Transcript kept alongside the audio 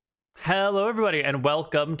Hello, everybody, and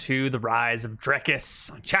welcome to The Rise of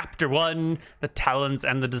Drekis, Chapter 1, The Talens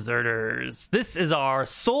and the Deserters. This is our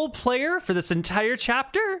sole player for this entire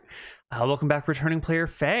chapter. Welcome back, returning player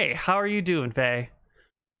Faye. How are you doing, Faye?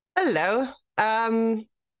 Hello.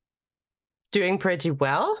 Doing pretty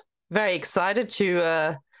well. Very excited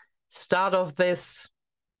to start off this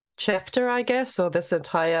chapter, I guess, or this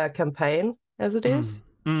entire campaign, as it is.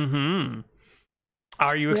 Mm-hmm.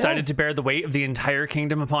 Are you excited to bear the weight of the entire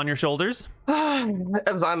kingdom upon your shoulders?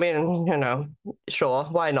 I mean, sure,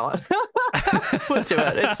 why not? We'll do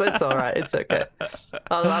it. It's all right. It's okay.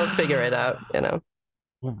 I'll figure it out,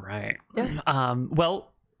 All right. Yeah.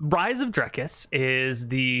 Well, Rise of Drekis is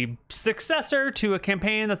the successor to a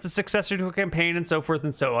campaign that's a successor to a campaign, and so forth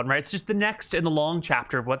and so on, right? It's just the next in the long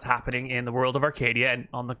chapter of what's happening in the world of Arcadia and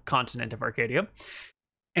on the continent of Arcadia.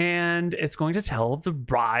 And it's going to tell the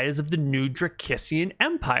rise of the new Drekisian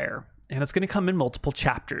Empire. And it's going to come in multiple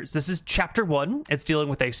chapters. This is chapter 1. It's dealing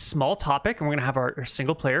with a small topic, and we're going to have our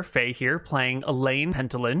single player, Faye, here, playing Elaine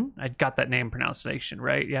Pentalin. I got that name pronunciation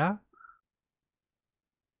right, yeah?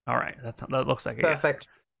 All right, that looks like it. Perfect.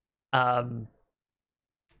 Yes.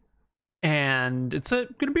 And it's going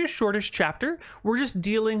to be a shortish chapter. We're just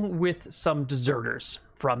dealing with some deserters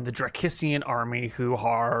from the Drekisian army who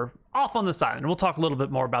are off on this island. We'll talk a little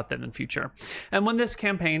bit more about them in the future. And when this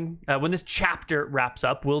campaign, when this chapter wraps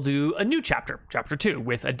up, we'll do a new chapter, chapter 2,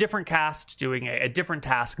 with a different cast doing a different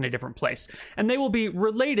task in a different place. And they will be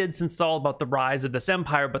related since it's all about the rise of this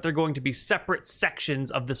empire, but they're going to be separate sections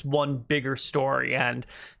of this one bigger story. And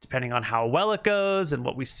depending on how well it goes and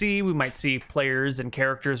what we see, we might see players and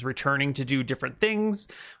characters returning to do different things.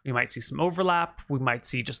 We might see some overlap. We might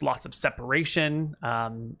see just lots of separation.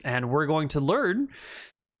 And we're going to learn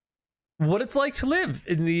what it's like to live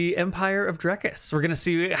in the Empire of Drekis. We're going to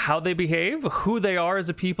see how they behave, who they are as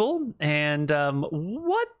a people, and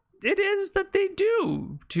what it is that they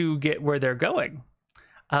do to get where they're going.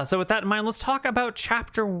 So with that in mind, let's talk about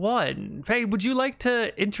Chapter 1. Faye, would you like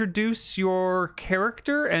to introduce your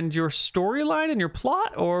character and your storyline and your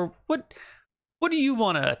plot, or what do you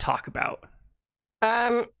want to talk about?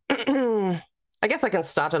 I guess I can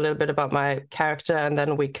start a little bit about my character, and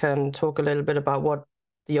then we can talk a little bit about what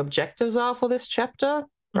the objectives are for this chapter,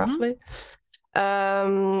 roughly.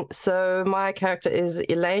 So my character is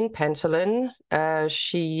Elaine Pentalin.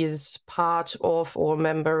 She's part of or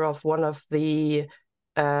member of one of the,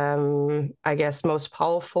 I guess, most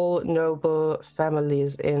powerful noble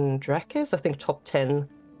families in Drekis. I think top 10. I'm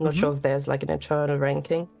not sure if there's like an internal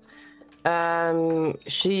ranking.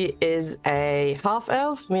 She is a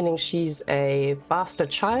half-elf, meaning she's a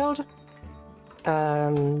bastard child.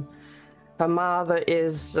 Her mother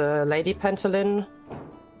is Lady Pentalin.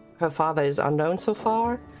 Her father is unknown so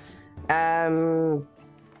far.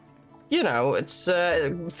 It's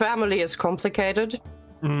family is complicated.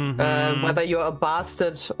 Whether you're a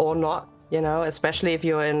bastard or not, especially if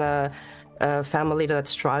you're in a family that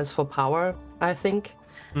strives for power, I think.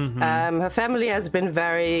 Her family has been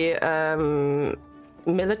very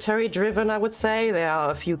military driven, I would say. There are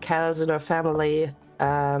a few Kels in her family.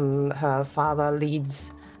 Her father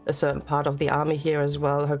leads a certain part of the army here as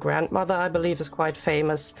well. Her grandmother, I believe, is quite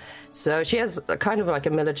famous. So she has kind of like a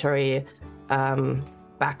military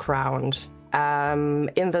background,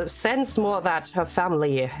 in the sense more that her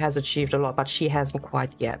family has achieved a lot, but she hasn't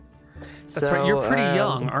quite yet. That's right, you're pretty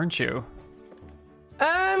young, aren't you?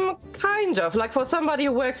 Kind of. Like for somebody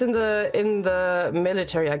who works in the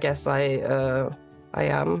military, I guess I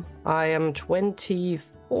am. I am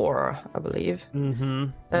 24. I believe.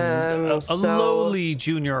 A lowly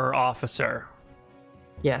junior officer.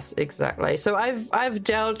 Yes, exactly. So I've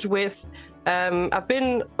dealt with. I've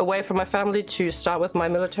been away from my family to start with my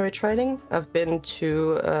military training. I've been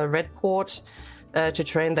to Redport to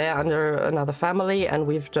train there under another family, and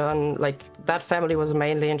we've done that family was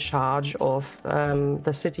mainly in charge of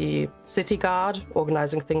the city guard,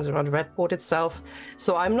 organizing things around Redport itself.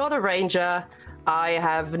 So I'm not a ranger. I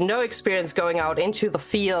have no experience going out into the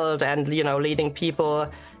field and, leading people,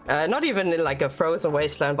 not even in like a frozen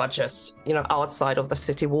wasteland, but just, outside of the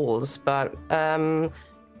city walls. But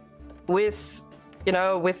with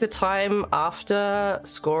the time after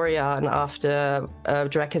Scoria and after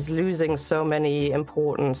Drekis losing so many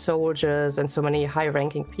important soldiers and so many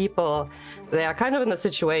high-ranking people, they are kind of in the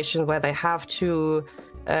situation where they have to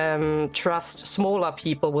trust smaller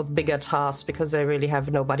people with bigger tasks because they really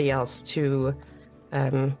have nobody else to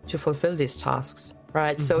fulfill these tasks,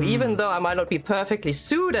 right? So even though I might not be perfectly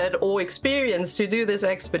suited or experienced to do this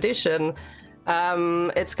expedition,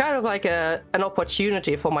 it's kind of like an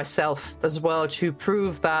opportunity for myself as well to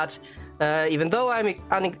prove that Even though I'm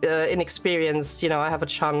inexperienced, I have a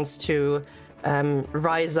chance to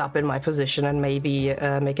rise up in my position and maybe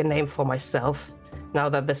make a name for myself now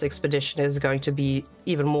that this expedition is going to be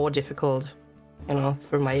even more difficult,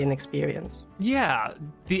 through my inexperience. Yeah,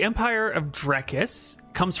 the Empire of Drekis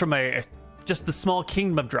comes from just the small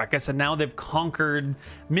kingdom of Drekis, and now they've conquered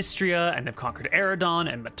Mystria, and they've conquered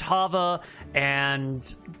Eridon and Matava,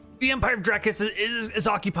 and the Empire of Drekis is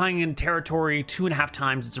occupying in territory 2.5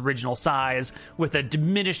 times its original size, with a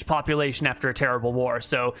diminished population after a terrible war.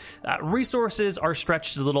 So resources are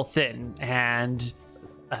stretched a little thin, and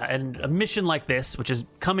a mission like this, which is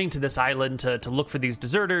coming to this island to look for these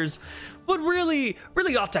deserters, would really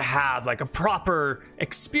ought to have like a proper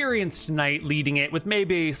experienced knight leading it, with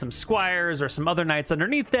maybe some squires or some other knights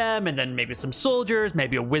underneath them, and then maybe some soldiers,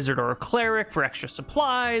 maybe a wizard or a cleric for extra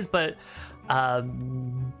supplies. But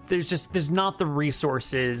there's not the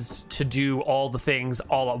resources to do all the things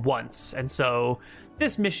all at once, and so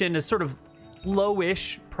this mission is sort of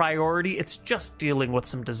lowish priority. It's just dealing with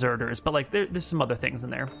some deserters, but like there's some other things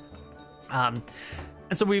in there. And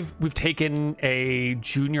so we've taken a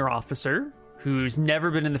junior officer who's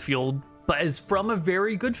never been in the field, but is from a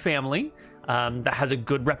very good family that has a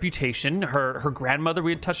good reputation. Her grandmother,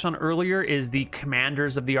 we had touched on earlier, is the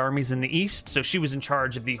commanders of the armies in the east, so she was in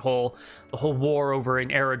charge of the whole war over in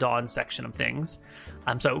Eridon section of things.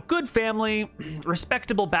 So good family,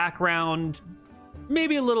 respectable background,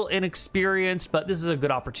 maybe a little inexperienced, but this is a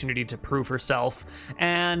good opportunity to prove herself.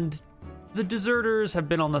 And the deserters have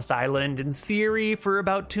been on this island, in theory, for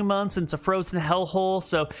about 2 months. It's a frozen hellhole,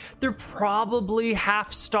 so they're probably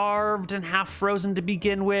half starved and half frozen to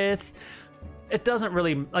begin with. It doesn't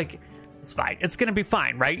really, it's fine. It's going to be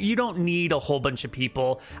fine, right? You don't need a whole bunch of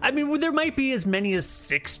people. I mean, there might be as many as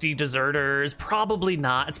 60 deserters. Probably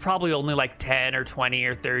not. It's probably only like 10 or 20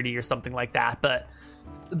 or 30 or something like that, but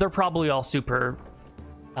they're probably all super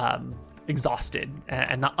exhausted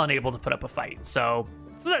and not unable to put up a fight. So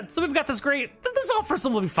we've got this great. This officer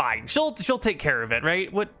will be fine. She'll take care of it, right?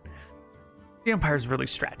 The Empire's really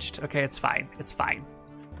stretched. Okay, it's fine. It's fine.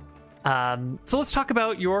 So let's talk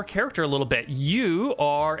about your character a little bit. You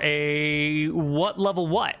are a what level?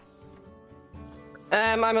 What?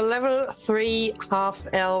 I'm a level 3 half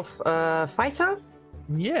elf fighter.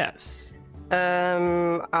 Yes.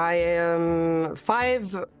 I am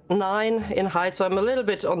 5'9" in height, so I'm a little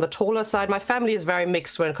bit on the taller side. My family is very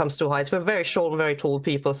mixed when it comes to heights. We're very short and very tall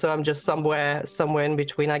people, so I'm just somewhere in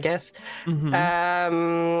between, I guess.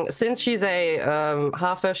 Mm-hmm. Since she's a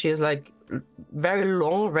half elf, she has like very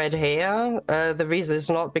long red hair. The reason is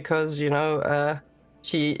not because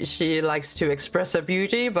she likes to express her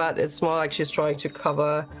beauty, but it's more like she's trying to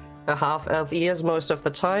cover her half elf ears most of the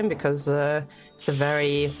time, because it's a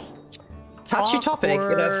very touchy topic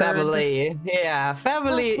in our family. Yeah,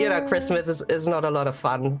 family. Awkward. Christmas is not a lot of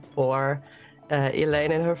fun for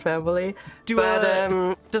Elaine and her family.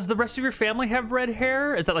 Does the rest of your family have red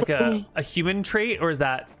hair? Is that like a human trait, or is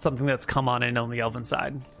that something that's come on in the elven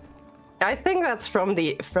side? I think that's from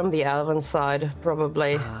the elven side,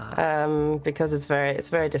 probably, because it's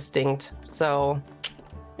very distinct. So,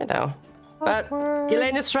 But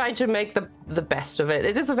Elaine is trying to make the best of it.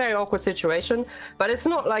 It is a very awkward situation, but it's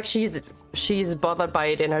not like she's bothered by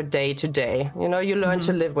it in her day to day. You learn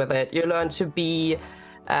to live with it. You learn to be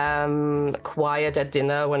quiet at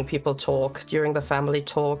dinner when people talk, during the family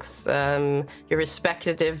talks. You're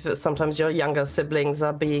respected if sometimes your younger siblings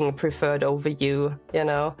are being preferred over you,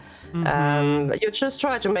 You just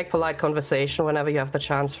try to make polite conversation whenever you have the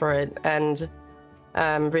chance for it, and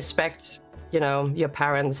respect your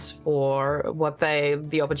parents for what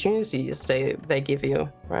the opportunities they give you,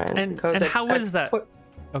 right? And how is that?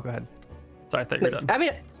 Oh, go ahead. Sorry, I thought you were done. I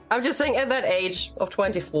mean, I'm just saying, at that age of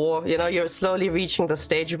 24, you're slowly reaching the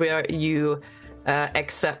stage where you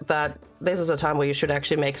accept that this is a time where you should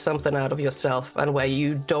actually make something out of yourself, and where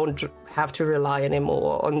you don't have to rely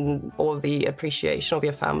anymore on all the appreciation of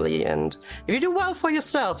your family. And if you do well for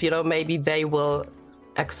yourself, maybe they will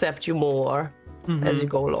accept you more as you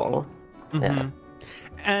go along. Mm-hmm. Yeah.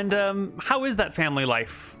 And how is that family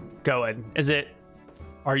life going?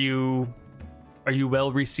 Are you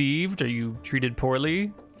well received? Are you treated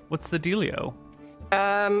poorly? What's the dealio?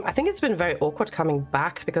 I think it's been very awkward coming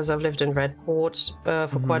back, because I've lived in Redport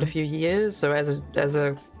for quite a few years. So as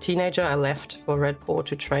a teenager, I left for Redport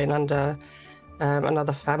to train under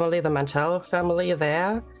another family, the Pentalin family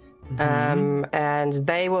there. And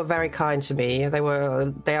they were very kind to me. They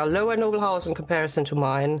are lower noble house in comparison to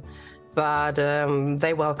mine, but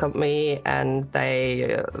they welcomed me, and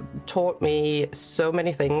they taught me so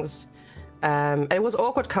many things. It was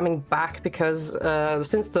awkward coming back because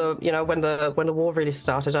since when the war really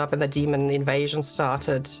started up and the demon invasion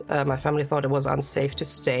started, my family thought it was unsafe to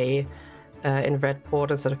stay in Redport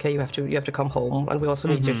and said, okay, you have to come home, and we also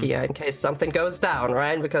need you here in case something goes down,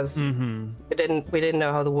 right? Because we didn't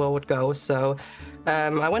know how the war would go. So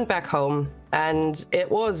I went back home, and it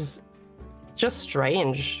was just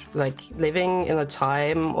strange, like living in a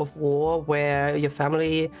time of war where your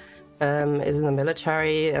family is in the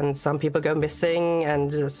military, and some people go missing,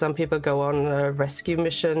 and some people go on rescue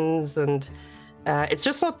missions, and it's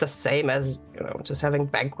just not the same as just having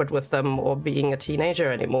banquet with them or being a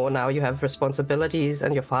teenager anymore. Now you have responsibilities,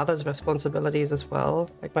 and your father's responsibilities as well.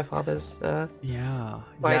 Like my father's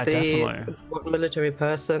quite the important military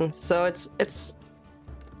person, so it's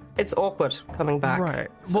awkward coming back. Right.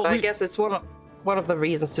 So I guess it's one of the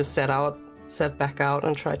reasons to set back out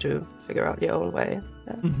and try to figure out your own way.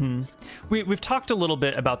 Yeah. We've talked a little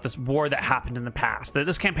bit about this war that happened in the past. That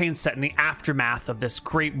this campaign is set in the aftermath of this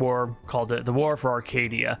great war called the War for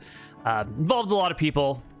Arcadia. Involved a lot of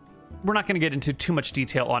people. We're not going to get into too much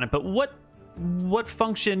detail on it, but what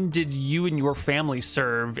function did you and your family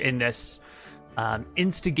serve in this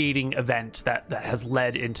instigating event that has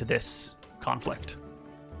led into this conflict?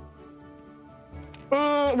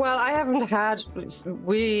 Well, I haven't had,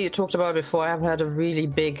 we talked about it before, I haven't had a really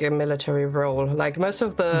big military role. Like most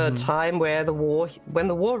of the time when the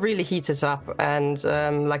war really heated up and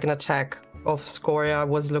like an attack of Scoria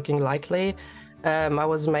was looking likely, I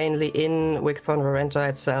was mainly in Wigthorn Verenta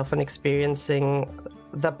itself and experiencing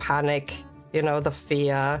the panic, the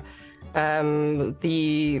fear,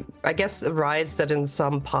 I guess riots that in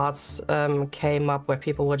some parts came up where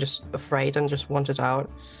people were just afraid and just wanted out.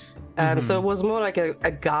 So it was more like a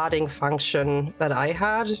guarding function that I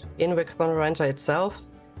had in Wigthorn Verenta itself.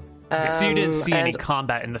 So you didn't see any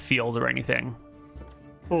combat in the field or anything?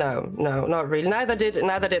 No, not really. Neither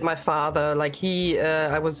did my father. Like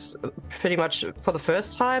I was pretty much for the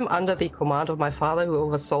first time under the command of my father, who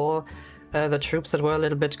oversaw the troops that were a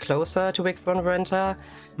little bit closer to Wigthorn Verenta.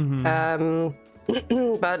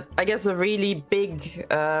 But I guess the really big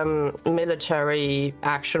military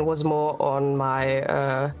action was more on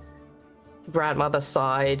my grandmother's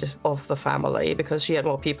side of the family, because she had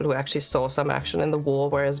more people who actually saw some action in the war,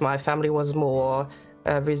 whereas my family was more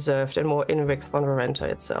reserved and more in Wigthorn Verenta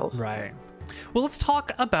itself. Right. Well, let's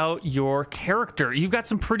talk about your character. You've got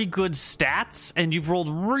some pretty good stats, and you've rolled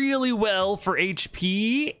really well for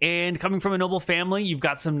HP, and coming from a noble family, you've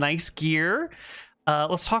got some nice gear.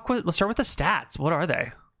 Let's start with the stats. What are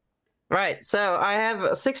they? Right. So I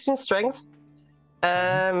have 16 strength.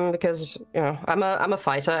 Because I'm a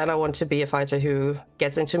fighter, and I want to be a fighter who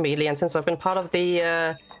gets into melee. And since I've been part of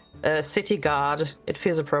the city guard, it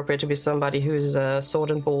feels appropriate to be somebody who's a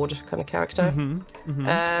sword and board kind of character.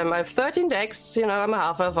 I have 13 dex. I'm a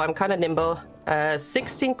half-elf. I'm kind of nimble.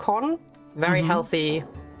 16 con, very healthy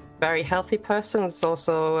person. It's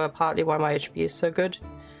also partly why my HP is so good.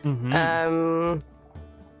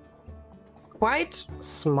 Quite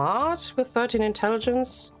smart with 13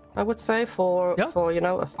 intelligence, I would say, for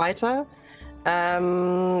a fighter.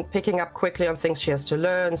 Picking up quickly on things she has to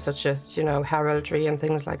learn, such as heraldry and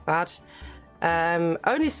things like that.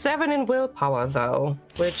 Only 7 in willpower, though,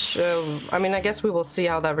 which I guess we will see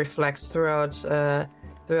how that reflects throughout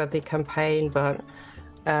the campaign. But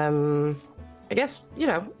I guess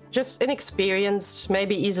just inexperienced,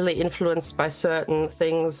 maybe easily influenced by certain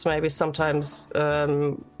things, maybe sometimes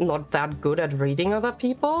not that good at reading other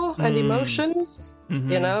people and emotions.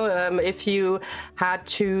 If you had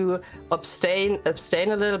to abstain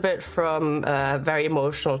a little bit from very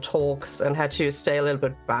emotional talks and had to stay a little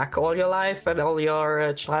bit back all your life and all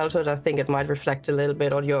your childhood, I think it might reflect a little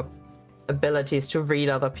bit on your abilities to read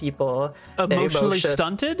other people. Emotionally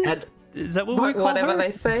stunted? Is that what we call whatever her?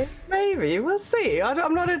 They say? Maybe. We'll see.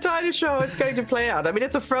 I'm not entirely sure how it's going to play out. I mean,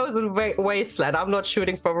 it's a frozen wasteland. I'm not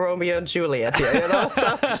shooting for Romeo and Juliet here,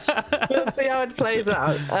 So we'll see how it plays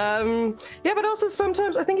out. But also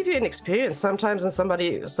sometimes, I think if you're inexperienced, sometimes when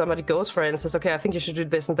somebody goes for it and says, okay, I think you should do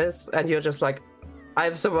this and this, and you're just like, I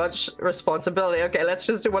have so much responsibility. Okay, let's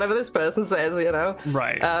just do whatever this person says,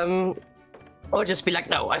 Right. Or just be like,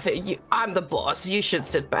 no, I think I'm the boss. You should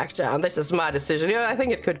sit back down. This is my decision. I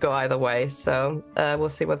think it could go either way. So we'll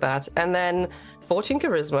see with that. And then 14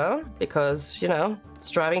 charisma, because,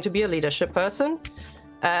 striving to be a leadership person.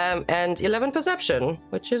 And 11 perception,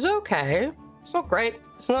 which is okay. It's not great.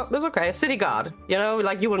 It's okay. City guard,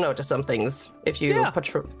 you will notice some things. If you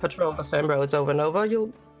patrol the same roads over and over,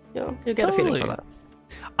 you'll get a feeling for that.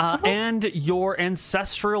 And your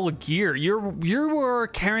ancestral gear. You were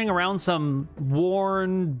carrying around some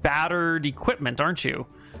worn, battered equipment, aren't you?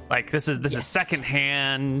 Like this is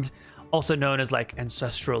secondhand, also known as like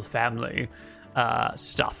ancestral family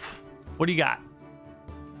stuff. What do you got?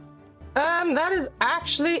 That is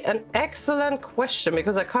actually an excellent question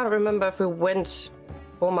because I can't remember if we went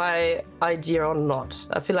for my idea or not.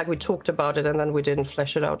 I feel like we talked about it and then we didn't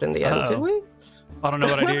flesh it out in the end, did we? I don't know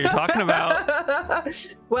what idea you're talking about.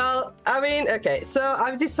 Well, I mean, okay, so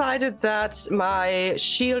I've decided that my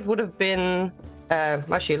shield would have been...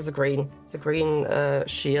 my shield is a green. It's a green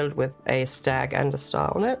shield with a stag and a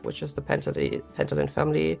star on it, which is the Pentalin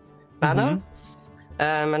family banner.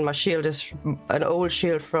 And my shield is an old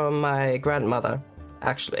shield from my grandmother,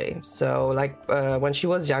 actually. So, like, when she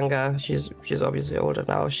was younger, she's obviously older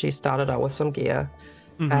now, she started out with some gear.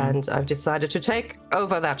 And I've decided to take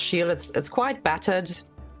over that shield. It's quite battered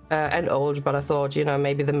and old, but I thought, you know,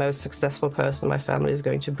 maybe the most successful person in my family is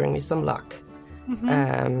going to bring me some luck.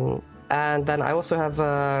 And then I also have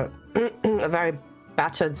a very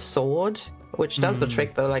battered sword, which does the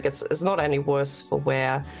trick, though. Like, it's not any worse for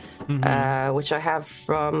wear, which I have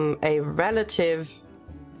from a relative.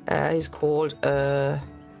 He's called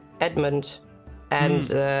Edmund.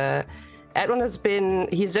 And Edmund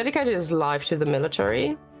he's dedicated his life to the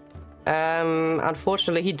military.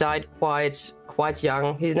 Unfortunately, he died quite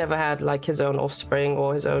young. He never had, like, his own offspring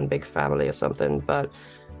or his own big family or something. But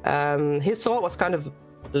his sword was kind of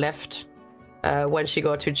left when she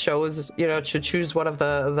got to choose one of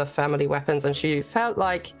the family weapons, and she felt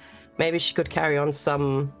like maybe she could carry on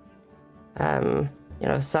some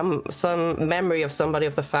memory of somebody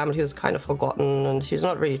of the family who's kind of forgotten and she's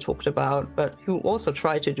not really talked about, but who also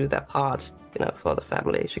tried to do their part, you know, for the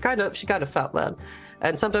family. She kind of felt that,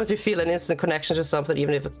 and sometimes you feel an instant connection to something,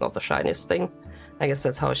 even if it's not the shiniest thing. I guess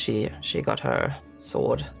that's how she got her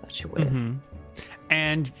sword that she wears.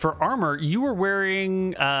 And for armor, you were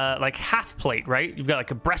wearing like half plate, right? You've got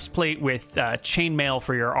like a breastplate with chainmail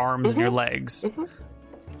for your arms and your legs.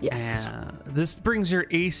 Yes. This brings your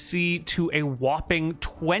AC to a whopping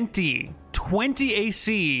 20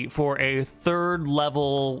 AC for a 3rd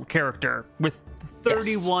level character with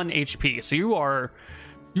 31 HP. So you are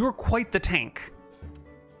quite the tank.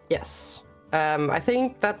 Yes. I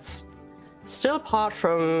think that's still apart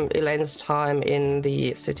from Elaine's time in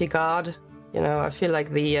the city guard. You know, I feel like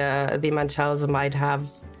the Mantels might have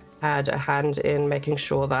had a hand in making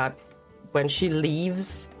sure that when she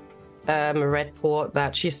leaves Redport,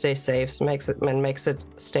 that she stays safe, makes it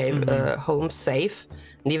stay home safe.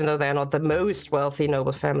 And even though they're not the most wealthy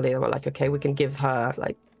noble family, they were like, okay, we can give her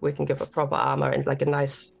proper armor and like a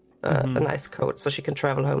nice coat so she can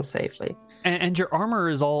travel home safely. And your armor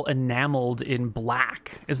is all enameled in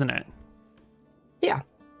black, isn't it? Yeah.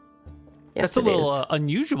 Yes, that's a little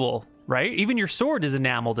unusual, right? Even your sword is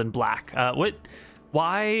enameled in black.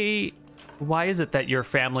 Why is it that your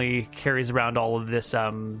family carries around all of this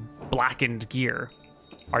blackened gear?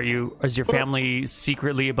 Is your family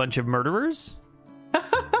secretly a bunch of murderers?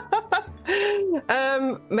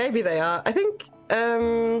 Maybe they are. I think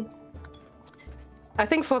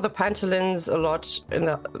for the Pentalins, a lot in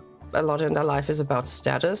their life is about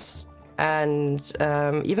status, and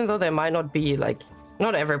even though they might not be like.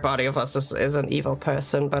 Not everybody of us is an evil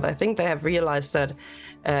person, but I think they have realized that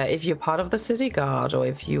if you're part of the city guard or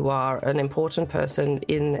if you are an important person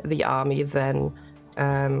in the army, then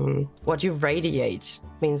what you radiate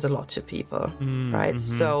means a lot to people, right?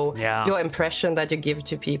 So your impression that you give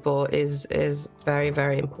to people is very,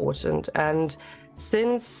 very important. And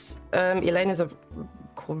since Elaine is a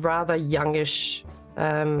rather youngish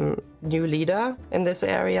new leader in this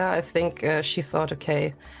area, I think she thought,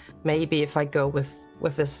 okay, maybe if I go with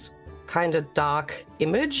this kind of dark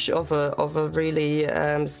image of a really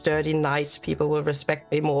sturdy knight, people will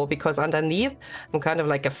respect me more, because underneath I'm kind of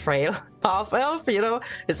like a frail half elf, you know.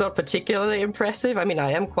 It's not particularly impressive. I mean, I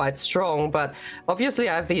am quite strong, but obviously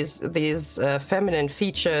I have these feminine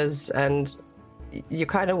features, and you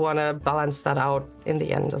kind of want to balance that out in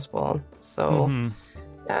the end as well. So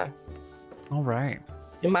yeah. All right.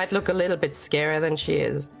 You might look a little bit scarier than she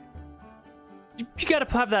is. You got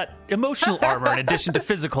to have that emotional armor in addition to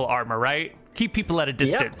physical armor, right? Keep people at a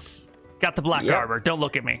distance. Got the black armor. Don't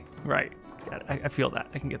look at me. Right. I feel that.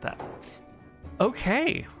 I can get that.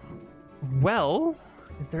 Okay. Well,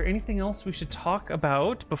 is there anything else we should talk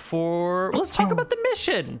about before... Let's talk about the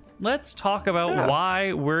mission. Let's talk about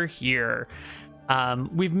why we're here.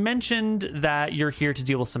 We've mentioned that you're here to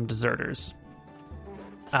deal with some deserters.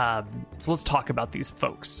 So let's talk about these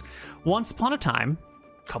folks. Once upon a time,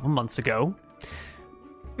 a couple months ago,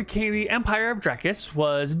 the Empire of Drekis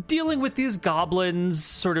was dealing with these goblins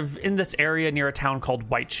sort of in this area near a town called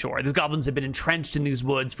White Shore. These goblins have been entrenched in these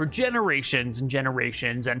woods for generations and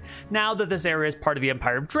generations, and now that this area is part of the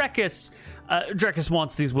Empire of Drekis, Drekis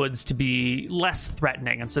wants these woods to be less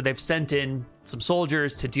threatening, and so they've sent in some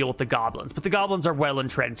soldiers to deal with the goblins. But the goblins are well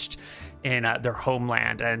entrenched in their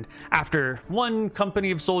homeland, and after one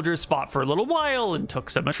company of soldiers fought for a little while and took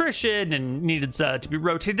some attrition and needed to be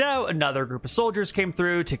rotated out, another group of soldiers came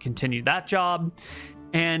through to continue that job,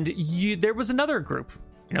 and there was another group.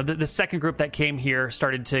 The second group that came here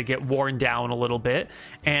started to get worn down a little bit,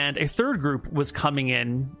 and a third group was coming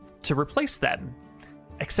in to replace them.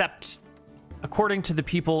 Except, according to the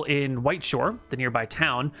people in White Shore, the nearby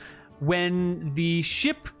town, when the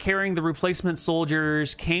ship carrying the replacement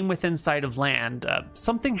soldiers came within sight of land,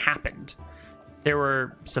 something happened. There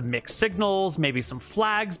were some mixed signals, maybe some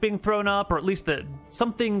flags being thrown up, or at least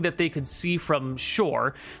something that they could see from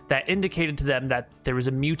shore that indicated to them that there was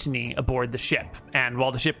a mutiny aboard the ship. And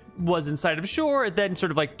while the ship was in sight of shore, it then sort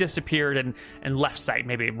of like disappeared and left sight.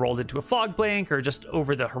 Maybe it rolled into a fog bank or just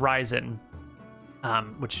over the horizon,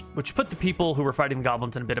 which put the people who were fighting the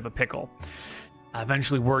goblins in a bit of a pickle.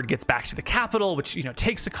 Eventually, word gets back to the capital, which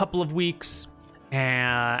takes a couple of weeks.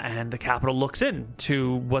 And the capital looks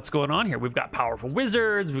into what's going on here. We've got powerful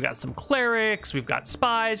wizards, we've got some clerics, we've got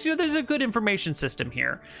spies. There's a good information system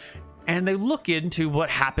here. And they look into what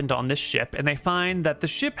happened on this ship, and they find that the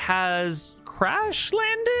ship has crash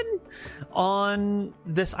landed on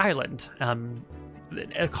this island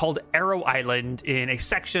called Arrow Island in a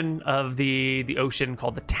section of the ocean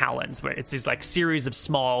called the Talens, where it's these like series of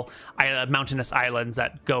small mountainous islands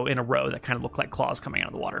that go in a row that kind of look like claws coming out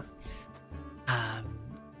of the water.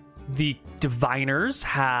 The diviners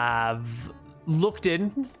have looked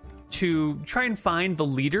in to try and find the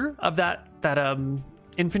leader of that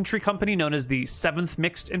infantry company known as the 7th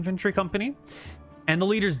Mixed Infantry Company, and the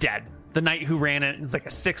leader's dead. The knight who ran it is like a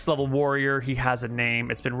 6th level warrior. He has a name.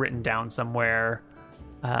 It's been written down somewhere.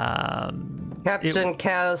 Captain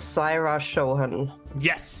Kaz Syra Shohan.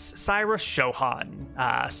 Yes, Syra Shohan,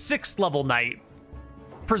 6th level knight.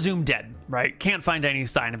 Presumed dead, right? Can't find any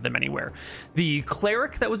sign of them anywhere. The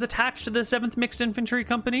cleric that was attached to the 7th Mixed Infantry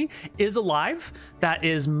Company is alive. That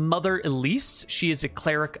is Mother Elise. She is a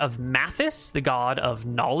cleric of Mathis, the god of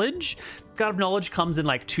knowledge. God of knowledge comes in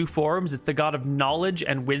like 2 forms. It's the god of knowledge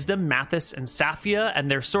and wisdom, Mathis and Saphia, and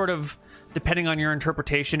they're sort of, depending on your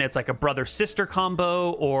interpretation, it's like a brother-sister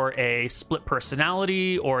combo or a split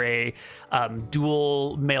personality or a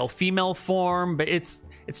dual male-female form, but it's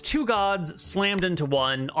 2 gods slammed into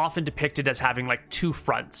one, often depicted as having like 2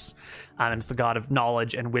 fronts. And it's the god of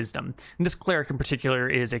knowledge and wisdom. And this cleric in particular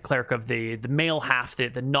is a cleric of the male half,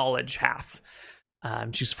 the knowledge half.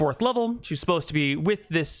 She's 4th level. She's supposed to be with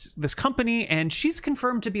this company, and she's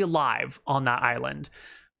confirmed to be alive on that island.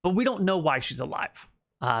 But we don't know why she's alive.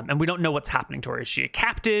 And we don't know what's happening to her. Is she a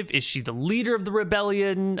captive? Is she the leader of the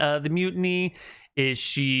rebellion, the mutiny? Is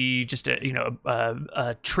she just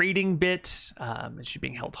a trading bit? Is she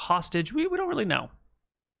being held hostage? We don't really know.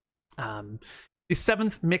 The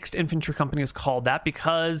 7th Mixed Infantry Company is called that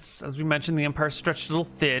because, as we mentioned, the Empire stretched a little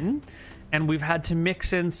thin, and we've had to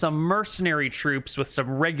mix in some mercenary troops with some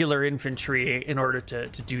regular infantry in order to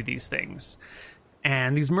do these things.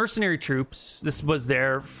 And these mercenary troops, this was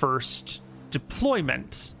their first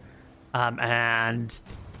deployment, and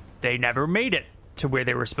they never made it to where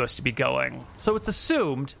they were supposed to be going. So it's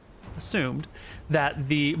assumed that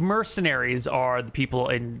the mercenaries are the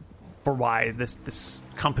people for why this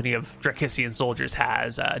company of Drekisian soldiers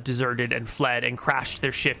has deserted and fled and crashed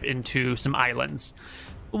their ship into some islands.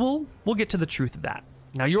 We'll get to the truth of that.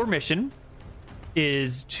 Now, your mission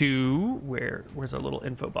is to where's our little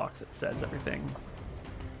info box that says everything?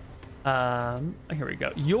 Here we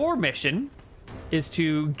go. Your mission is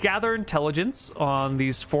to gather intelligence on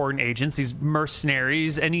these foreign agents, these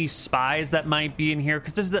mercenaries, any spies that might be in here,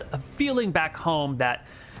 because there's a feeling back home that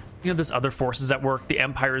there's other forces at work. The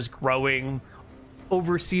Empire is growing.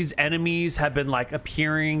 Overseas enemies have been like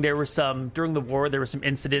appearing. There were some during the war. There were some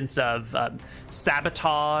incidents of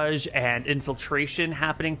sabotage and infiltration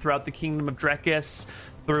happening throughout the Kingdom of Drekis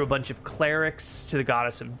through a bunch of clerics to the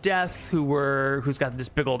Goddess of Death, who's got this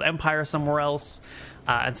big old empire somewhere else.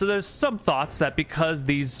 And so there's some thoughts that because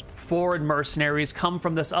these foreign mercenaries come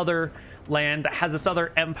from this other land that has this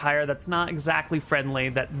other empire that's not exactly friendly,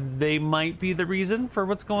 that they might be the reason for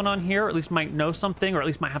what's going on here, or at least might know something, or at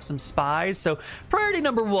least might have some spies. So priority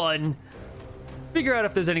number 1, figure out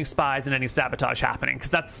if there's any spies and any sabotage happening,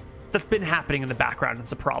 because that's been happening in the background.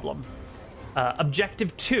 It's a problem.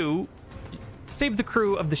 Objective 2, save the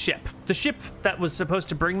crew of the ship. The ship that was supposed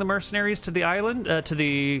to bring the mercenaries to the island, to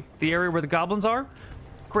the area where the goblins are.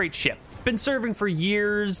 Great ship. Been serving for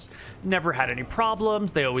years, never had any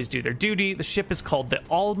problems. They always do their duty. The ship is called the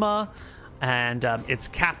Alma, and its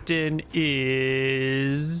captain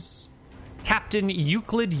is Captain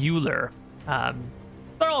Euclid Euler.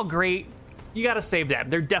 They're all great. You got to save them.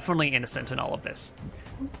 They're definitely innocent in all of this.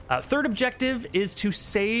 Third objective is to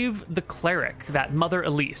save the cleric, that Mother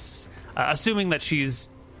Elise, assuming that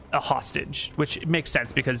she's a hostage, which makes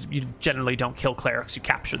sense because you generally don't kill clerics, you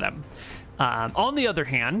capture them. On the other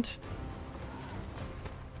hand,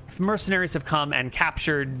 if mercenaries have come and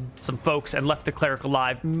captured some folks and left the cleric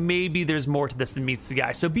alive, maybe there's more to this than meets the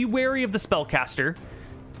eye. So be wary of the spellcaster.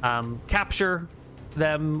 Capture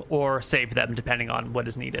them or save them, depending on what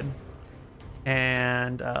is needed.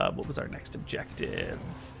 And what was our next objective?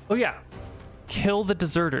 Oh yeah, kill the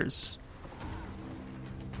deserters.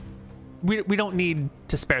 We don't need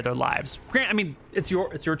to spare their lives. I mean, it's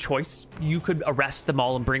your choice. You could arrest them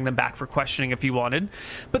all and bring them back for questioning if you wanted,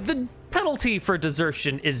 but the penalty for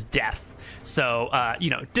desertion is death. So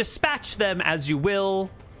dispatch them as you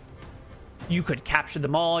will. You could capture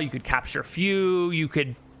them all. You could capture a few. You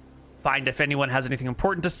could find if anyone has anything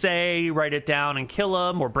important to say, write it down and kill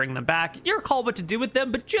them or bring them back. Your call what to do with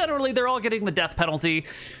them, but generally they're all getting the death penalty.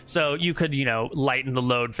 So you could, lighten the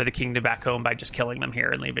load for the kingdom back home by just killing them here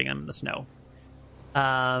and leaving them in the snow. The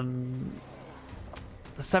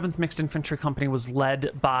 7th Mixed Infantry Company was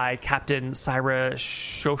led by Captain Syra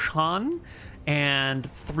Shoshan and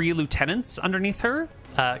 3 lieutenants underneath her.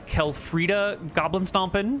 Kelfrida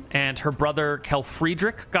Goblinstompin and her brother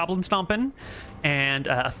Kelfriedrich Goblinstompin, and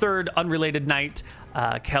a 3rd unrelated knight,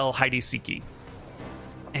 Kel Heidi Siki.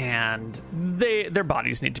 And their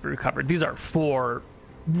bodies need to be recovered. These are 4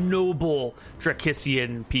 noble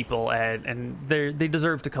Drekisian people, and they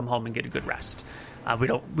deserve to come home and get a good rest. We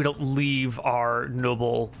don't leave our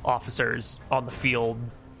noble officers on the field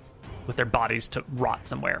with their bodies to rot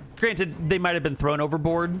somewhere. Granted, they might have been thrown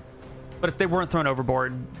overboard, but if they weren't thrown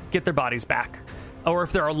overboard, get their bodies back. Or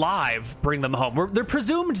if they're alive, bring them home. They're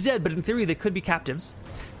presumed dead, but in theory, they could be captives.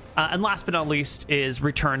 And last but not least is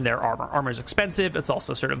return their armor. Armor is expensive. It's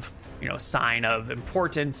also sort of, a sign of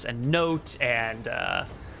importance and note, and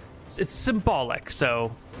it's symbolic.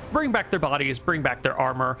 So bring back their bodies, bring back their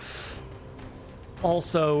armor.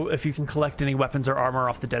 Also, if you can collect any weapons or armor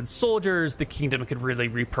off the dead soldiers, the kingdom could really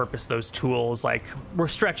repurpose those tools. Like, we're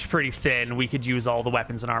stretched pretty thin. We could use all the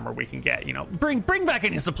weapons and armor we can get. Bring back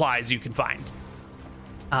any supplies you can find.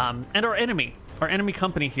 And our enemy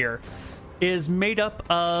company here is made up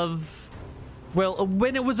of, well,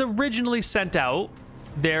 when it was originally sent out,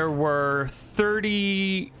 there were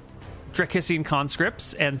 30 Drekisian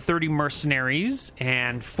conscripts and 30 mercenaries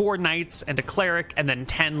and 4 knights and a cleric, and then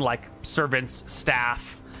 10 servants,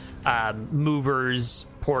 staff, movers,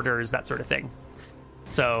 porters, that sort of thing.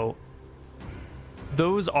 So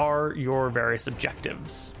those are your various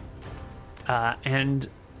objectives. And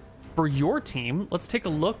for your team, let's take a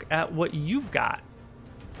look at what you've got.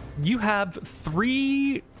 You have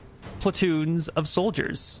 3 platoons of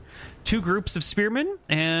soldiers, 2 groups of spearmen,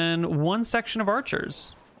 and 1 section of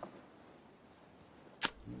archers.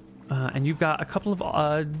 And you've got a couple of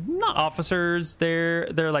not officers.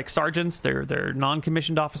 They're like sergeants. They're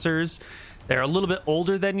non-commissioned officers. They're a little bit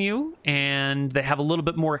older than you, and they have a little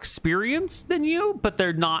bit more experience than you, but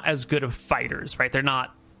they're not as good of fighters, right? They're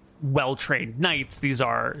not well-trained knights. These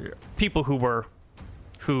are people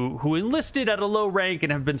who enlisted at a low rank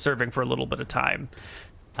and have been serving for a little bit of time.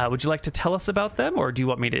 Would you like to tell us about them, or do you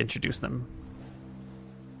want me to introduce them?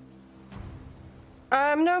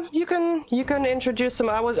 No, you can introduce him.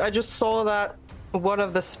 I just saw that one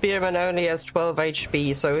of the spearmen only has 12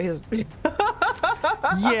 HP, so he's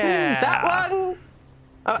yeah, that one.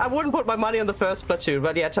 I wouldn't put my money on the first platoon,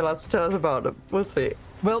 but yeah, tell us about him. We'll see.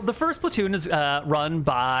 Well, the first platoon is run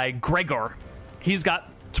by Gregor. He's got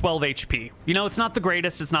 12 HP. It's not the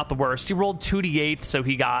greatest, it's not the worst. He rolled 2d8, so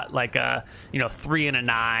he got like a 3 and a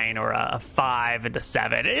 9 or a 5 and a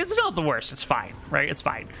 7. It's not the worst. It's fine, right? It's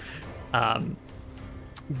fine.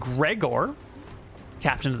 Gregor,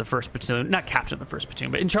 captain of the first platoon, not captain of the first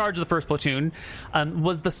platoon, but in charge of the first platoon,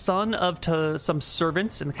 was the son of some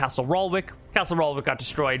servants in the Castle Ralwick. Castle Ralwick got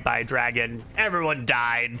destroyed by a dragon. Everyone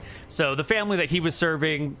died. So the family that he was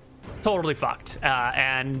serving, totally fucked.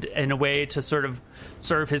 And in a way to sort of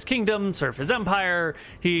serve his kingdom, serve his empire,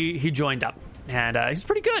 he joined up. And he's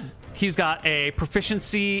pretty good. He's got a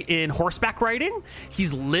proficiency in horseback riding.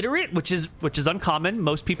 He's literate, which is uncommon.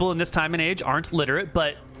 Most people in this time and age aren't literate,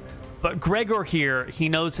 but Gregor here, he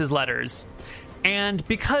knows his letters. And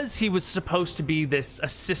because he was supposed to be this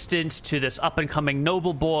assistant to this up-and-coming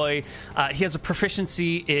noble boy, he has a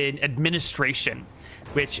proficiency in administration,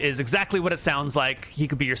 which is exactly what it sounds like. He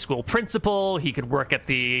could be your school principal. He could work at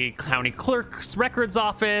the county clerk's records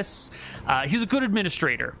office. He's a good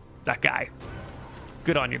administrator, that guy.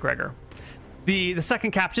 Good on you, Gregor. The second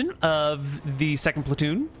captain of the second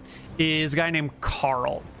platoon is a guy named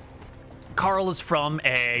Carl. Carl is from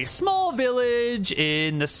a small village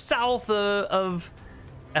in the south of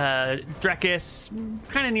Drekis,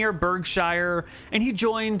 kind of near Berkshire, and he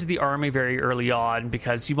joined the army very early on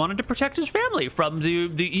because he wanted to protect his family from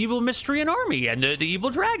the evil Mystrian army and the evil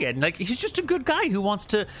dragon. Like, he's just a good guy who wants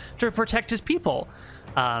to protect his people.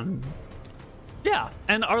 Yeah,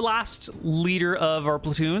 and our last leader of our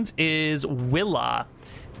platoons is Willa.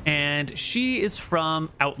 And she is from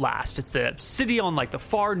Outlast. It's the city on like the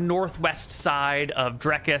far northwest side of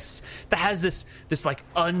Drekis that has this like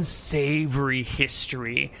unsavory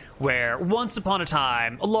history where once upon a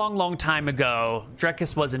time, a long time ago,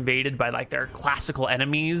 Drekis was invaded by like their classical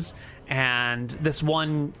enemies, and this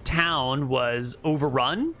one town was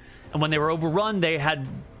overrun. And when they were overrun, they had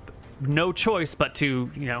no choice but to,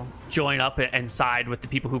 join up and side with the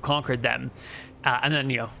people who conquered them. And then,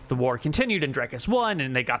 the war continued and Drekis won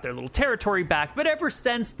and they got their little territory back. But ever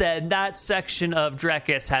since then, that section of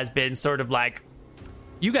Drekis has been sort of like,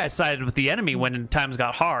 you guys sided with the enemy when times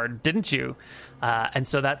got hard, didn't you? And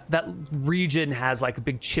so that region has like a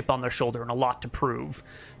big chip on their shoulder and a lot to prove.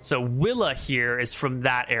 So Willa here is from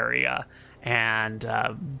that area, and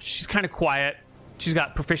she's kind of quiet. She's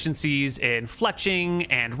got proficiencies in fletching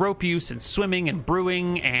and rope use and swimming and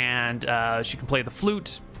brewing, and she can play the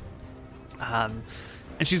flute. And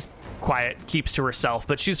she's quiet, keeps to herself,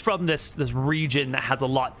 but she's from this region that has a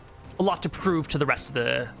lot to prove to the rest of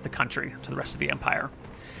the country, to the rest of the empire.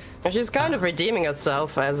 She's kind of redeeming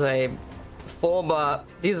herself as a former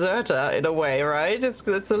deserter in a way, right? It's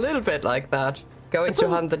a little bit like that. Going to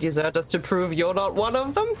hunt the deserters to prove you're not one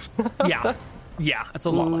of them. Yeah, it's a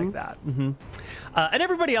lot like that. Mm-hmm. And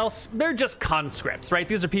everybody else, they're just conscripts, right?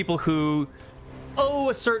 These are people who owe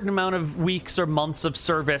a certain amount of weeks or months of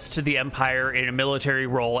service to the Empire in a military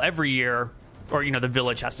role every year, or, the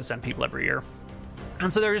village has to send people every year.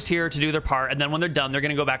 And so they're just here to do their part, and then when they're done, they're going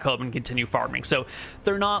to go back home and continue farming. So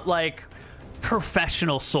they're not like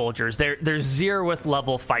professional soldiers. They're Zeroth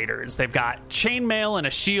level fighters. They've got chainmail and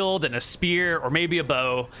a shield and a spear, or maybe a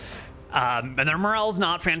bow. And their morale's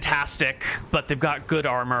not fantastic, but they've got good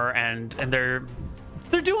armor, and they're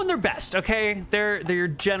doing their best, okay? They're your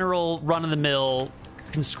general run-of-the-mill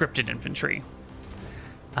conscripted infantry.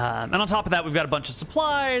 And on top of that, we've got a bunch of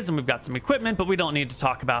supplies, and we've got some equipment, but we don't need to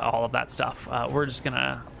talk about all of that stuff. We're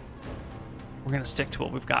gonna stick to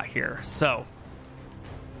what we've got here. So,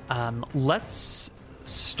 let's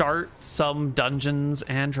start some Dungeons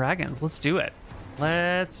and Dragons. Let's do it.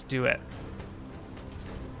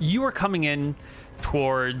 You are coming in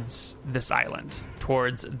towards this island,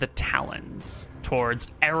 towards the Talens, towards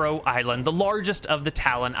Arrow Island, the largest of the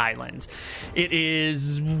Talon Islands. It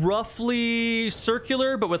is roughly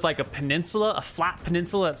circular, but with like a flat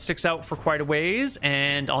peninsula that sticks out for quite a ways.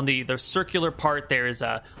 And on the circular part, there is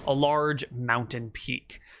a large mountain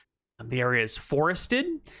peak. The area is forested,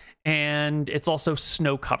 and it's also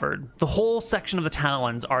snow-covered. The whole section of the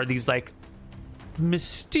Talons are these like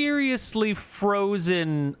mysteriously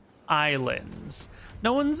frozen islands.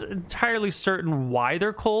 No one's entirely certain why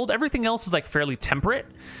they're cold. Everything else is like fairly temperate.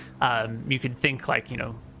 You could think like like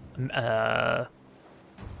a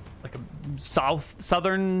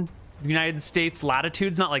southern United States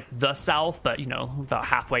latitudes, not like the south, but about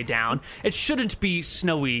halfway down. It shouldn't be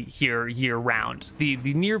snowy here year round. The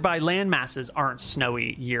nearby land masses aren't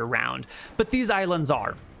snowy year round, but these islands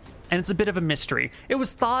are. And it's a bit of a mystery. It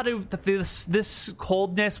was thought that this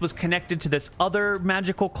coldness was connected to this other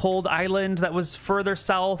magical cold island that was further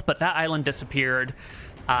south, but that island disappeared,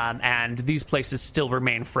 and these places still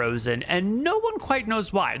remain frozen, and no one quite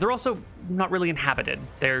knows why. They're also not really inhabited.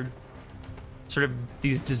 They're sort of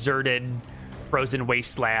these deserted, frozen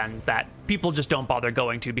wastelands that people just don't bother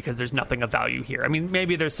going to because there's nothing of value here. I mean,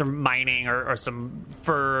 maybe there's some mining or some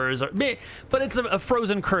furs, but it's a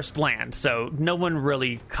frozen, cursed land, so no one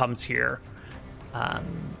really comes here.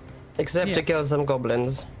 Except to kill some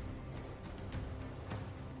goblins.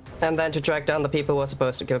 And then to track down the people who are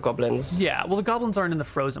supposed to kill goblins. Yeah, well, the goblins aren't in the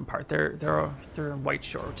frozen part. They're in White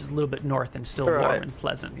Shore, which is a little bit north and still warm and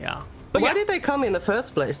pleasant, yeah. But why did they come in the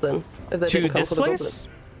first place, then? If they to didn't come this for the place? goblins?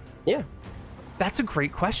 Yeah. That's a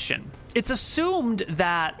great question. It's assumed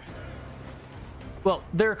that... Well,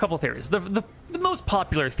 there are a couple theories. The most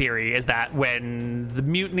popular theory is that when the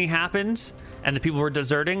mutiny happened, and the people were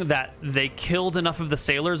deserting, that they killed enough of the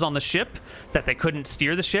sailors on the ship that they couldn't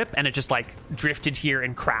steer the ship, and it just like drifted here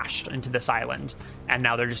and crashed into this island, and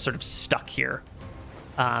now they're just sort of stuck here.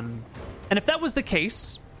 And if that was the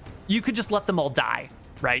case, you could just let them all die,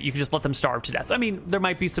 right? You could just let them starve to death. I mean, there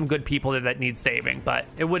might be some good people there that need saving, but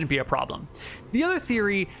it wouldn't be a problem. The other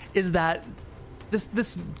theory is that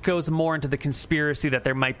this goes more into the conspiracy that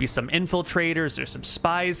there might be some infiltrators or some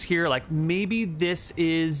spies here. Like, maybe this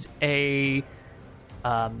is a,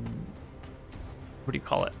 what do you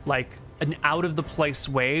call it? Like, an out-of-the-place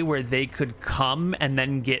way where they could come and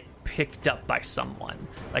then get picked up by someone.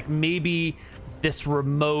 Like, maybe this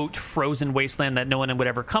remote frozen wasteland that no one would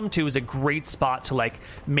ever come to is a great spot to like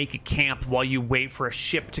make a camp while you wait for a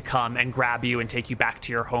ship to come and grab you and take you back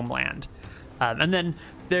to your homeland. And then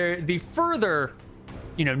the further,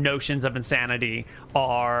 notions of insanity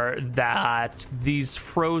are that these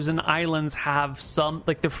frozen islands have some,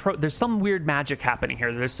 like, there's some weird magic happening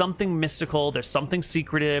here. There's something mystical, there's something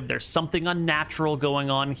secretive, there's something unnatural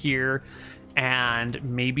going on here, and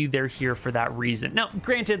maybe they're here for that reason. Now,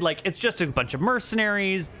 granted, like, it's just a bunch of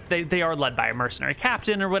mercenaries. They are led by a mercenary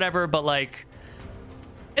captain or whatever, but, like,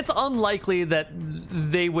 it's unlikely that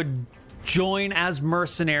they would join as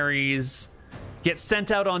mercenaries, get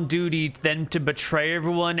sent out on duty, then to betray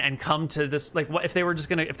everyone and come to this, like, what if they were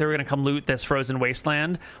gonna come loot this frozen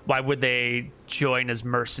wasteland, why would they join as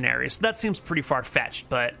mercenaries? So that seems pretty far-fetched,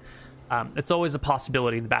 but it's always a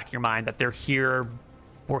possibility in the back of your mind that they're here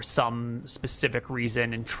for some specific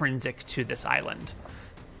reason intrinsic to this island.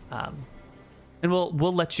 And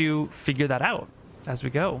we'll let you figure that out as we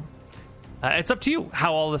go. It's up to you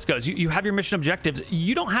how all this goes. You have your mission objectives.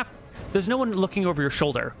 You don't have, there's no one looking over your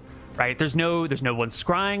shoulder, right? There's no one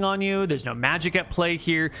scrying on you. There's no magic at play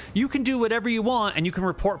here. You can do whatever you want, and you can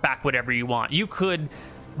report back whatever you want. You could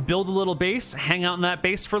build a little base, hang out in that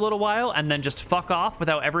base for a little while, and then just fuck off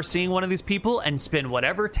without ever seeing one of these people and spin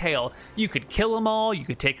whatever tale. You could kill them all. You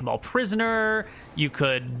could take them all prisoner. You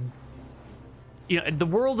could, the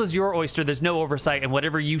world is your oyster. There's no oversight, and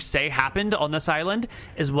whatever you say happened on this island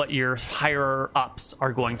is what your higher ups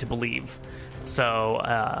are going to believe. So,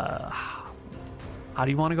 how do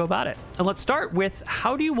you want to go about it? And let's start with,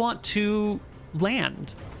 how do you want to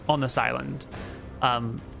land on this island?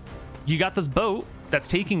 You got this boat that's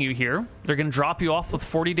taking you here. They're going to drop you off with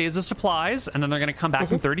 40 days of supplies, and then they're going to come back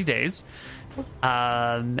in 30 days.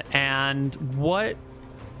 And where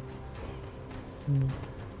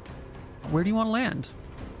do you want to land?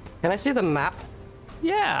 Can I see the map?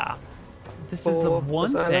 Yeah. This is the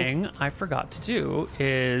one thing I forgot to do,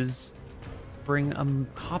 is bring a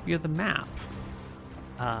copy of the map.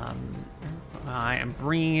 I am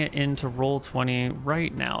bringing it into Roll20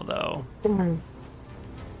 right now, though. Mm-hmm.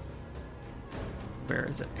 Where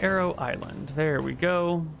is it? Arrow Island. There we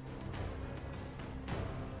go.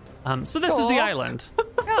 So this is the island.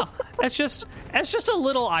 Yeah, it's just a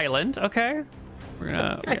little island. Okay,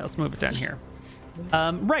 let's move it down here.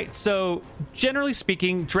 Right. So generally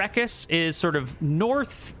speaking, Drekis is sort of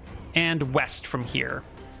north and west from here.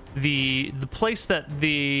 The place that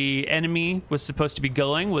the enemy was supposed to be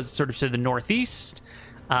going was sort of to the northeast,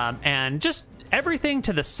 and just everything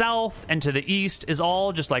to the south and to the east is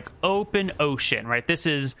all just like open ocean, right? This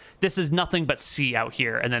is nothing but sea out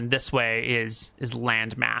here, and then this way is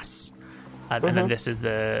land mass, and then this is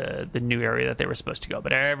the new area that they were supposed to go.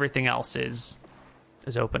 But everything else is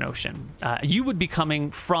open ocean. You would be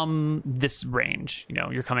coming from this range.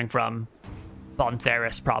 You're coming from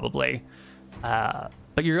Bontheris probably,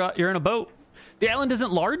 but you're in a boat. The island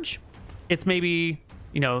isn't large. It's maybe,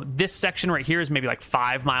 this section right here is maybe like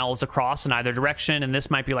 5 miles across in either direction, and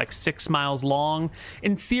this might be like 6 miles long.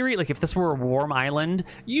 In theory, like, if this were a warm island,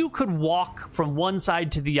 you could walk from one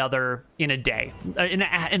side to the other in a day, in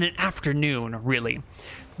an afternoon, really.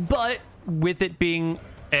 But with it being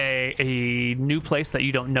a new place that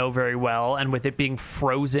you don't know very well, and with it being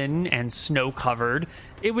frozen and snow covered,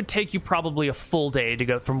 it would take you probably a full day to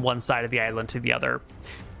go from one side of the island to the other.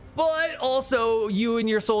 But also, you and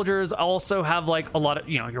your soldiers also have like a lot of,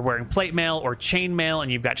 you're wearing plate mail or chain mail,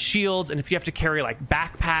 and you've got shields, and if you have to carry like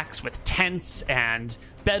backpacks with tents and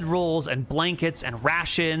bedrolls and blankets and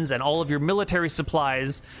rations and all of your military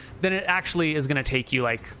supplies, then it actually is going to take you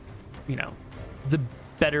like, the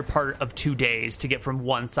better part of 2 days to get from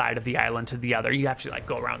one side of the island to the other. You have to like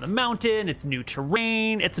go around the mountain. It's new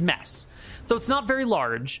terrain. It's a mess. So it's not very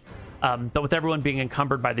large. But with everyone being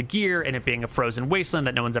encumbered by the gear and it being a frozen wasteland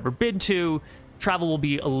that no one's ever been to, travel will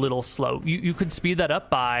be a little slow. You could speed that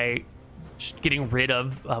up by getting rid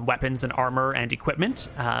of weapons and armor and equipment.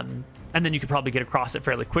 and then you could probably get across it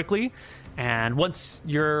fairly quickly. And once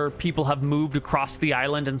your people have moved across the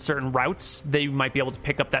island in certain routes, they might be able to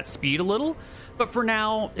pick up that speed a little. But for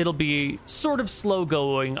now, it'll be sort of slow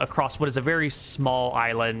going across what is a very small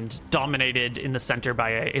island dominated in the center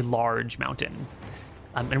by a large mountain.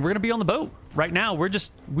 And we're going to be on the boat right now.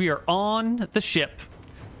 We are on the ship,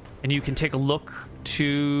 and you can take a look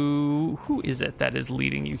to who is it that is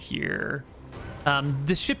leading you here.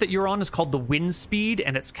 The ship that you're on is called the Windspeed,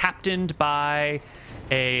 and it's captained by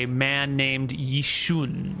a man named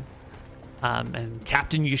Yishun. And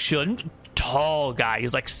Captain Yishun, tall guy,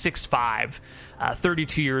 he's like 6'5",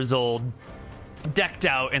 32 years old, decked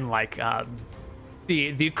out in like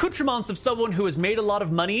the accoutrements of someone who has made a lot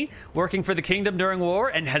of money working for the kingdom during war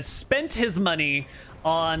and has spent his money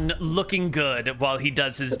on looking good while he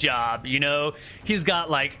does his job. You know, he's got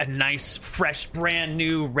like a nice fresh brand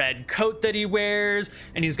new red coat that he wears,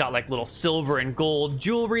 and he's got like little silver and gold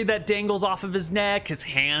jewelry that dangles off of his neck. His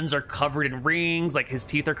hands are covered in rings, like his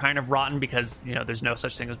teeth are kind of rotten because, you know, there's no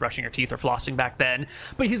such thing as brushing your teeth or flossing back then,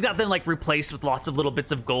 but he's got them like replaced with lots of little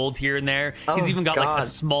bits of gold here and there. He's even got like a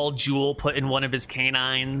small jewel put in one of his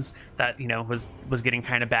canines that, you know, was getting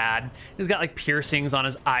kind of bad. He's got like piercings on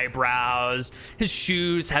his eyebrows. His shoes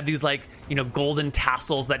have these like, you know, golden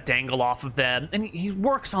tassels that dangle off of them, and he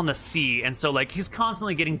works on the sea, and so like he's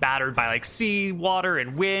constantly getting battered by like sea water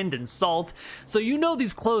and wind and salt. So you know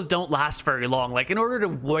these clothes don't last very long. Like in order to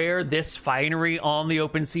wear this finery on the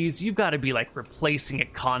open seas, you've got to be like replacing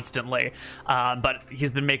it constantly. But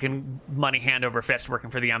he's been making money hand over fist working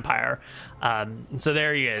for the Empire. And so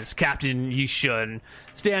there he is, Captain Yishun,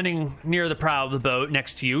 standing near the prow of the boat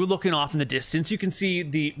next to you, looking off in the distance. You can see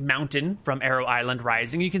the mountain from Arrow Island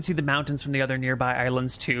rising. You can see the mountains from the other nearby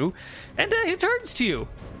islands too. And he turns to you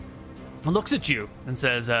and looks at you and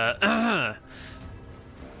says, Cal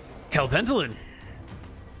Pentalin,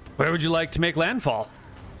 where would you like to make landfall?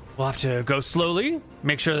 We'll have to go slowly,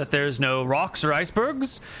 make sure that there's no rocks or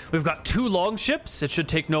icebergs. We've got 2 long ships. It should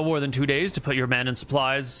take no more than 2 days to put your men and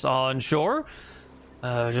supplies on shore.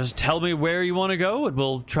 Just tell me where you want to go, and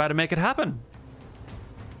we'll try to make it happen.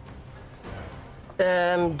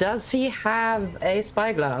 Does he have a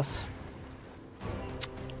spyglass?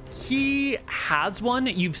 He has one.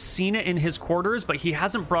 You've seen it in his quarters, but he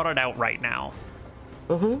hasn't brought it out right now.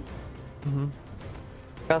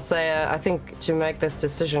 I'll say, I think to make this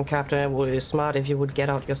decision, Captain, it would be smart if you would get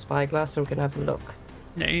out your spyglass so we can have a look.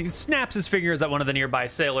 He snaps his fingers at one of the nearby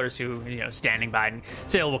sailors who, you know, standing by, and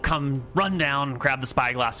sailor will come, run down, grab the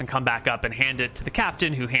spyglass, and come back up and hand it to the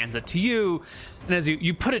captain, who hands it to you. And as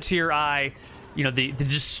you put it to your eye, you know, the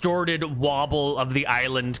distorted wobble of the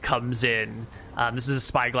island comes in. This is a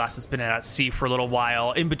spyglass that's been at sea for a little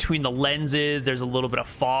while. In between the lenses, there's a little bit of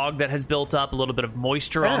fog that has built up, a little bit of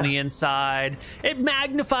moisture on the inside. It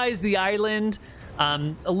magnifies the island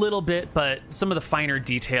a little bit, but some of the finer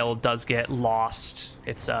detail does get lost.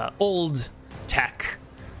 It's old tech.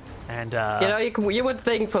 And you know, you would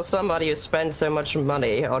think for somebody who spends so much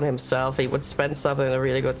money on himself, he would spend something on a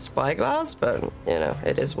really good spyglass, but you know,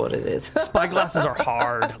 it is what it is. Spyglasses are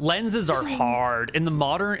hard. Lenses are hard. In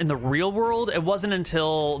the real world, it wasn't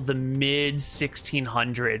until the mid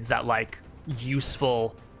 1600s that like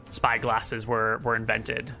useful spyglasses were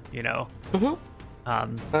invented, you know.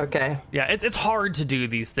 Okay. Yeah, it's hard to do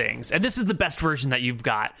these things, and this is the best version that you've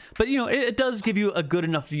got. But you know, it does give you a good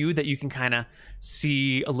enough view that you can kind of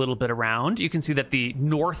see a little bit around. You can see that the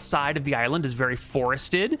north side of the island is very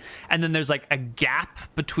forested, and then there's like a gap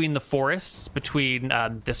between the forests between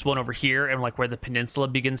this one over here and like where the peninsula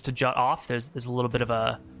begins to jut off. There's a little bit of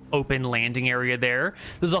a open landing area there.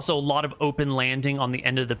 There's also a lot of open landing on the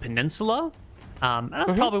end of the peninsula, and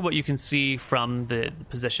that's probably what you can see from the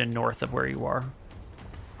position north of where you are.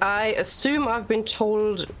 I assume I've been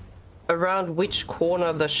told around which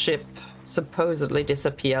corner the ship supposedly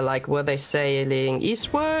disappear. Like, were they sailing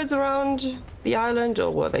eastwards around the island, or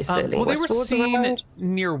were they sailing well, they were westwards seen around?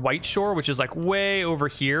 near White Shore, which is like way over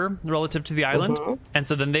here relative to the island. And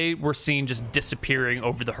so then they were seen just disappearing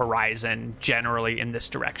over the horizon generally in this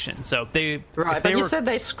direction. So they... Right, but you said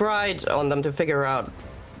they scried on them to figure out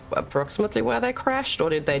approximately where they crashed, or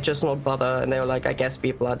did they just not bother and they were like, I guess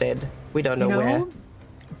people are dead. We don't know where.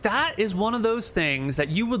 That is one of those things that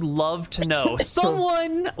you would love to know.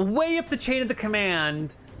 Someone way up the chain of the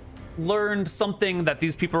command learned something that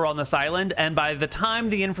these people are on this island, and by the time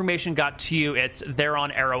the information got to you, they're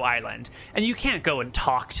on Arrow Island, and you can't go and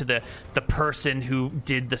talk to the person who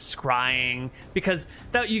did the scrying, because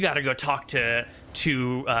that you got to go talk to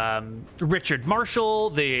Richard Marshall,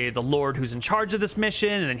 the lord who's in charge of this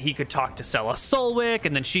mission, and then he could talk to Sella Solwick,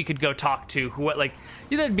 and then she could go talk to who, like,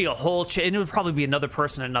 there'd be a whole and it would probably be another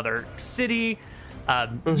person in another city.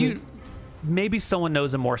 Maybe someone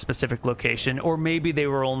knows a more specific location, or maybe they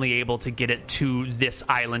were only able to get it to this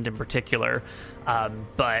island in particular.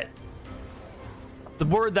 But the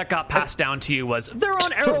word that got passed down to you was, they're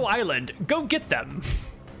on Arrow Island. Go get them.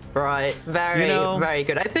 Right. Very, very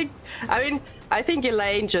good. I think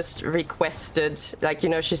Elaine just requested, like,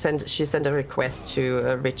 she sent a request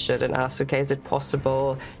to Richard and asked, okay, is it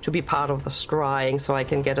possible to be part of the scrying so I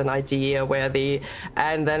can get an idea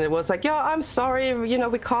and then it was like, yeah, I'm sorry,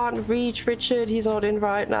 we can't reach Richard. He's not in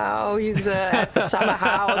right now. He's at the summer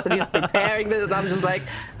house and he's preparing this. And I'm just like,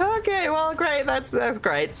 okay, well, great. That's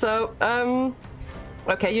great. So,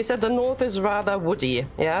 okay, you said the north is rather woody,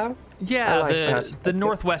 yeah? Yeah, the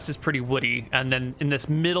northwest is pretty woody, and then in this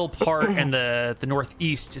middle part and the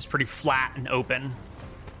northeast is pretty flat and open.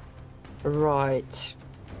 Right.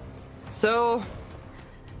 So,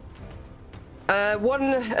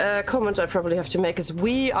 one comment I probably have to make is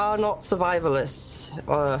we are not survivalists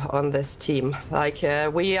on this team. Like,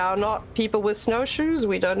 we are not people with snowshoes,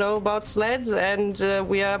 we don't know about sleds, and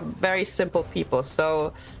we are very simple people,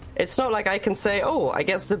 so... It's not like I can say, oh, I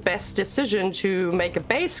guess the best decision to make a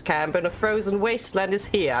base camp in a frozen wasteland is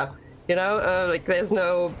here. Like there's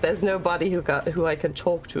nobody who I can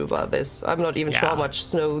talk to about this. I'm not even sure how much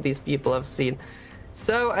snow these people have seen.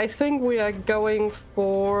 So I think we are going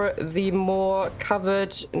for the more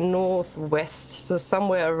covered northwest, so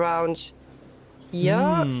somewhere around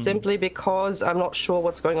here, simply because I'm not sure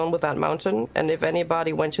what's going on with that mountain. And if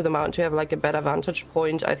anybody went to the mountain to have like a better vantage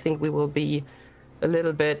point, I think we will be a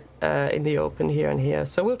little bit in the open here and here.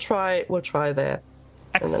 So we'll try there.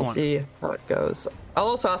 Excellent. And then see how it goes. I'll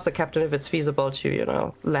also ask the captain if it's feasible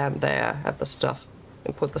to, land there, have the stuff,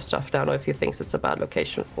 and put the stuff down, or if he thinks it's a bad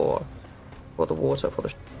location for the water, for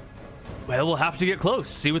the... Well, we'll have to get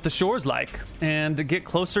close, see what the shore's like, and to get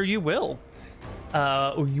closer you will.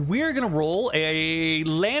 We're going to roll a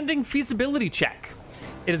landing feasibility check.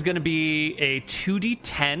 It is going to be a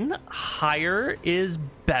 2d10. Higher is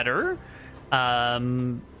better.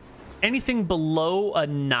 Anything below a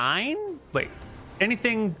 9? Wait,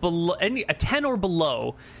 anything below a 10 or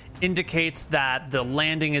below indicates that the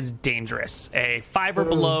landing is dangerous. A 5 or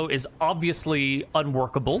below is obviously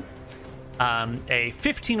unworkable. A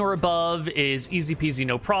 15 or above is easy peasy,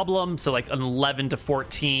 no problem. So like an 11 to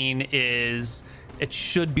 14 it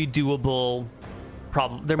should be doable.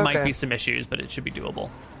 There might be some issues, but it should be doable.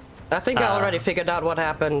 I think I already figured out what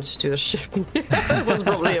happened to the ship. It was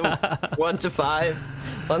probably a 1 to 5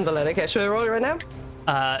 on the landing. Okay, should I roll it right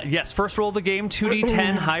now? Yes, first roll of the game,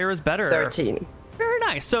 2d10, higher is better. 13. Very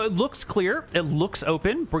nice. So it looks clear. It looks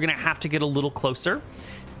open. We're going to have to get a little closer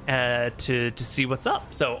to see what's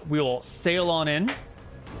up. So we will sail on in.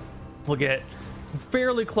 We'll get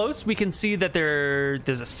fairly close. We can see that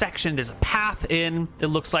there's a section, there's a path in, it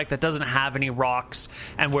looks like, that doesn't have any rocks,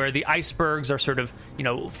 and where the icebergs are sort of,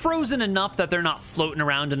 frozen enough that they're not floating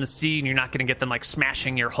around in the sea, and you're not going to get them like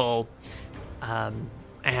smashing your hull.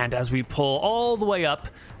 And as we pull all the way up,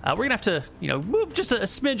 we're going to have to, move just a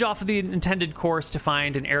smidge off of the intended course to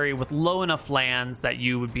find an area with low enough lands that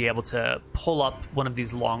you would be able to pull up one of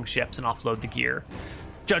these long ships and offload the gear.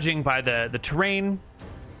 Judging by the terrain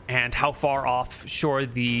and how far offshore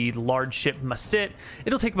the large ship must sit,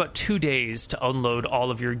 it'll take about 2 days to unload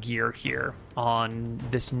all of your gear here on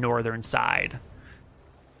this northern side.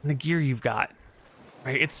 And the gear you've got,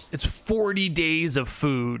 right? It's 40 days of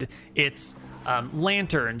food. It's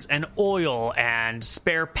lanterns and oil and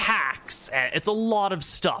spare packs. It's a lot of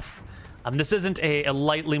stuff. This isn't a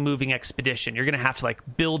lightly moving expedition. You're going to have to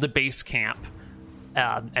build a base camp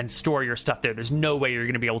and store your stuff there. There's no way you're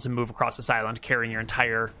going to be able to move across this island carrying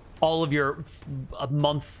all of your a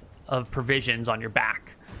month of provisions on your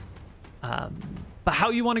back. But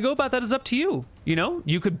how you want to go about that is up to you.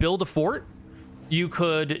 You could build a fort. You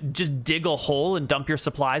could just dig a hole and dump your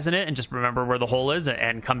supplies in it and just remember where the hole is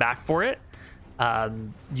and come back for it.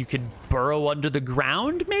 You could burrow under the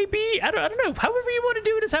ground, maybe. I don't know. However you want to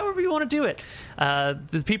do it is however you want to do it.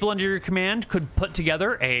 The people under your command could put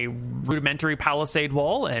together a rudimentary palisade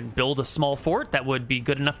wall and build a small fort that would be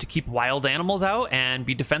good enough to keep wild animals out and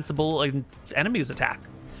be defensible if enemies attack.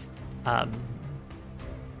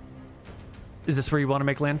 Is this where you want to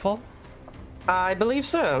make landfall? I believe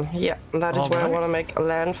so. Yeah, that is where I want to make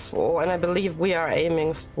landfall, and I believe we are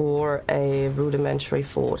aiming for a rudimentary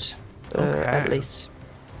fort, at least.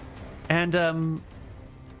 And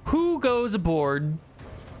who goes aboard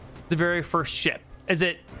the very first ship? Is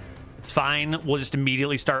it, it's fine, we'll just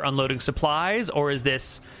immediately start unloading supplies, or is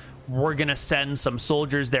this, we're gonna send some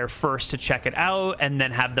soldiers there first to check it out and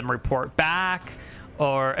then have them report back?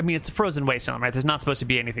 Or, I mean, it's a frozen wasteland, right? There's not supposed to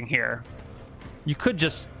be anything here. You could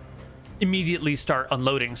just immediately start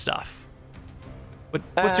unloading stuff.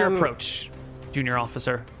 What's your approach, junior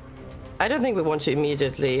officer? I don't think we want to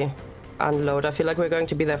immediately unload. I feel like we're going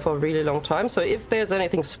to be there for a really long time. So if there's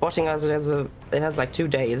anything spotting us, it has like 2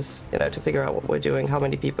 days, to figure out what we're doing, how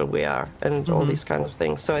many people we are, and all these kinds of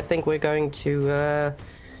things. So I think we're going to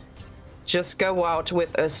just go out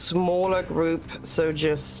with a smaller group. So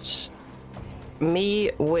just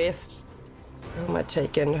me with, who am I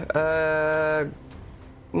taking?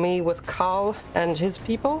 Me with Carl and his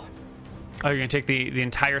people. Oh, you're gonna take the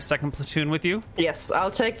entire second platoon with you? Yes, I'll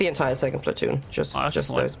take the entire second platoon. Just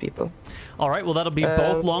those people. All right. Well, that'll be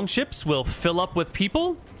both long ships. We'll fill up with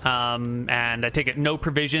people, and I take it no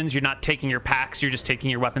provisions. You're not taking your packs. You're just taking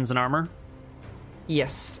your weapons and armor.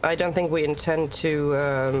 Yes, I don't think we intend to.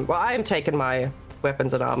 Well, I am taking my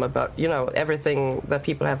weapons and armor, but everything that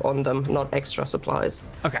people have on them, not extra supplies.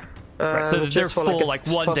 Okay. Right, so they're full, like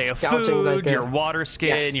 1 day of food, like your water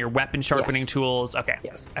skin, your weapon sharpening tools. Okay.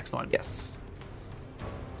 Yes. Excellent. Yes.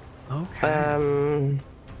 Okay.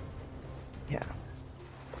 Yeah.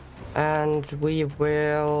 And we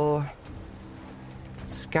will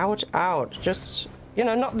scout out, just,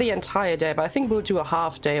 not the entire day, but I think we'll do a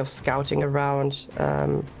half day of scouting around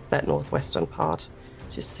that northwestern part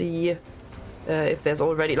to see if there's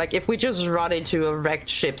already, like, if we just run into a wrecked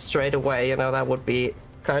ship straight away, that would be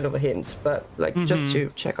kind of a hint, but just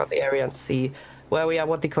to check out the area and see where we are,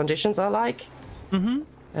 what the conditions are like.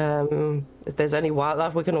 If there's any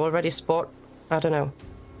wildlife we can already spot. I don't know.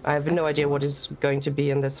 I have no idea what is going to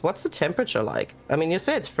be in this. What's the temperature like? I mean, you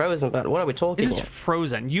say it's frozen, but what are we talking about? It is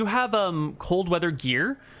frozen. You have cold weather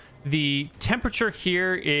gear. The temperature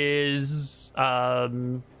here is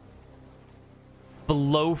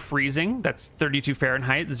below freezing. That's 32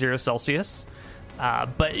 Fahrenheit, 0 Celsius.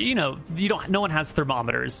 But no one has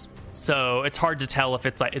thermometers, so it's hard to tell if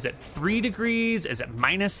it's like, is it 3 degrees? Is it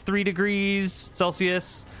 -3 degrees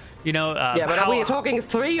Celsius? Yeah, but are we talking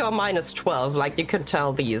 3 or -12? Like, you can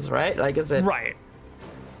tell these, right? Like, is it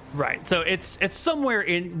right? So it's somewhere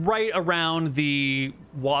in right around the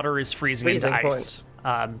water is freezing into ice.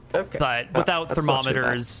 Okay. But without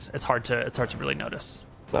thermometers, it's hard to really notice.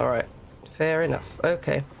 All right, fair enough.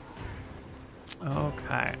 Okay.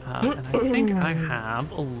 Okay, and I think I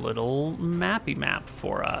have a little mappy map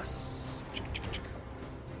for us.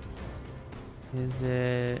 Is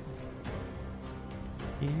it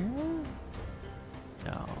here?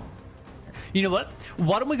 No. You know what?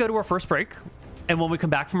 Why don't we go to our first break? And when we come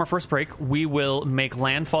back from our first break, we will make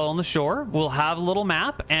landfall on the shore. We'll have a little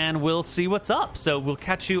map, and we'll see what's up. So we'll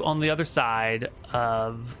catch you on the other side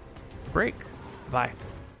of the break. Bye.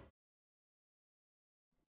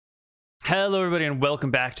 Hello, everybody, and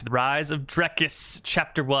welcome back to the Rise of Drekis,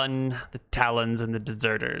 Chapter 1, The Talens and the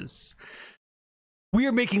Deserters. We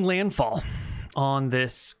are making landfall on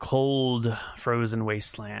this cold, frozen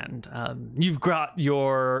wasteland. You've got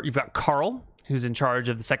Carl, who's in charge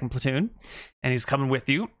of the second platoon, and he's coming with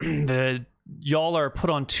you. Y'all are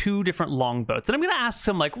put on 2 different longboats, and I'm going to ask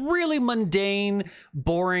some really mundane,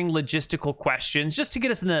 boring logistical questions just to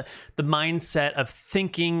get us in the mindset of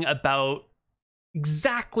thinking about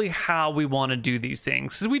exactly how we want to do these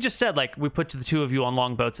things. Because we just said, we put the 2 of you on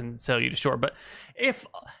longboats and sail you to shore. But if,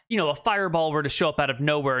 a fireball were to show up out of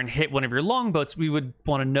nowhere and hit one of your longboats, we would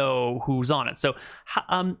want to know who's on it. So,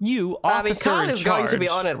 you, officer Carl in is charge, going to be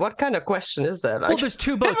on it. What kind of question is that? Well, there's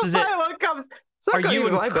 2 boats. Is it? Are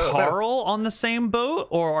you and Carl on the same boat,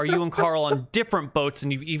 or are you and Carl on different boats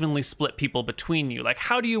and you've evenly split people between you?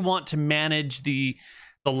 How do you want to manage the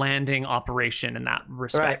landing operation in that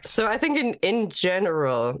respect? Right. So I think in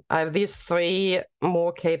general, I have these 3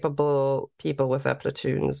 more capable people with their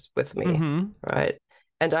platoons with me, right?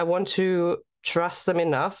 And I want to trust them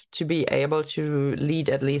enough to be able to lead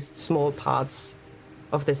at least small parts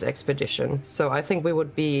of this expedition. So I think we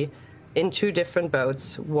would be in 2 different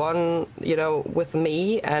boats. One, with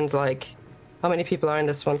me and how many people are in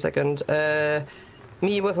this? 1 second.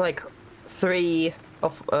 Me with 3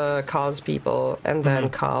 of Carl's people, and then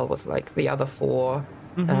Carl with the other 4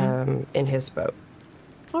 in his boat.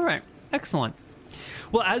 All right, excellent.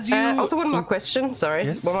 Well, as you also one more question. Sorry,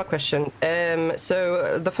 yes? One more question.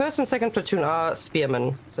 So the first and second platoon are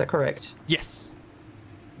spearmen. Is that correct? Yes.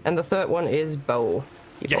 And the third one is bow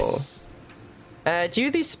people. Yes. Do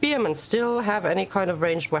these spearmen still have any kind of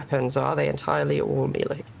ranged weapons, or are they entirely all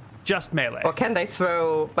melee? Just melee. Or can they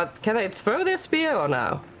throw their spear or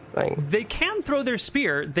no? Like, They can throw their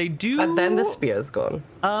spear. They do. and then the spear's gone.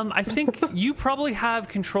 I think you probably have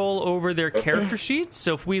control over their character sheets.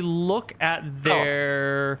 So if we look at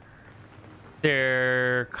their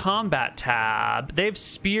combat tab, they have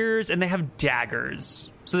spears and they have daggers.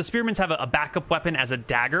 So the spearmen have a backup weapon as a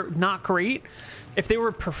dagger. Not great. If they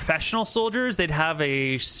were professional soldiers, they'd have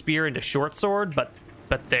a spear and a short sword, but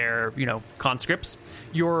they're, conscripts.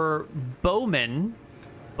 Your bowwomen,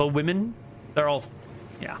 they're all,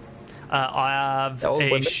 have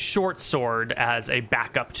a short sword as a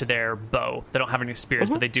backup to their bow. They don't have any spears,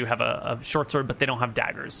 but they do have a short sword, but they don't have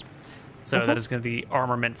daggers. So that is going to be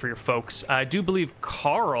armament for your folks. I do believe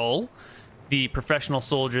Carl, the professional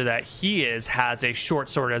soldier that he is, has a short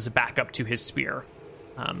sword as a backup to his spear.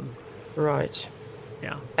 Right.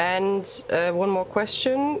 Yeah. And one more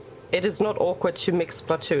question. It is not awkward to mix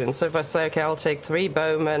platoons. So if I say, okay, I'll take 3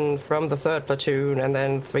 bowmen from the 3rd platoon and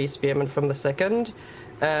then 3 spearmen from the 2nd,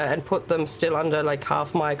 and put them still under like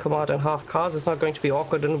half my command and half Car's, it's not going to be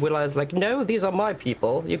awkward. And Willa is like, no, these are my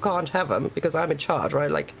people. You can't have them because I'm in charge,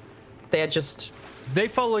 right? Like, they're just... They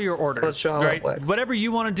follow your orders, Sure right? Whatever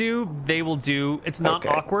you want to do, they will do. It's not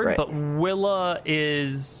awkward, right. but Willa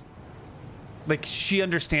is... Like, she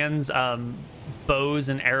understands bows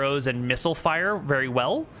and arrows and missile fire very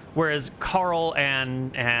well, whereas Carl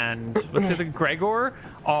and let's say the Gregor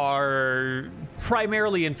are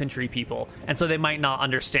primarily infantry people, and so they might not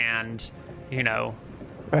understand,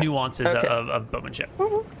 nuances of bowmanship.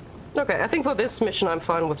 Okay, I think for this mission I'm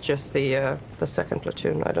fine with just the 2nd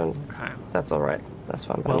platoon. I don't... Okay. That's all right. That's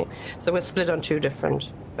fine by me. So we're split on 2 different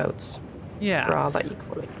boats. Yeah. Rather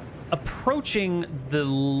equally. Approaching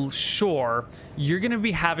the shore, you're going to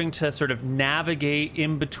be having to sort of navigate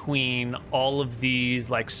in between all of these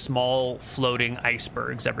like small floating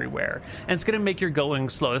icebergs everywhere, and it's going to make your going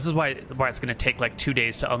slow. This is why it's going to take like 2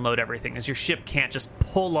 days to unload everything, is your ship can't just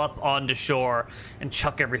pull up onto shore and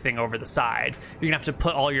chuck everything over the side. You're going to have to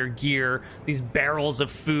put all your gear, these barrels of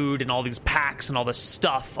food and all these packs and all this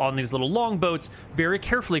stuff on these little longboats very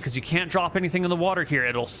carefully, because you can't drop anything in the water here.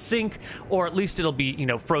 It'll sink, or at least it'll be,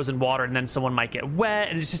 frozen water, and then someone might get wet,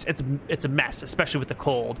 and it's a mess, especially with the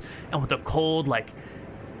cold. And with the cold, like,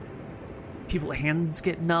 people's hands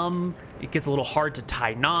get numb. It gets a little hard to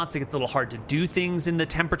tie knots. It gets a little hard to do things in the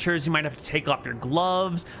temperatures. You might have to take off your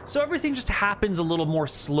gloves. So everything just happens a little more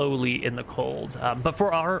slowly in the cold. But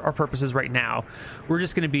for our purposes right now, we're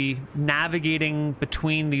just going to be navigating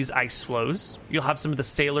between these ice floes. You'll have some of the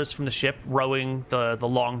sailors from the ship rowing the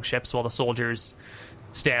long ships, while the soldiers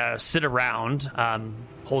sit around,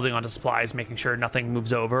 holding onto supplies, making sure nothing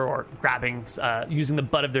moves over, or grabbing, using the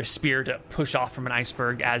butt of their spear to push off from an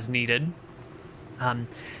iceberg as needed.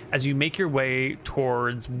 As you make your way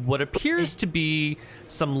towards what appears to be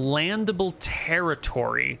some landable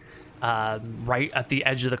territory, right at the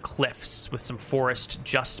edge of the cliffs, with some forest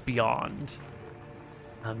just beyond.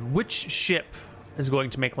 Which ship is going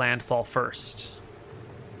to make landfall first?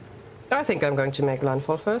 I think I'm going to make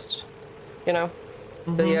landfall first.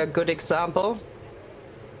 Be a good example.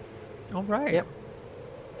 All right. Yep.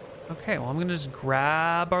 Okay, well, I'm going to just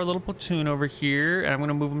grab our little platoon over here, and I'm going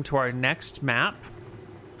to move them to our next map.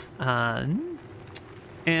 And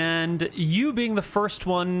you being the first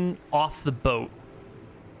one off the boat,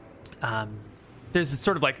 there's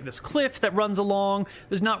sort of like this cliff that runs along.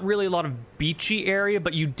 There's not really a lot of beachy area,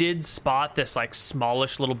 but you did spot this like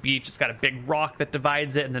smallish little beach. It's got a big rock that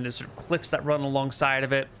divides it, and then there's sort of cliffs that run alongside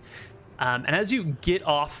of it. And as you get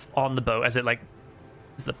off on the boat, as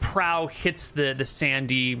the prow hits the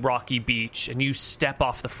sandy, rocky beach, and you step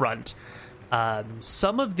off the front,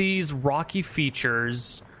 some of these rocky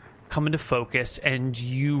features come into focus, and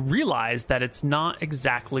you realize that it's not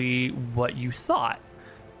exactly what you thought.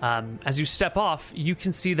 As you step off, you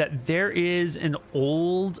can see that there is an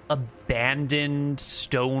old, abandoned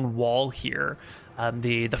stone wall here.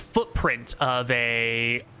 The footprint of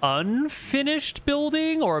a unfinished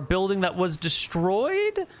building, or a building that was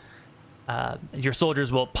destroyed. Your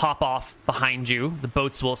soldiers will pop off behind you. The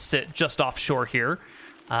boats will sit just offshore here,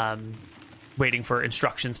 waiting for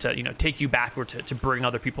instructions to take you back, or to bring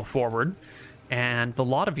other people forward. And the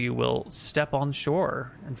lot of you will step on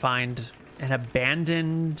shore and find an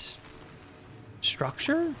abandoned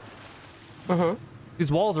structure.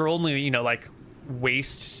 These walls are only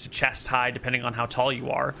waist to chest high, depending on how tall you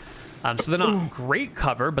are. So they're not great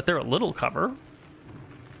cover, but they're a little cover.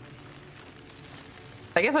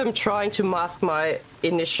 I guess I'm trying to mask my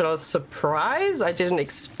initial surprise. I didn't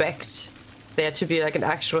expect there to be like an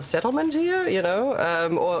actual settlement here, you know,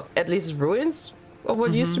 or at least ruins of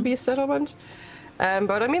what used to be a settlement.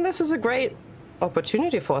 But I mean, this is a great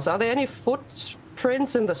opportunity for us. Are there any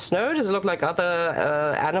footprints in the snow? Does it look like other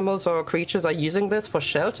animals or creatures are using this for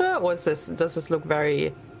shelter, or does this look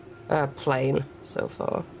very plain so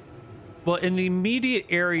far? Well, in the immediate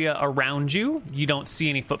area around you, you don't see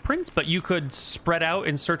any footprints, but you could spread out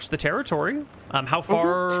and search the territory. How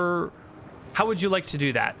far... How would you like to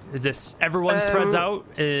do that? Is this everyone spreads out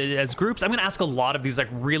as groups? I'm going to ask a lot of these like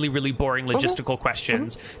really, really boring logistical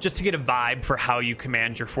questions just to get a vibe for how you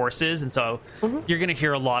command your forces. And so you're going to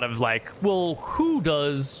hear a lot of like, well, who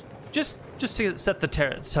does... Just to set the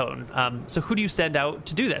tone. So who do you send out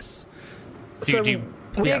to do this?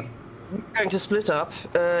 We're going to split up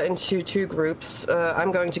into 2 groups.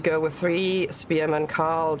 I'm going to go with 3 spearmen.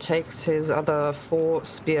 Carl takes his other 4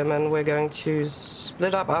 spearmen. We're going to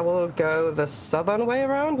split up. I will go the southern way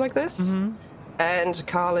around like this. And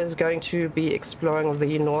Carl is going to be exploring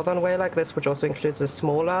the northern way like this, which also includes a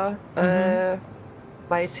smaller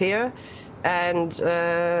place here. And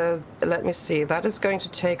let me see. That is going to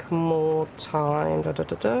take more time.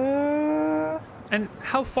 And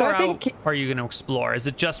how far out are you going to explore? Is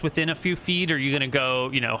it just within a few feet, or are you going to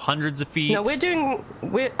go, hundreds of feet? No,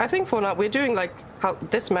 I think for now we're doing like how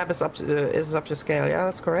this map is up to scale. Yeah,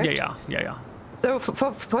 that's correct. Yeah. So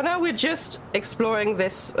for now we're just exploring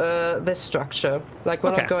this structure. Like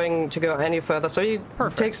we're not going to go any further. So he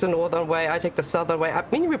takes the northern way, I take the southern way. I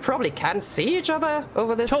mean, we probably can see each other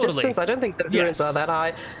over this distance. I don't think the ruins are that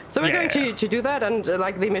high. So we're going to do that, and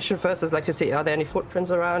like the mission first is like to see, are there any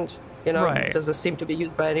footprints around? Does this seem to be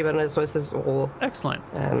used by anyone else? So is this all... Excellent.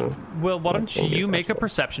 Well, why don't you make a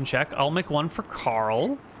perception check? I'll make one for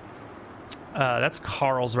Carl. That's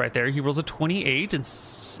Carl's right there. He rolls a 28.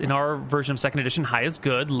 It's in our version of 2nd edition. High is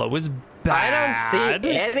good. Low is bad. I don't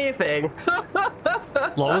see anything.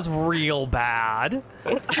 Low is real bad.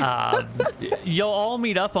 You'll all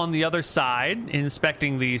meet up on the other side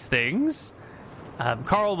inspecting these things.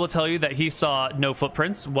 Carl will tell you that he saw no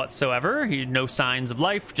footprints whatsoever. No signs of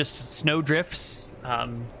life, just snow drifts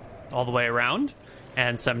all the way around.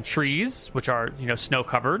 And some trees, which are, snow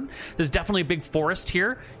covered. There's definitely a big forest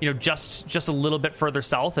here, just a little bit further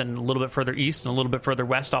south and a little bit further east and a little bit further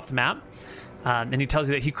west off the map. And he tells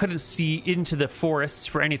you that he couldn't see into the forests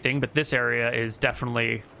for anything, but this area is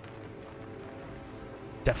definitely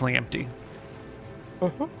empty.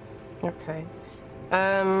 Okay.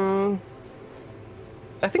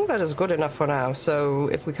 I think that is good enough for now. So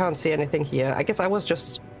if we can't see anything here, I guess I was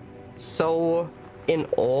just so in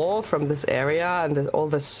awe from this area and all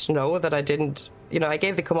the snow that I didn't, I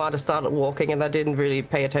gave the command to start walking and I didn't really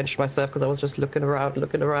pay attention to myself because I was just looking around,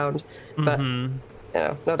 but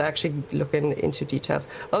not actually looking into details.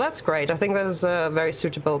 Well, that's great. I think that is a very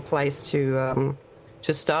suitable place to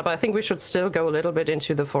start, but I think we should still go a little bit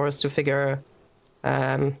into the forest to figure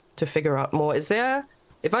out more. Is there,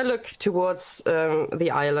 if I look towards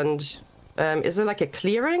the island, is it like a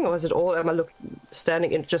clearing, or is it all? Am I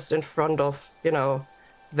standing just in front of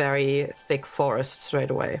very thick forest straight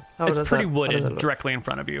away? It's pretty wooded directly in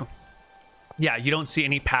front of you. Yeah, you don't see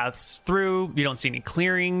any paths through. You don't see any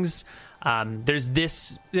clearings. There's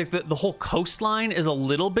this. The whole coastline is a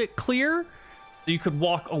little bit clear. You could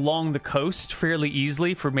walk along the coast fairly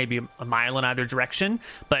easily for maybe a mile in either direction.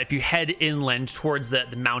 But if you head inland towards the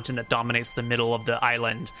mountain that dominates the middle of the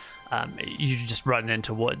island, you just run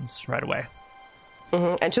into woods right away.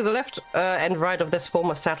 And to the left and right of this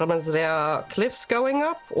former settlements, there are cliffs going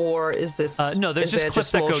up, or is this... no, there's just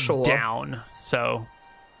cliffs that go down, so...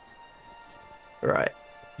 Right.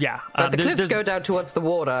 Yeah. But the cliffs go down towards the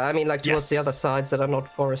water. I mean, like towards the other sides that are not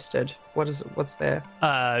forested. What's there?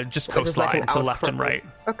 Just coastline, like to left and right.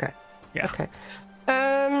 Okay. Yeah. Okay.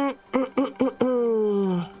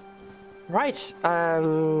 Right.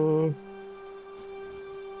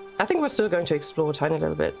 I think we're still going to explore a tiny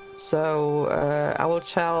little bit. So I will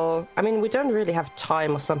tell... I mean, we don't really have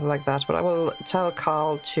time or something like that, but I will tell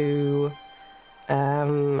Carl to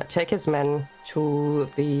take his men to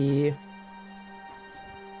the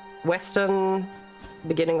western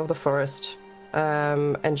beginning of the forest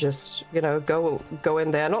and just, go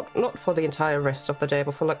in there. Not for the entire rest of the day,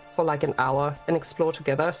 but for like an hour and explore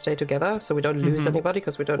together, stay together, so we don't lose anybody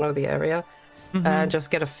because we don't know the area. And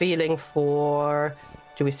just get a feeling for...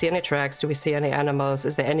 Do we see any tracks? Do we see any animals?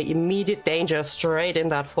 Is there any immediate danger straight in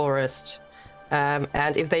that forest?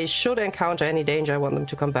 And if they should encounter any danger, I want them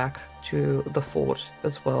to come back to the fort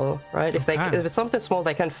as well, right? If it's something small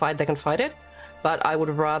they can fight it. But I would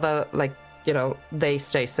rather, they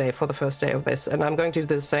stay safe for the first day of this. And I'm going to do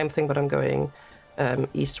the same thing, but I'm going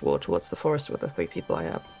eastward towards the forest with the 3 people I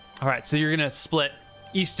have. All right, so you're gonna split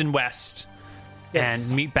east and west Yes.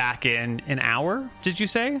 and meet back in an hour. Did you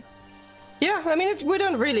say? Yeah, I mean, we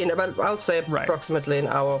don't really know, but I'll say Right. approximately an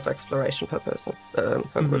hour of exploration per person, per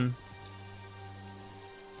group.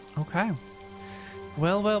 Okay.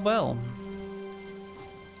 Well.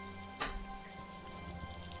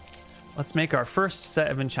 Let's make our first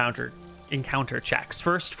set of encounter checks.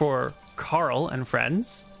 First for Carl and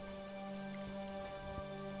friends.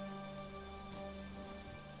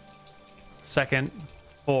 Second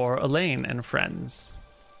for Elaine and friends.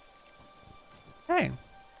 Okay.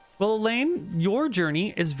 Well, Elaine, your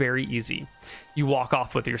journey is very easy. You walk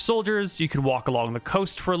off with your soldiers. You can walk along the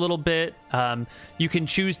coast for a little bit. You can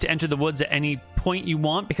choose to enter the woods at any point you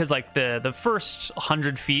want because, like, the first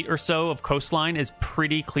 100 feet or so of coastline is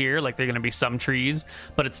pretty clear. Like, there are going to be some trees,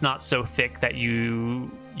 but it's not so thick that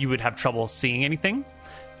you would have trouble seeing anything.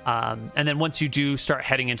 And then once you do start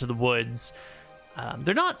heading into the woods,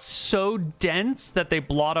 they're not so dense that they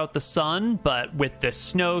blot out the sun, but with the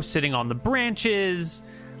snow sitting on the branches,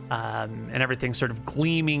 and everything sort of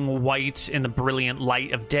gleaming white in the brilliant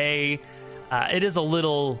light of day, it is a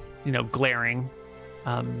little, glaring.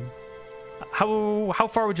 How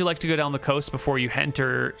far would you like to go down the coast before you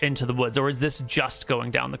enter into the woods, or is this just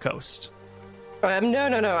going down the coast? No.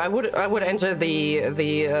 I would enter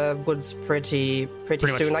the woods pretty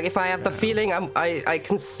soon. Like if I have the feeling I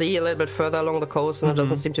can see a little bit further along the coast and it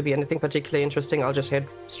doesn't seem to be anything particularly interesting, I'll just head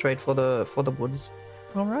straight for the woods.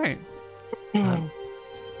 All right.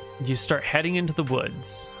 You start heading into the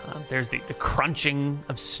woods. There's the crunching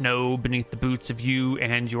of snow beneath the boots of you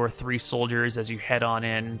and your 3 soldiers as you head on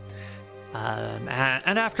in.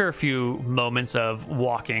 And after a few moments of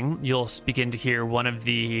walking, you'll begin to hear one of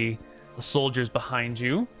the soldiers behind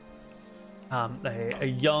you, a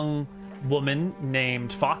young woman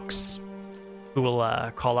named Fox, who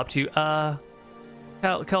will call up to you. Cal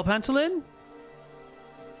Pentalin?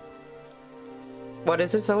 What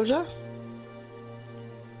is it, soldier?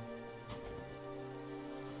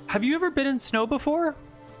 Have you ever been in snow before?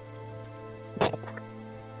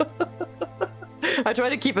 I try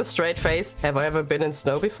to keep a straight face. Have I ever been in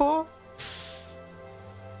snow before?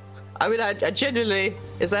 I mean, I genuinely...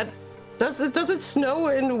 Is that... Does it snow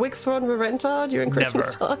in Wigthorn Verenta during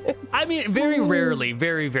Christmas time? I mean, very rarely.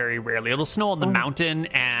 Very, very rarely. It'll snow on the mountain,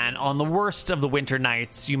 and on the worst of the winter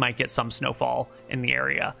nights, you might get some snowfall in the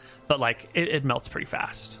area. But, like, it melts pretty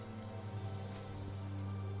fast.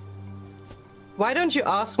 Why don't you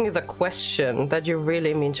ask me the question that you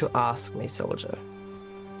really mean to ask me, soldier?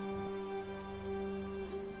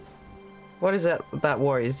 What is it that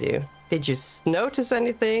worries you? Did you notice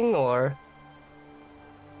anything, or...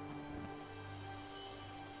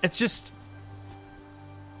 It's just...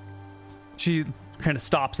 She kind of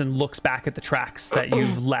stops and looks back at the tracks that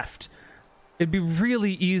you've left. It'd be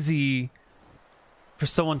really easy for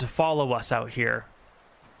someone to follow us out here.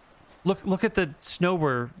 Look at the snow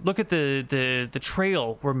look at the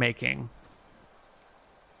trail we're making.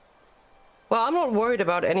 Well, I'm not worried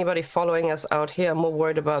about anybody following us out here. I'm more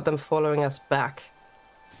worried about them following us back.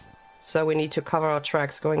 So we need to cover our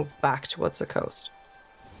tracks going back towards the coast.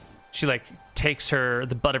 She takes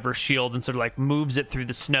the butt of her shield and sort of moves it through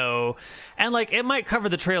the snow, and it might cover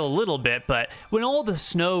the trail a little bit, but when all the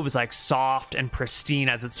snow is soft and pristine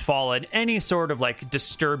as it's fallen, any sort of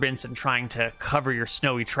disturbance in trying to cover your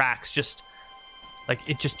snowy tracks just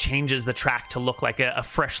it just changes the track to look like a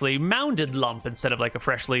freshly mounded lump instead of a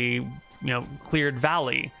freshly cleared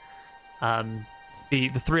valley.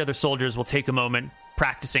 The 3 other soldiers will take a moment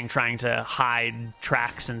practicing trying to hide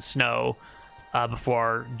tracks in snow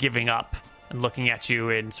before giving up and looking at you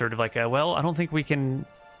in sort of well, I don't think we can...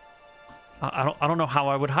 I don't know how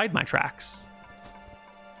I would hide my tracks.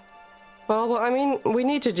 Well, I mean, we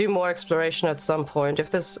need to do more exploration at some point.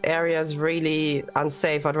 If this area is really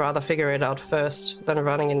unsafe, I'd rather figure it out first than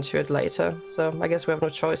running into it later. So I guess we have no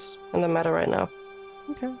choice in the matter right now.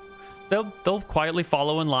 Okay. They'll quietly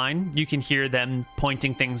follow in line. You can hear them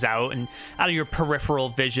pointing things out, and out of your peripheral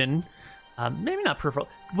vision... maybe not peripheral.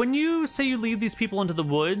 When you say you lead these people into the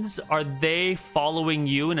woods, are they following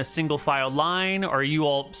you in a single file line? Or are you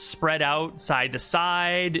all spread out side to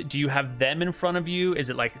side? Do you have them in front of you? Is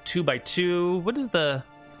it 2 by 2? What's the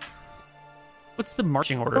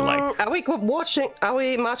marching order like? Are we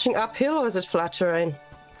marching uphill, or is it flat terrain?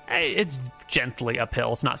 It's gently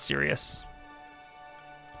uphill. It's not serious.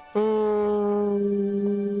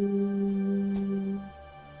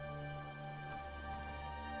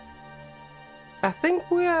 I think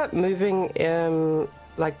we're moving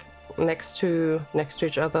next to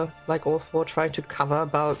each other, all 4, trying to cover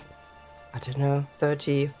about, I don't know,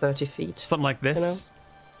 30 feet. Something like this?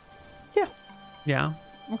 Yeah. Yeah.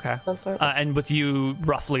 Okay. That's right. And with you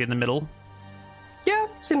roughly in the middle? Yeah,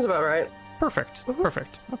 seems about right. Perfect.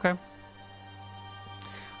 Perfect. Okay.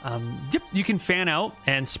 Yep, you can fan out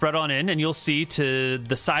and spread on in, and you'll see to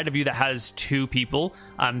the side of you that has two people.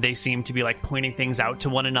 They seem to be like pointing things out to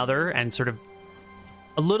one another and sort of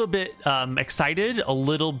a little bit excited, a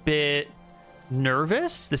little bit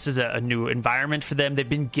nervous. This is a new environment for them. They've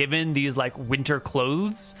been given these like winter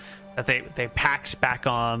clothes that they packed back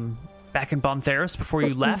in Bontheris before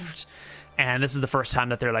you left, and this is the first time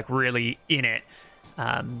that they're like really in it.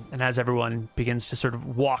 And as everyone begins to sort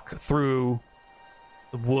of walk through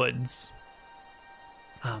the woods,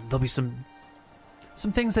 there'll be some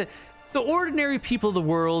things that the ordinary people of the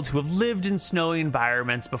world who have lived in snowy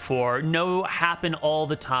environments before know happen all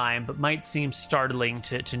the time, but might seem startling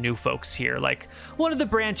to new folks here. Like, one of the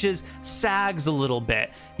branches sags a little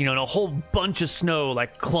bit, and a whole bunch of snow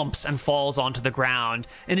like clumps and falls onto the ground,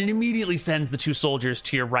 and it immediately sends the two soldiers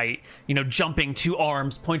to your right, jumping, two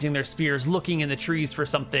arms, pointing their spears, looking in the trees for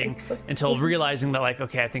something, until realizing that, like,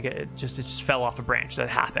 okay, I think it just fell off a branch. That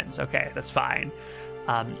happens. Okay, that's fine.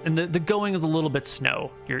 And the going is a little bit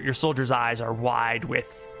snow. Your soldiers' eyes are wide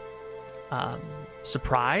with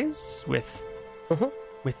surprise, with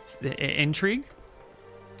intrigue.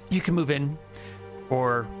 You can move in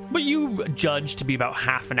for what you judge to be about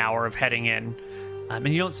half an hour of heading in, and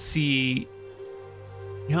you don't see.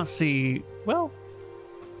 Well,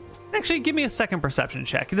 actually, give me a second perception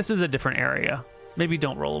check. This is a different area. Maybe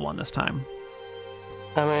don't roll a 1 this time.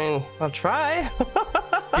 I mean, I'll try.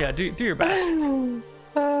 Yeah, do your best.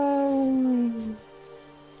 Oh,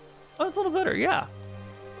 it's a little better, yeah.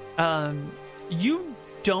 You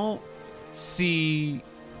don't see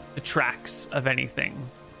the tracks of anything,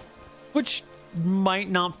 which might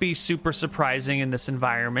not be super surprising in this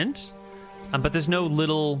environment. But there's no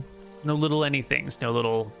little anythings, no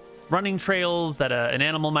little running trails that an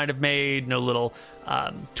animal might have made, no little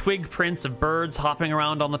twig prints of birds hopping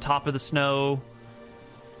around on the top of the snow,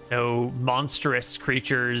 no monstrous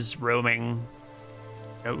creatures roaming,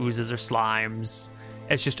 no oozes or slimes.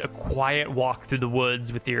 It's just a quiet walk through the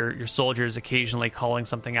woods with your soldiers occasionally calling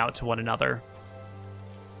something out to one another.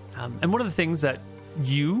 And one of the things that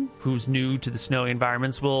you, who's new to the snowy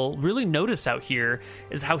environments, will really notice out here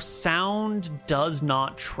is how sound does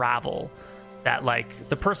not travel. That, like,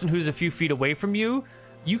 the person who's a few feet away from you,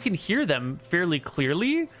 you can hear them fairly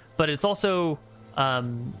clearly, but it's also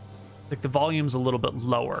like the volume's a little bit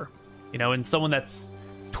lower, and someone that's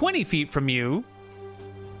 20 feet from you,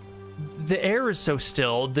 the air is so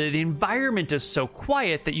still, the environment is so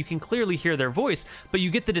quiet that you can clearly hear their voice, but you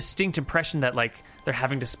get the distinct impression that, like, they're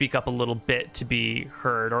having to speak up a little bit to be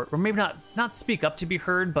heard, or maybe not speak up to be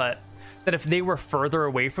heard, but that if they were further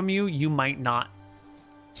away from you, you might not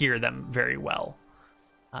hear them very well.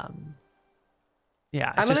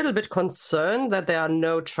 Yeah, I'm a little bit concerned that there are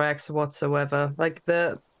no tracks whatsoever. Like,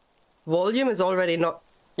 the volume is already not,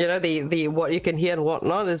 the what you can hear and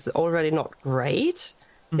whatnot is already not great.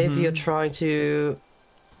 If you're trying to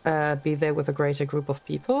be there with a greater group of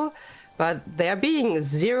people. But there being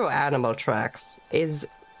 0 animal tracks is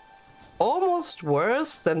almost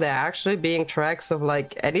worse than there actually being tracks of,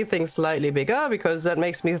 like, anything slightly bigger, because that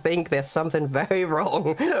makes me think there's something very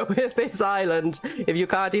wrong with this island. If you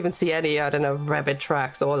can't even see any, I don't know, rabbit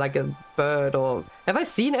tracks or, like, a bird, or... Have I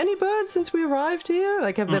seen any birds since we arrived here?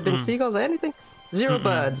 Like, have there been seagulls or anything? 0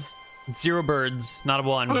 birds. 0 birds, not a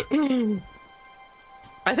one.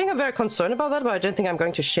 I think I'm very concerned about that, but I don't think I'm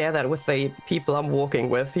going to share that with the people I'm walking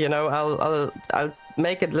with. I'll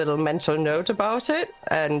make a little mental note about it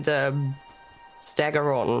and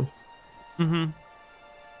stagger on. All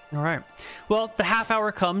right. Well, the half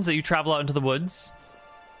hour comes that you travel out into the woods.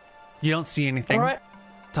 You don't see anything. All right.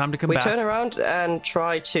 Time to come back. We turn around and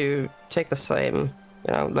try to take the same,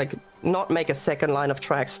 like, not make a second line of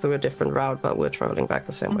tracks through a different route, but we're traveling back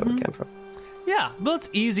the same way we came from. Yeah, well, it's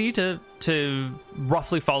easy to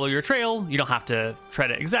roughly follow your trail. You don't have to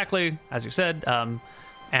tread it exactly, as you said.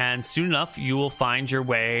 And soon enough, you will find your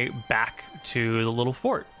way back to the little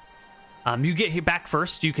fort. You get back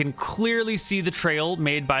first. You can clearly see the trail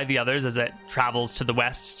made by the others as it travels to the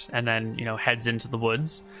west and then, heads into the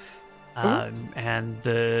woods. And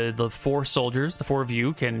the 4 soldiers, the 4 of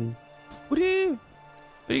you, can... What are you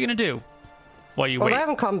going to do while you wait?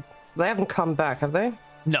 They haven't come back, have they?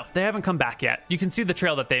 No, they haven't come back yet. You can see the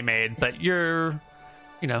trail that they made, but you're,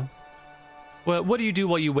 what do you do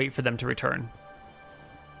while you wait for them to return?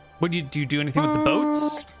 Do you do anything with the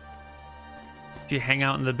boats? Do you hang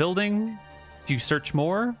out in the building? Do you search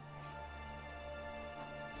more?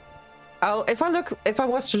 If I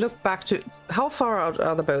was to look back to, how far out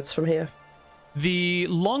are the boats from here? The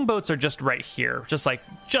longboats are just right here, just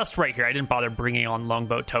right here. I didn't bother bringing on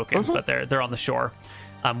longboat tokens, but they're on the shore,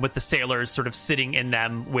 with the sailors sort of sitting in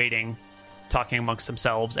them, waiting, talking amongst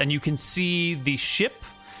themselves. And you can see the ship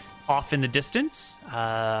off in the distance.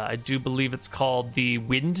 I do believe it's called the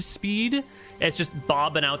Wind Speed. It's just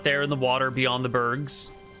bobbing out there in the water beyond the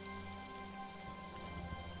bergs.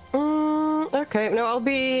 Okay, no, I'll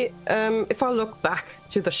be, if I look back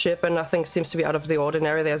to the ship and nothing seems to be out of the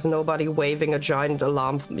ordinary, there's nobody waving a giant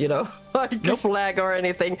alarm, like a flag or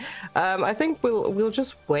anything, I think we'll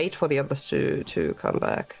just wait for the others to come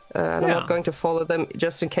back. And I'm not going to follow them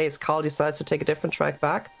just in case Carl decides to take a different track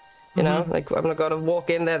back. You know, like I'm not going to walk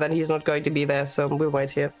in there, then he's not going to be there, so we'll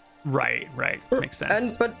wait here. Right, makes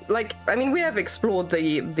sense. But we have explored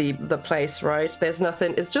the place, right? There's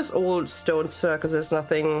nothing. It's just all stone circles. There's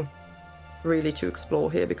nothing really to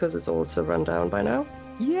explore here because it's all so run down by now.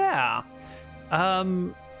 Yeah. I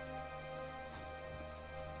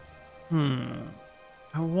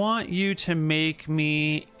want you to make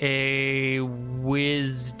me a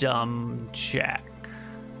wisdom check.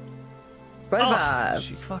 Bye-bye. Oh,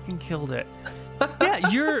 she fucking killed it.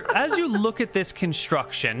 Yeah, as you look at this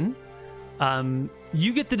construction,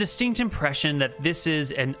 you get the distinct impression that this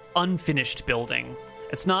is an unfinished building.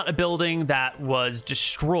 It's not a building that was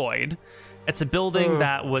destroyed. It's a building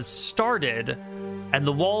that was started, and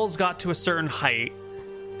the walls got to a certain height,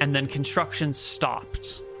 and then construction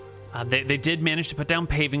stopped. They did manage to put down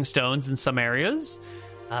paving stones in some areas.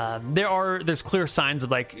 There's clear signs of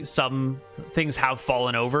like some things have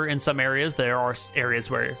fallen over in some areas. There are areas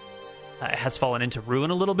where it has fallen into ruin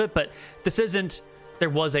a little bit, but this isn't, there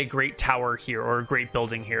was a great tower here or a great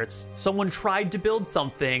building here. It's someone tried to build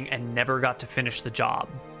something and never got to finish the job.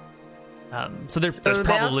 So there's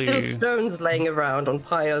probably... there are still stones laying around on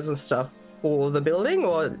piles and stuff for the building,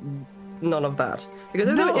 or none of that? Because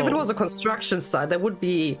if it was a construction site, there would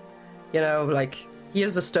be, like,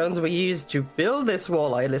 here's the stones we used to build this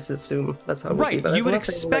wall, I assume. That's how it would be. But you would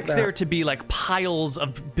expect there to be like piles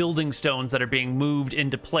of building stones that are being moved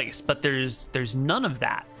into place, but there's none of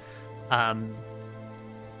that.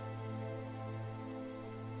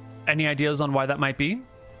 Any ideas on why that might be?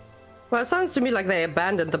 Well, it sounds to me like they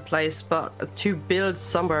abandoned the place, but to build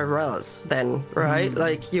somewhere else then, right?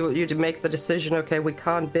 Like you'd make the decision, okay, we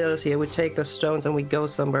can't build here, we take the stones and we go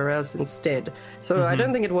somewhere else instead. So I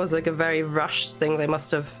don't think it was like a very rushed thing. They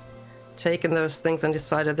must have taken those things and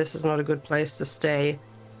decided this is not a good place to stay.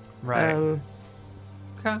 Right.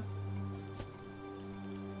 Okay.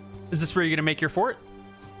 Is this where you're going to make your fort?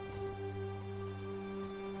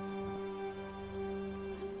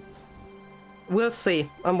 We'll see.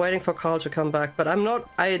 I'm waiting for Carl to come back, but I'm not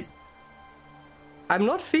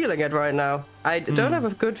feeling it right now. I don't have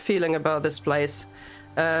a good feeling about this place.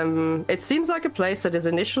 It seems like a place that is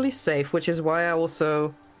initially safe, which is why I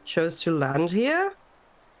also chose to land here.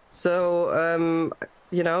 So,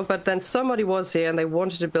 but then somebody was here and they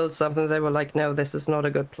wanted to build something. They were like, no, this is not a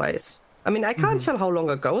good place. I mean, I can't tell how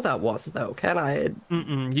long ago that was, though, can I?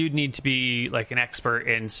 You'd need to be like an expert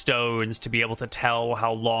in stones to be able to tell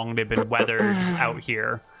how long they've been weathered out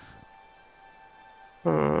here.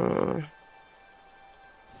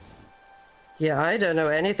 Yeah, I don't know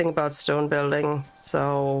anything about stone building,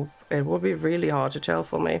 so it would be really hard to tell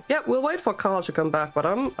for me. Yeah, we'll wait for Carl to come back, but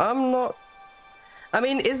I'm not... I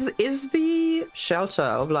mean, is the shelter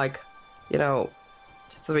of like, how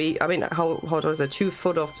does a 2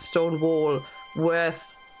 foot of stone wall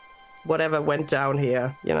worth whatever went down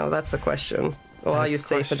here? That's the question. Or are you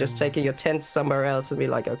safer just taking your tent somewhere else and be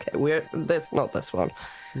like, okay, not this one.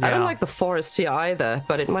 Yeah. I don't like the forest here either,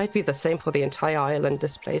 but it might be the same for the entire island.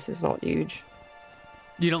 This place is not huge.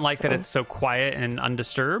 You don't like that it's so quiet and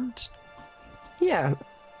undisturbed? Yeah.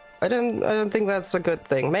 I don't think that's a good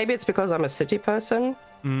thing. Maybe it's because I'm a city person.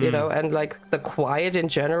 And like the quiet in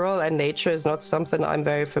general and nature is not something I'm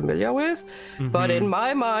very familiar with. But in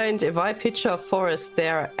my mind, if I picture a forest,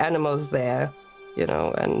 there are animals there,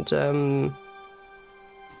 and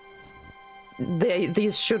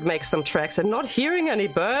these should make some tracks. And not hearing any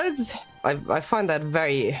birds, I find that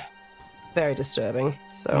very, very disturbing.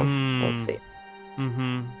 So we'll see.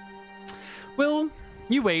 Well,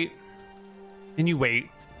 you wait, and you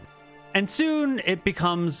wait, and soon it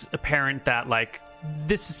becomes apparent that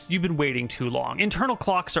you've been waiting too long. Internal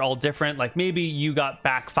clocks are all different. Like maybe you got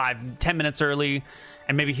back 5-10 minutes early,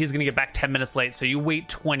 and maybe he's going to get back 10 minutes late. So you wait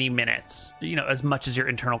 20 minutes, as much as your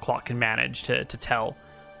internal clock can manage to tell.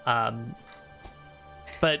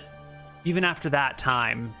 But even after that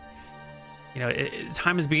time,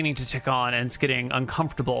 time is beginning to tick on, and it's getting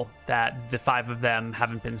uncomfortable that the 5 of them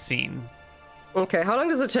haven't been seen. Okay, how long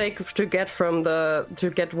does it take to get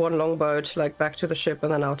one longboat like back to the ship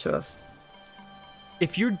and then out to us?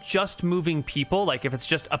 If you're just moving people, like if it's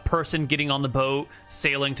just a person getting on the boat,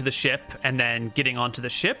 sailing to the ship, and then getting onto the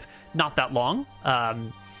ship, not that long.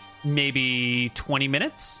 Maybe 20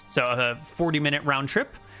 minutes, so a 40-minute round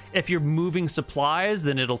trip. If you're moving supplies,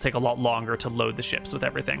 then it'll take a lot longer to load the ships with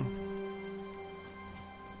everything.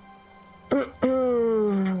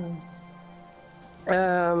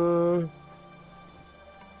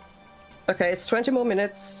 Okay, it's 20 more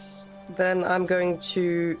minutes. Then I'm going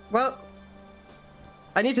to... Well,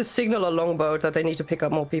 I need to signal a longboat that they need to pick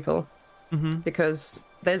up more people. Because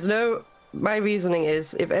there's no... My reasoning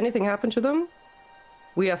is, if anything happened to them,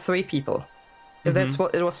 we are 3 people. If that's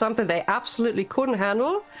what it was, something they absolutely couldn't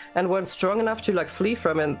handle and weren't strong enough to like flee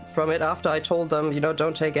from it after I told them,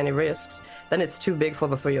 don't take any risks, then it's too big for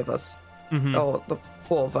the 3 of us. Or the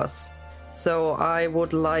 4 of us. So I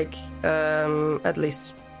would like at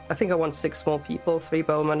least, I think I want 6 more people, 3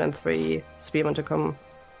 bowmen and 3 spearmen to come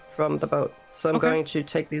from the boat. So I'm going to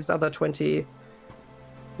take these other 20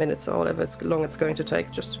 minutes or whatever long it's going to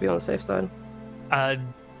take, just to be on the safe side.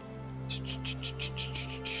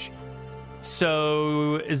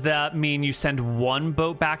 So does that mean you send 1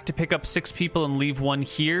 boat back to pick up 6 people and leave 1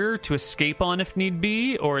 here to escape on if need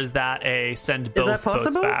be? Or is that a send both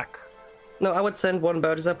boats back? No, I would send 1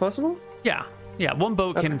 boat. Is that possible? Yeah. 1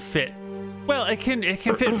 boat can fit. Well, it can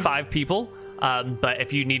fit 5 people. But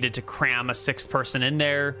if you needed to cram a 6th person in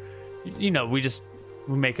there, we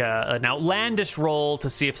make an outlandish roll to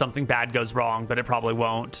see if something bad goes wrong, but it probably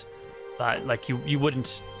won't. But like you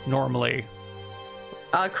wouldn't normally.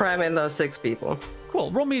 I'll cram in those 6 people.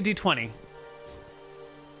 Cool. Roll me a d20.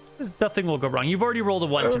 Nothing will go wrong. You've already rolled a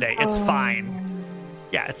 1 today. It's fine.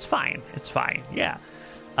 Yeah, it's fine. It's fine. Yeah.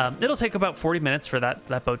 It'll take about 40 minutes for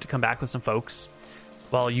that boat to come back with some folks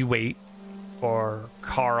while you wait for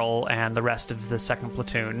Carl and the rest of the 2nd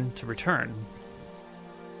platoon to return.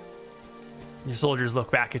 Your soldiers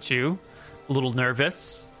look back at you, a little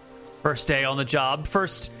nervous. First day on the job.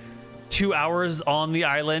 First 2 hours on the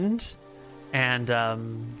island. And,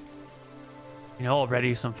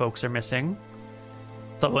 already some folks are missing.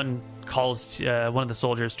 Someone calls, one of the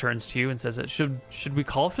soldiers turns to you and says, should we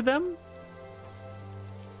call for them?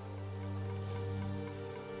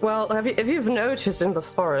 Well, if you've noticed in the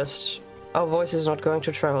forest, our voice is not going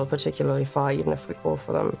to travel particularly far, even if we call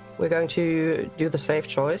for them. We're going to do the safe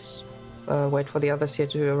choice, wait for the others here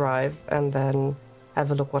to arrive, and then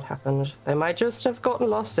have a look what happened. They might just have gotten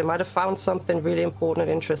lost. They might have found something really important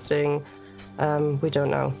and interesting. We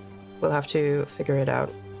don't know. We'll have to figure it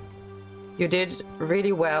out. You did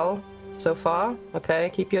really well so far, okay?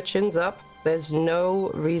 Keep your chins up. There's no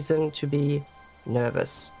reason to be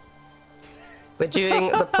nervous. We're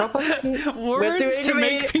doing the proper thing. Words to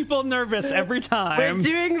make people nervous every time. We're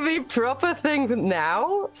doing the proper thing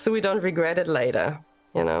now, so we don't regret it later.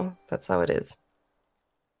 That's how it is.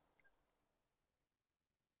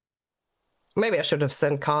 Maybe I should have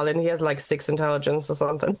sent Carl in. He has like 6 intelligence or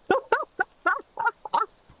something.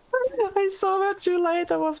 I saw that too late.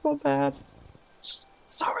 That was my bad.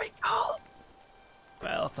 Sorry, Carl.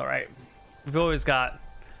 Well, it's all right. We've always got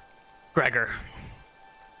Gregor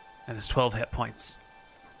and his 12 hit points.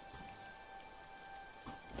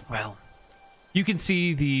 Well, you can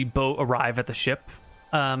see the boat arrive at the ship.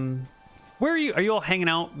 Where are you? Are you all hanging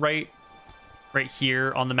out right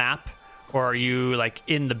here on the map? Or are you like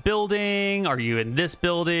in the building? Are you in this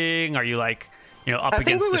building? Are you like, up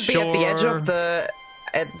against the shore? I think we would be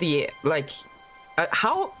at the edge of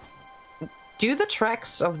how do the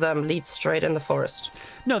tracks of them lead straight in the forest?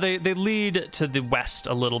 No, they lead to the west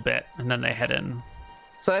a little bit and then they head in.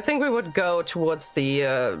 So I think we would go towards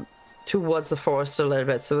the forest a little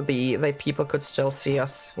bit, so the people could still see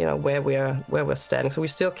us, where we're standing. So we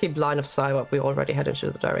still keep line of sight, but we already head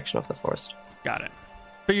into the direction of the forest. Got it.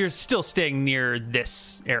 But you're still staying near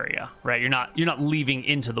this area, right? You're not leaving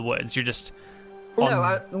into the woods. You're just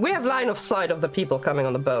no. We have line of sight of the people coming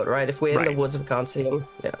on the boat, right? If we're in the woods, we can't see them.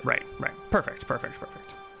 Yeah. Right. Perfect.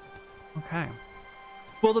 Okay.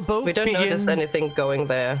 Well, the boat. We don't notice anything going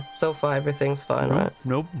there. So far, everything's fine, right?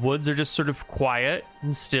 Nope. Woods are just sort of quiet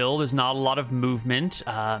and still. There's not a lot of movement.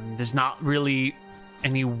 There's not really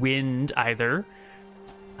any wind either.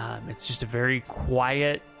 It's just a very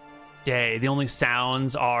quiet day. The only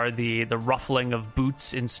sounds are the ruffling of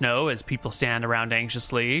boots in snow as people stand around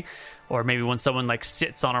anxiously, or maybe when someone like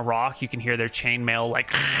sits on a rock, you can hear their chainmail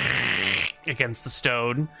like against the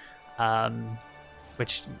stone,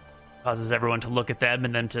 which causes everyone to look at them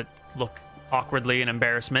and then to look awkwardly in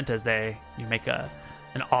embarrassment as you make an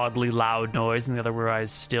oddly loud noise in the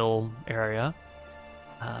otherwise still area.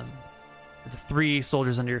 The 3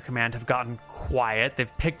 soldiers under your command have gotten quiet.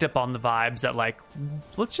 They've picked up on the vibes that, like,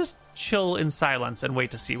 let's just chill in silence and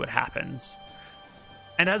wait to see what happens.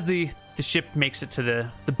 And as the ship makes it to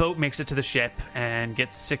the boat makes it to the ship and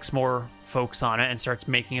gets 6 more folks on it and starts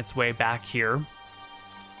making its way back here,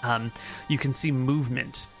 you can see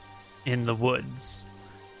movement in the woods.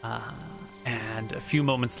 And a few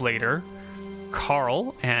moments later,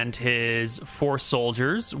 Carl and his 4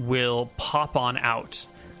 soldiers will pop on out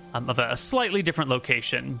of a slightly different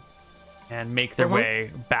location and make their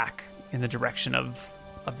way back in the direction of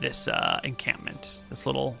this encampment, this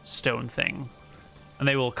little stone thing. And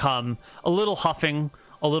they will come a little huffing,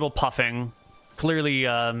 a little puffing, clearly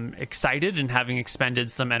excited and having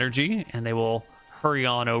expended some energy, and they will hurry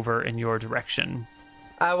on over in your direction.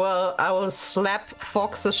 I will slap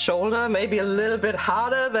Fox's shoulder maybe a little bit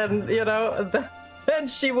harder than, than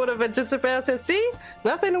she would have anticipated. I said, see,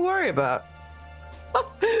 nothing to worry about.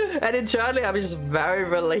 And internally, I'm just very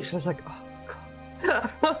relieved. I was like, oh, God.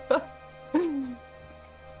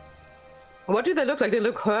 What do they look like? They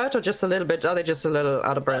look hurt or just a little bit? Are they just a little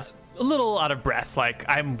out of breath? A little out of breath. Like,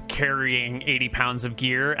 I'm carrying 80 pounds of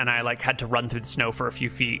gear, and I, had to run through the snow for a few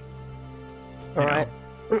feet. All right.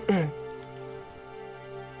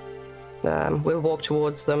 We'll walk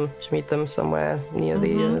towards them to meet them somewhere near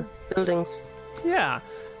the buildings. Yeah.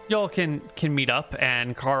 Y'all can meet up,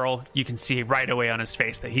 and Carl, you can see right away on his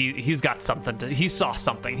face that he's got something he saw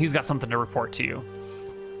something. He's got something to report to you.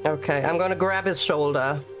 Okay, I'm gonna grab his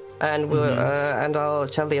shoulder, and and I'll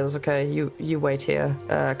tell the others. Okay, you wait here,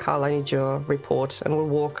 Carl. I need your report, and we'll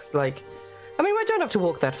walk. We don't have to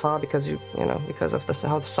walk that far because because of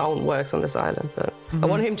how the sound works on this island. But I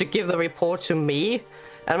want him to give the report to me.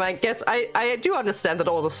 And I guess I do understand that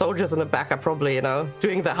all the soldiers in the back are probably,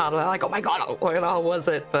 doing the hard, like, oh my God, how was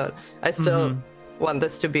it? But I still want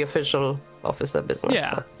this to be official officer business.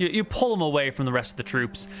 Yeah, so. you pull him away from the rest of the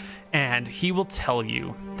troops, and he will tell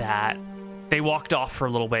you that they walked off for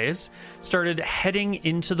a little ways, started heading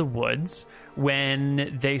into the woods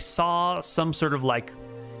when they saw some sort of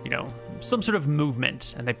some sort of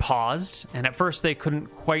movement, and they paused, and at first they couldn't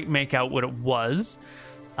quite make out what it was.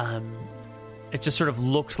 It just sort of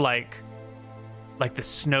looked like the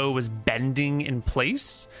snow was bending in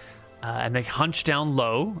place, and they hunched down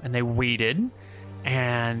low and they waited,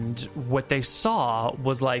 and what they saw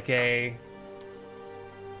was like a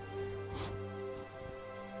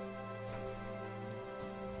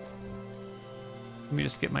let me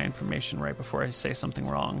just get my information right before I say something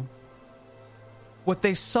wrong. What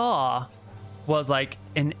they saw was like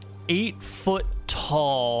an 8-foot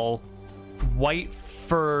tall white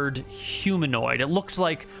furred humanoid. It looked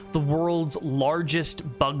like the world's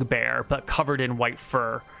largest bugbear, but covered in white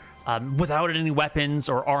fur, without any weapons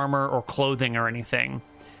or armor or clothing or anything,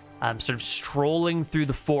 sort of strolling through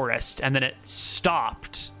the forest, and then it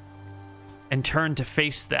stopped and turned to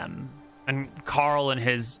face them. And Carl and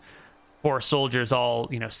his 4 soldiers all,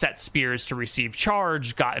 set spears to receive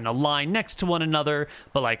charge, got in a line next to one another,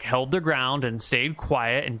 but held their ground and stayed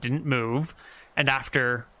quiet and didn't move. And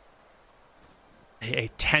after a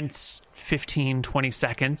tense 15-20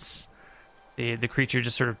 seconds, the creature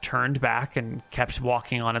just sort of turned back and kept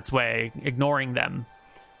walking on its way, ignoring them.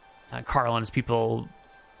 Carl and his people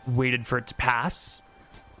waited for it to pass.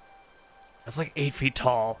 It's 8 feet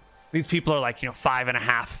tall. These people are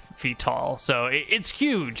 5.5 feet tall, so it's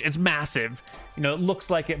huge. It's massive. It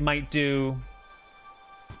looks like it might do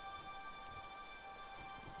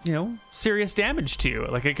serious damage to you.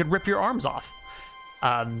 It could rip your arms off.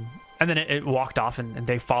 And then it walked off, and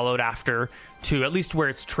they followed after to at least where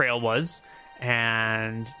its trail was,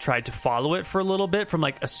 and tried to follow it for a little bit from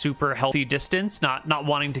a super healthy distance, not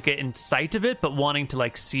wanting to get in sight of it, but wanting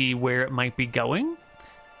to see where it might be going.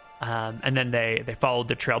 And then they followed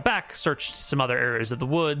the trail back, searched some other areas of the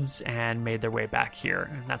woods, and made their way back here.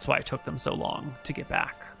 And that's why it took them so long to get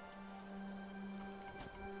back.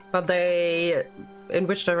 But in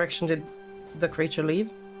which direction did the creature leave?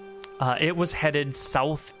 It was headed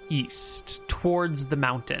southeast towards the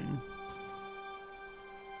mountain.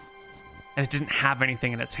 And it didn't have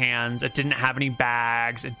anything in its hands. It didn't have any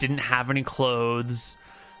bags. It didn't have any clothes.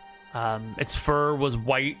 Its fur was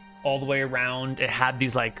white all the way around. It had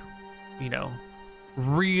these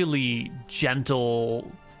really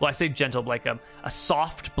gentle, well, I say gentle, a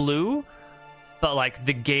soft blue, but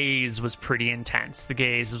the gaze was pretty intense. The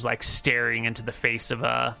gaze was staring into the face of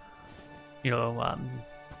a,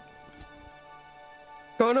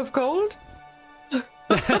 Cone of cold? It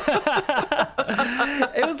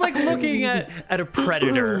was looking at a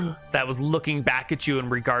predator that was looking back at you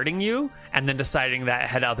and regarding you, and then deciding that it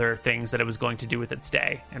had other things that it was going to do with its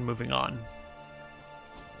day and moving on.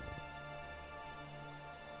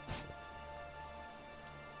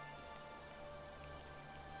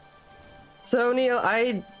 So, Neil,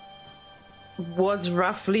 I was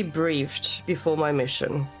roughly briefed before my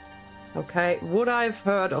mission. Okay, would I've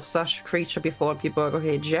heard of such a creature before? People are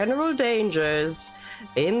okay, general dangers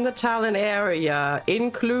in the Talon area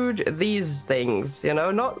include these things, you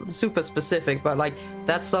know, not super specific, but like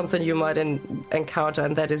that's something you might encounter,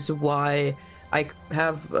 and that is why I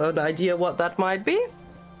have an idea what that might be.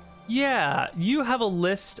 Yeah, you have a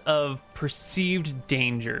list of perceived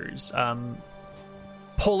dangers.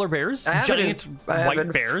 Polar bears, giant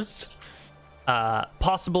white bears.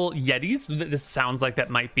 Possible yetis. This sounds like that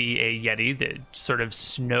might be a yeti, the sort of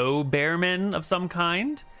snow bearmen of some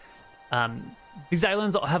kind. These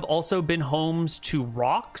islands have also been homes to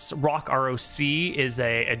rocs. Roc, ROC, is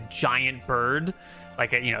a giant bird,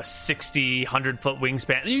 like a 60, 100-foot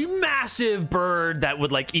wingspan, a massive bird that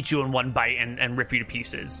would like eat you in one bite and rip you to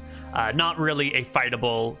pieces. Not really a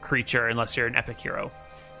fightable creature unless you're an epic hero.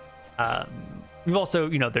 We've also,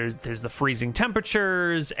 there's the freezing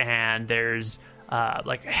temperatures, and there's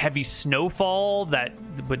like heavy snowfall that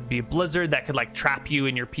would be a blizzard that could like trap you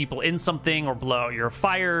and your people in something or blow out your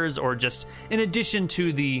fires, or just in addition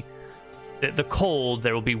to the cold,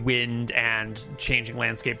 there will be wind and changing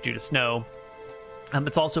landscape due to snow.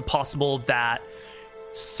 It's also possible that,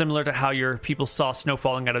 similar to how your people saw snow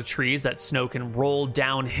falling out of trees, that snow can roll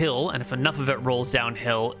downhill, and if enough of it rolls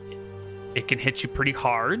downhill, it can hit you pretty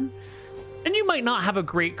hard. And you might not have a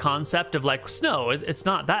great concept of like, snow, it's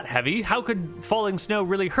not that heavy. How could falling snow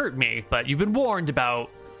really hurt me? But you've been warned about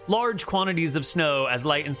large quantities of snow, as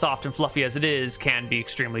light and soft and fluffy as it is, can be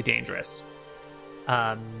extremely dangerous.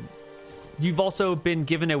 You've also been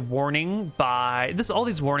given a warning by this. All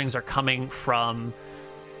these warnings are coming from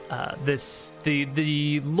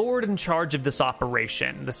the lord in charge of this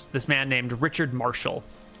operation. This man named Richard Marshall,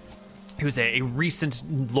 who's a recent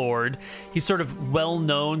lord. He's sort of well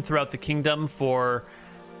known throughout the kingdom for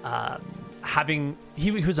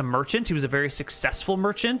he was a merchant. He was a very successful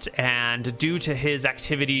merchant, and due to his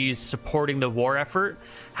activities supporting the war effort,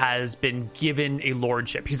 has been given a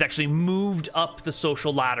lordship. He's actually moved up the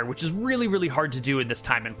social ladder, which is really, really hard to do in this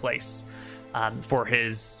time and place, for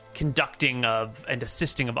his conducting of and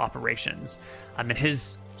assisting of operations. And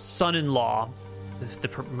his son-in-law,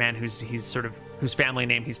 the man whose family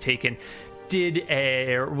name he's taken,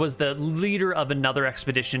 was the leader of another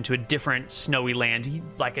expedition to a different snowy land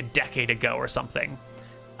like a decade ago or something.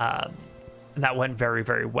 And that went very,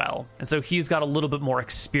 very well. And so he's got a little bit more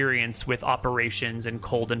experience with operations in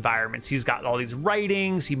cold environments. He's got all these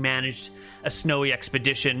writings. He managed a snowy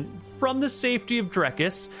expedition from the safety of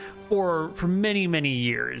Drekis for many, many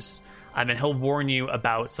years. And he'll warn you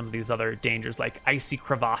about some of these other dangers, like icy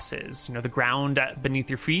crevasses. The ground beneath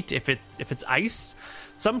your feet, if it's ice,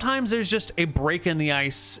 sometimes there's just a break in the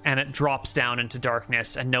ice and it drops down into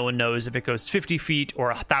darkness, and no one knows if it goes 50 feet or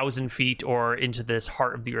 1,000 feet or into this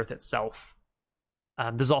heart of the earth itself.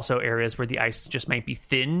 There's also areas where the ice just might be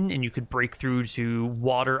thin and you could break through to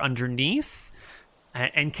water underneath.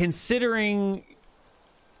 And considering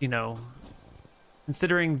the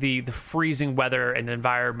freezing weather and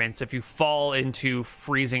environments, if you fall into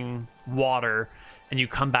freezing water and you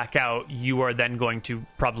come back out, you are then going to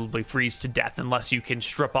probably freeze to death unless you can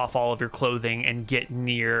strip off all of your clothing and get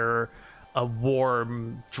near a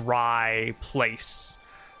warm, dry place.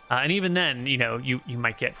 And even then, you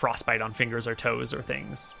might get frostbite on fingers or toes or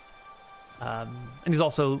things. And he's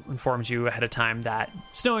also informed you ahead of time that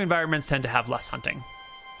snowy environments tend to have less hunting.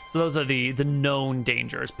 So those are the known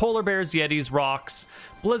dangers: polar bears, yetis, rocks,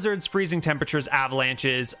 blizzards, freezing temperatures,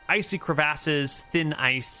 avalanches, icy crevasses, thin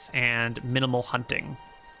ice, and minimal hunting.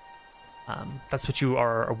 That's what you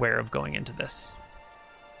are aware of going into this.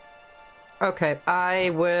 Okay, I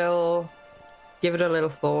will give it a little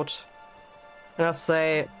thought. And I'll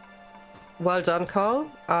say, well done,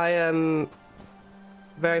 Carl. I am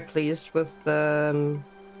very pleased with our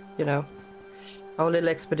little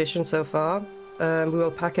expedition so far. We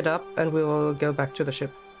will pack it up and we will go back to the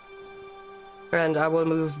ship. And I will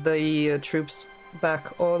move the troops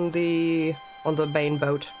back on the main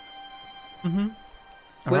boat. Mm-hmm.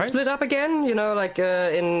 We'll split up again, we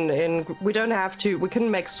don't have to, we can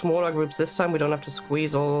make smaller groups this time. We don't have to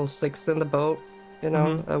squeeze all 6 in the boat,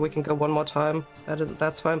 we can go one more time.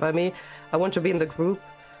 That's fine by me. I want to be in the group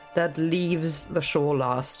that leaves the shore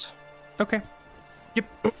last. Okay. Yep.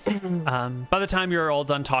 By the time you're all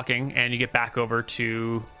done talking and you get back over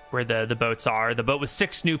to where the boats are, the boat with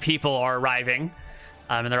 6 new people are arriving,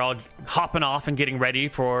 and they're all hopping off and getting ready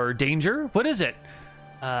for danger. What is it?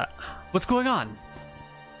 What's going on?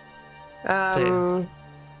 I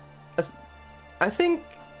think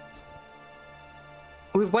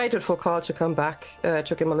we've waited for Carl to come back. It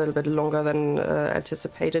took him a little bit longer than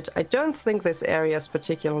anticipated. I don't think this area is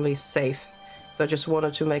particularly safe, so I just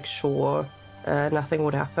wanted to make sure nothing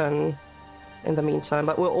would happen in the meantime.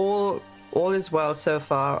 But we're all is well so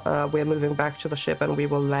far. We're moving back to the ship, and we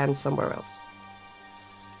will land somewhere else.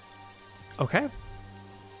 Okay.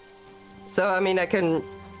 So I mean,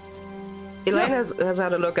 Elaine has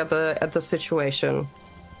had a look at the situation.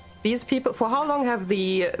 These people, for how long have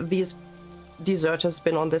these deserters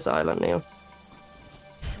been on this island now?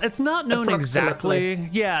 It's not known exactly.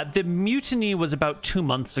 Yeah, the mutiny was about 2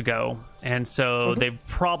 months ago, and so they've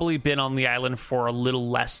probably been on the island for a little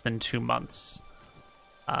less than 2 months.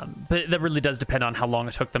 But that really does depend on how long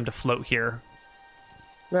it took them to float here.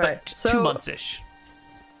 Right. But so 2 months-ish.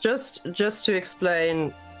 Just to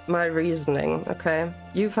explain my reasoning, okay?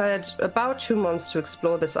 You've had about 2 months to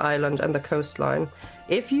explore this island and the coastline.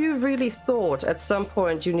 If you really thought at some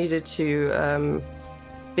point you needed to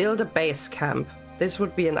build a base camp, this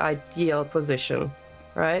would be an ideal position,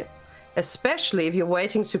 right? Especially if you're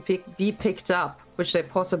waiting to be picked up, which they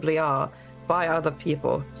possibly are, by other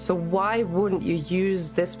people. So why wouldn't you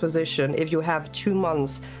use this position if you have 2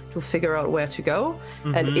 months to figure out where to go?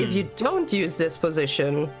 And if you don't use this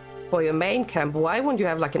position for your main camp, why wouldn't you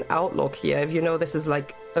have like an outlook here if you know this is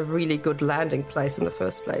like a really good landing place in the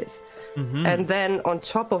first place? And then on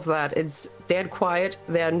top of that, it's dead quiet.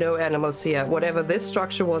 There are no animals here. Whatever this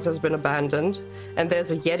structure was has been abandoned, and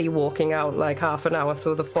there's a Yeti walking out like half an hour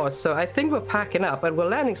through the forest. So I think we're packing up and we're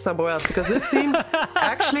landing somewhere else, because this seems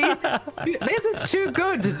actually, this is too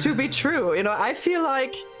good to be true. You know, I feel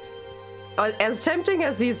like as tempting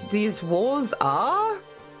as these walls are,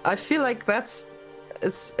 I feel like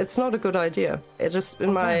it's not a good idea. It's just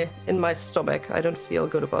in my stomach, I don't feel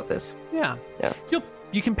good about this. Yeah.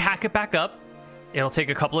 You can pack it back up. It'll take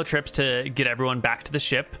a couple of trips to get everyone back to the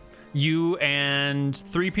ship. You and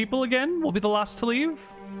 3 people again will be the last to leave?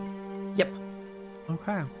 Yep.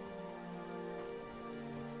 Okay. All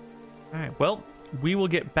right. Well, we will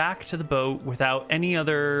get back to the boat without any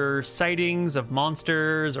other sightings of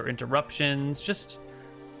monsters or interruptions. It's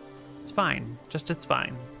fine. It's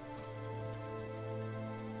fine.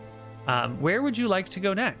 Where would you like to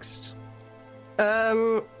go next?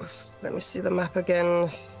 Let me see the map again.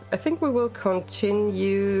 I think we will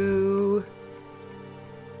continue.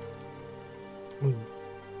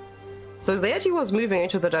 So the Yeti was moving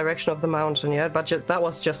into the direction of the mountain, yeah, but that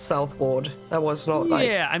was just southward. That was not like.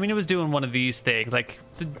 Yeah, I mean, it was doing one of these things. Like,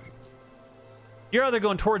 you're either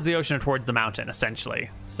going towards the ocean or towards the mountain, essentially.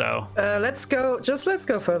 So. Let's go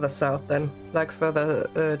further south then, like further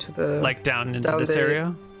to the. Like down into this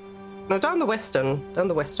area. No, down the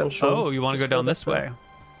western shore. Oh, you want to go down this way?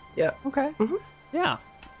 Yeah. Okay. Yeah.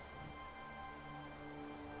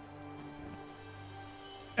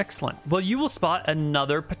 Excellent. Well, you will spot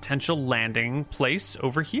another potential landing place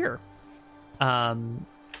over here.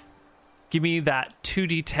 Give me that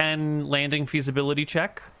 2d10 landing feasibility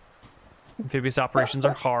check. Amphibious operations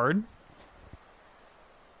are hard.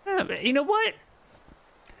 You know what?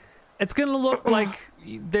 It's going to look like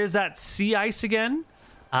there's that sea ice again.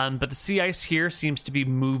 But the sea ice here seems to be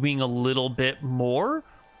moving a little bit more.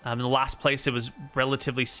 In the last place, it was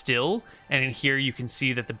relatively still. And in here, you can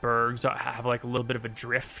see that the bergs have like a little bit of a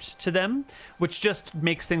drift to them, which just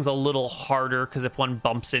makes things a little harder, because if one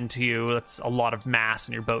bumps into you, that's a lot of mass,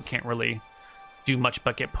 and your boat can't really do much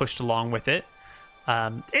but get pushed along with it.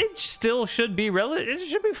 It still should be it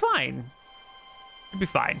should be fine. It'd be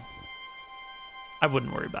fine. I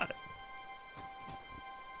wouldn't worry about it.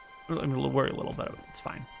 I'm going to worry a little bit. It's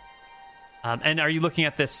fine. And are you looking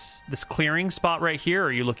at this clearing spot right here, or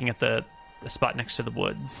are you looking at the spot next to the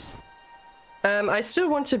woods? I still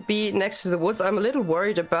want to be next to the woods. I'm a little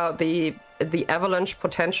worried about the avalanche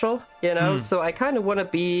potential, you know, so I kind of want to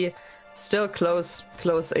be still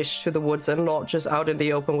close-ish to the woods and not just out in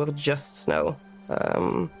the open with just snow,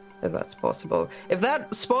 if that's possible. If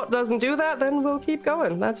that spot doesn't do that, then we'll keep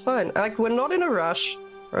going. That's fine. Like, we're not in a rush,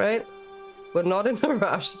 right? We're not in a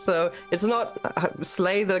rush, so it's not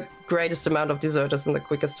slay the greatest amount of deserters in the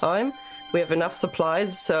quickest time. We have enough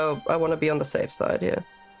supplies, so I want to be on the safe side here.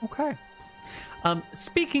 Okay.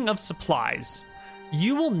 Speaking of supplies,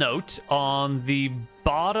 you will note on the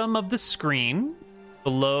bottom of the screen,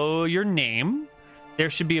 below your name, there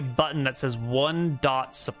should be a button that says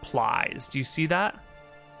 1.supplies. Do you see that?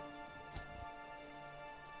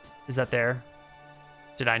 Is that there?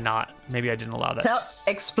 Did I not? Maybe I didn't allow that.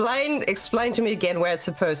 Explain to me again where it's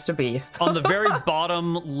supposed to be. On the very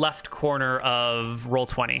bottom left corner of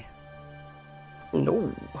Roll20.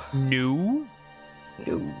 No.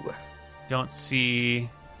 Don't see.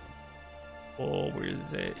 Oh, where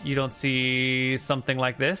is it? You don't see something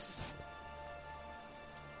like this?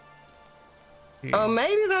 Oh,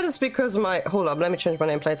 maybe that is because my... Hold up, let me change my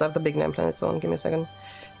nameplates. I have the big nameplates on. Give me a second.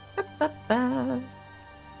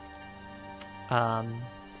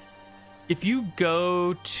 If you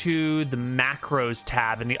go to the macros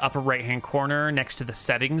tab in the upper right-hand corner next to the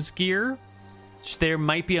settings gear, there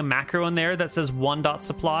might be a macro in there that says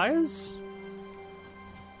 1.supplies.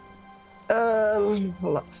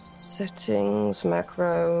 Hold up. Settings,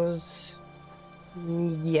 macros.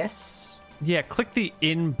 Yes. Yeah, click the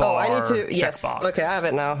in-bar. Oh, I need to. Yes. Checkbox. Okay, I have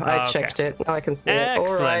it now. I checked it. Now I can see it.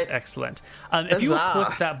 All right. Excellent. If you would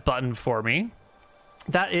click that button for me,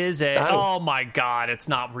 that is a. Done. Oh my God! It's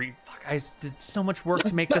not. Fuck! I did so much work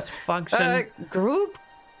to make this function. Group.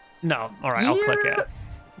 No. All right. I'll click it.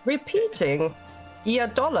 Repeating. Year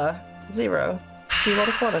 $0. Do you want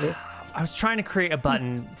a quantity? I was trying to create a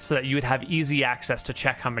button so that you would have easy access to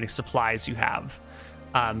check how many supplies you have,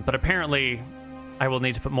 but apparently I will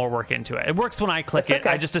need to put more work into it. It works when I click it.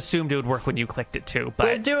 I just assumed it would work when you clicked it too.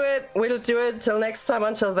 But we'll do it till next time.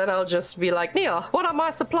 Until then, I'll just be like, Neil, what are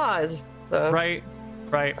my supplies? So, right.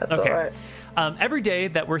 That's okay. all right. Every day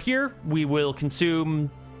that we're here, we will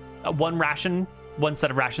consume one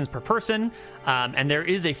set of rations per person, and there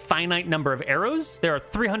is a finite number of arrows. There are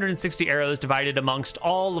 360 arrows divided amongst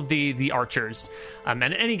all of the archers, and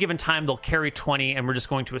at any given time they'll carry 20, and we're just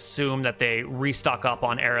going to assume that they restock up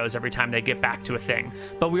on arrows every time they get back to a thing.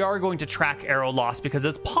 But we are going to track arrow loss because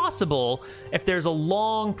it's possible, if there's a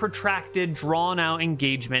long, protracted, drawn-out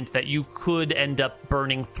engagement, that you could end up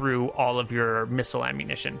burning through all of your missile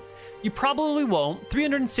ammunition. You probably won't.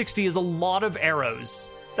 360 is a lot of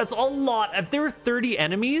arrows. That's a lot. If there were 30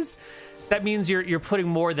 enemies, that means you're putting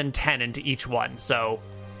more than 10 into each one. So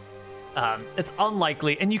it's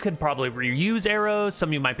unlikely. And you could probably reuse arrows.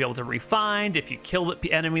 Some you might be able to refind. If you kill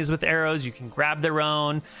enemies with arrows, you can grab their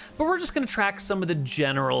own. But we're just going to track some of the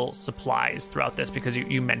general supplies throughout this because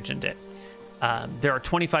you mentioned it. There are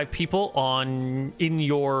 25 people in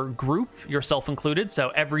your group, yourself included.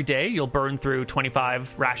 So every day you'll burn through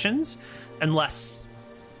 25 rations, unless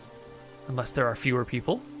there are fewer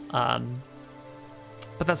people.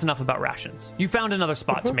 But that's enough about rations. You found another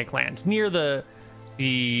spot to make land near the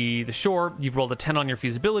shore. You've rolled a 10 on your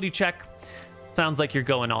feasibility check. Sounds like you're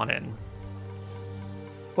going on in.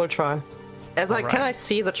 We'll try. Can I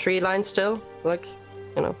see the tree line still? Like,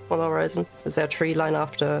 on the horizon? Is there a tree line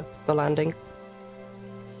after the landing?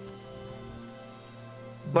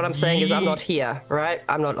 What I'm saying is I'm not here, right?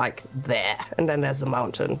 I'm not like there, and then there's the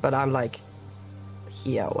mountain, but I'm like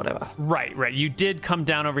here or whatever. Right. You did come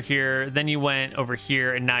down over here, then you went over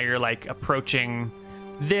here, and now you're like approaching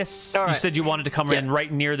this. Right. You said you wanted to come in right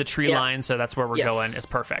near the tree line, so that's where we're going. It's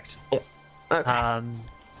perfect. Yeah. Okay.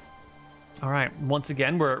 All right. Once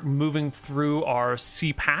again, we're moving through our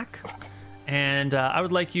sea pack, and I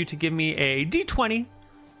would like you to give me a D20.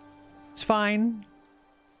 It's fine.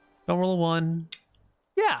 Don't roll a 1.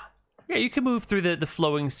 Yeah, you can move through the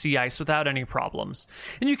flowing sea ice without any problems.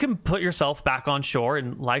 And you can put yourself back on shore,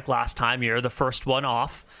 and like last time, you're the first one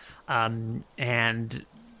off. And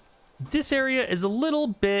this area is a little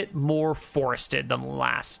bit more forested than the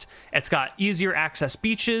last. It's got easier access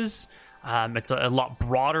beaches. It's a lot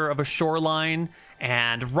broader of a shoreline.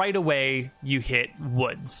 And right away, you hit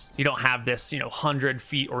woods. You don't have this, 100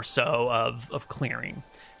 feet or so of clearing.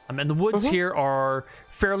 And the woods here are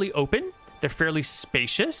fairly open. They're fairly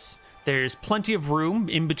spacious. There's plenty of room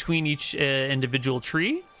in between each individual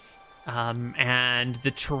tree. And the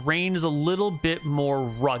terrain is a little bit more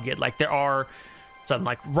rugged. Like there are some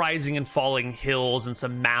like rising and falling hills and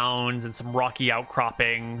some mounds and some rocky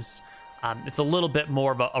outcroppings. It's a little bit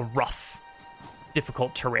more of a rough,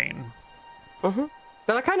 difficult terrain. But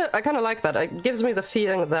I kind of like that. It gives me the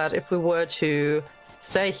feeling that if we were to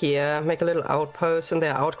stay here, make a little outpost, and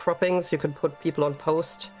there are outcroppings, you could put people on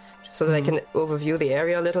post so that they can overview the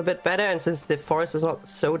area a little bit better. And since the forest is not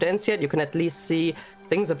so dense yet, you can at least see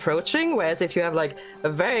things approaching. Whereas if you have like a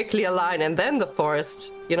very clear line and then the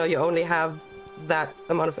forest, you only have that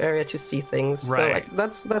amount of area to see things. Right.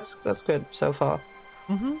 So that's good so far.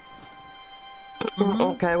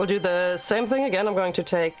 Okay, we'll do the same thing again. I'm going to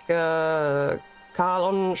take Carl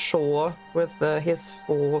on shore with his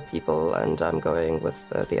 4 people, and I'm going with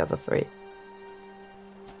the other 3.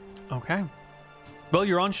 Okay. Well,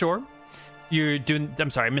 you're on shore. You're doing... I'm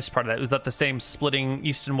sorry, I missed part of that. Was that the same splitting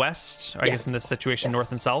east and west? Or I guess in this situation,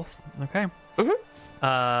 north and south? Okay.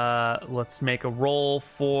 Let's make a roll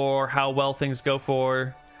for how well things go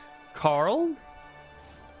for Carl.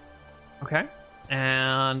 Okay.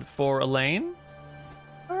 And for Elaine.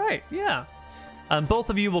 All right, yeah. Both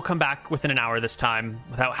of you will come back within an hour this time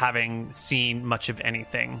without having seen much of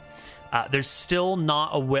anything. There's still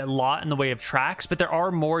not a lot in the way of tracks, but there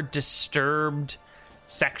are more disturbed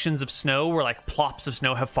sections of snow where like plops of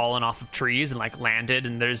snow have fallen off of trees and like landed,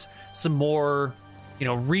 and there's some more, you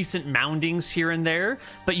know, recent moundings here and there,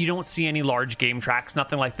 but you don't see any large game tracks,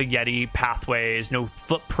 nothing like the Yeti pathways, no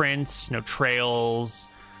footprints, no trails.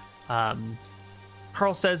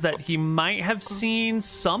 Carl says that he might have seen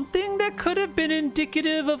something that could have been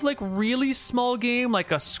indicative of like really small game,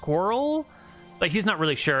 like a squirrel, but he's not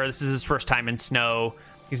really sure. This is his first time in snow.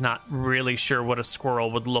 He's not really sure what a squirrel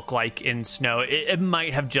would look like in snow. It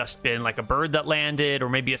might have just been like a bird that landed, or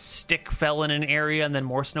maybe a stick fell in an area and then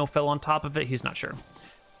more snow fell on top of it. He's not sure.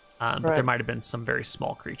 But there might have been some very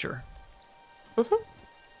small creature.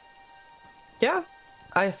 Yeah,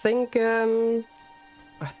 I think that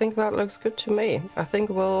looks good to me. I think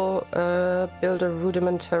we'll build a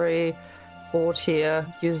rudimentary fort here,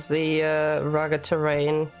 use the rugged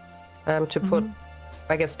terrain to put,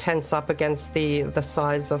 I guess, tents up against the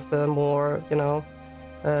sides of the more, you know,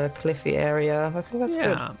 cliffy area. I think that's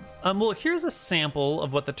good. Well, here's a sample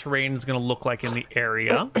of what the terrain is going to look like in the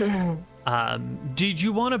area. Did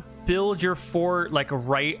you want to build your fort like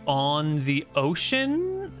right on the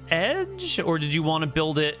ocean edge, or did you want to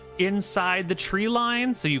build it inside the tree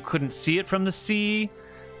line so you couldn't see it from the sea?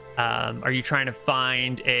 Are you trying to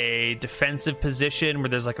find a defensive position where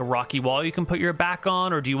there's like a rocky wall you can put your back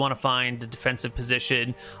on, or do you want to find a defensive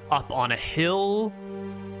position up on a hill?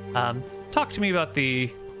 Talk to me about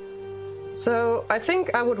the... So I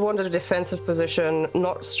think I would want a defensive position,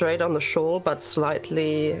 not straight on the shore, but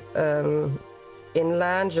slightly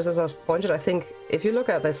inland, just as I was pointed. I think if you look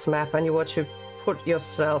at this map and you were to put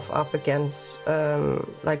yourself up against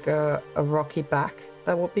like a rocky back,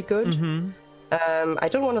 that would be good. I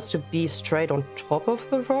don't want us to be straight on top of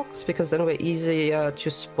the rocks, because then we're easier to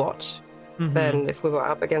spot than if we were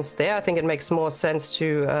up against there. I think it makes more sense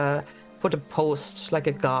to put a post, like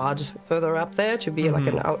a guard, further up there to be like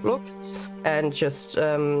an outlook, and just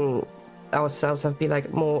ourselves have be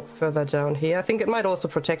like more further down here. I think it might also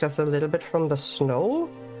protect us a little bit from the snow.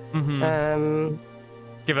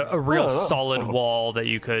 Give a real solid wall that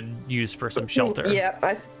you could use for some shelter. Yeah,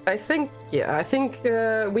 I think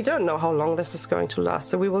we don't know how long this is going to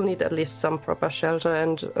last, so we will need at least some proper shelter,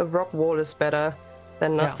 and a rock wall is better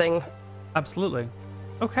than nothing. Yeah, absolutely.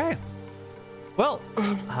 Okay. Well,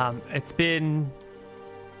 it's been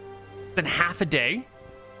half a day.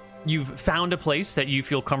 You've found a place that you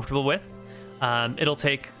feel comfortable with. It'll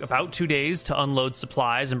take about 2 days to unload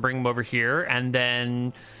supplies and bring them over here, and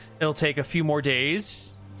then it'll take a few more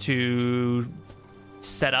days to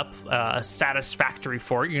set up a satisfactory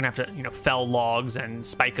fort. You're gonna have to, you know, fell logs and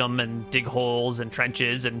spike them and dig holes and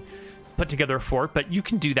trenches and put together a fort, but you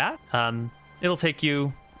can do that. It'll take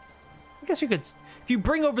you, I guess you could, if you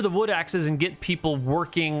bring over the wood axes and get people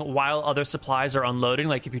working while other supplies are unloading,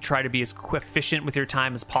 like if you try to be as efficient with your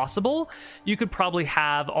time as possible, you could probably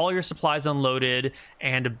have all your supplies unloaded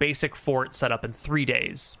and a basic fort set up in 3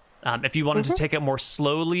 days. If you wanted to take it more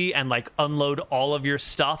slowly and like unload all of your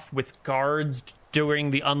stuff with guards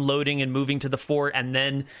during the unloading and moving to the fort, and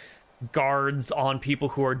then guards on people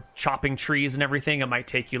who are chopping trees and everything, it might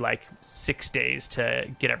take you like 6 days to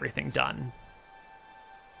get everything done.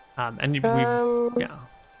 No,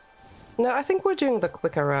 I think we're doing the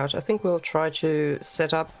quicker route. I think we'll try to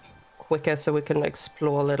set up quicker so we can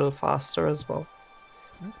explore a little faster as well.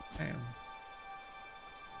 Okay.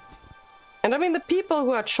 And I mean, the people who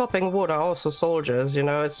are chopping wood are also soldiers, you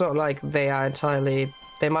know? It's not like they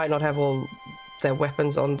might not have all their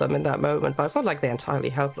weapons on them in that moment, but it's not like they're entirely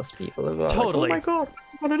helpless people. Totally. Like, oh my god,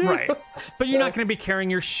 what do I do? Right. But you're not going to be carrying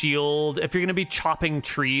your shield. If you're going to be chopping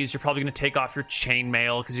trees, you're probably going to take off your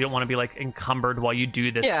chainmail because you don't want to be like encumbered while you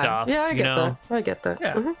do this stuff. Yeah, I get that. I get that.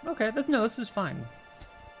 Yeah. Okay. No, this is fine.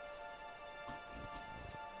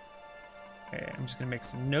 Okay, I'm just going to make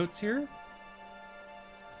some notes here.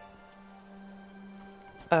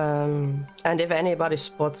 And if anybody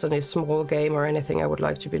spots any small game or anything, I would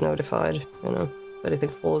like to be notified. You know, if anything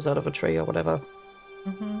falls out of a tree or whatever.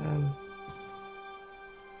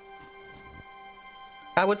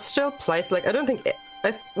 I would still place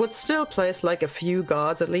I would still place like a few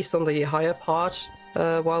guards at least on the higher part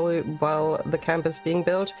while the camp is being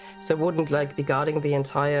built, so it wouldn't like be guarding the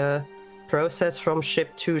entire process from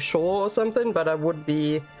ship to shore or something. But I would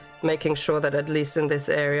be making sure that at least in this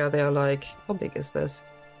area they're like, how big is this?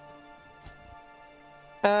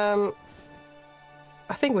 I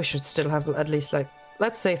think we should still have at least like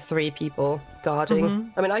let's say 3 people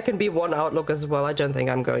guarding. I mean, I can be one outlook as well. I don't think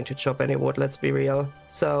I'm going to chop any wood, let's be real.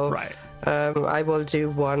 So Right. I will do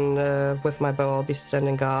one with my bow. I'll be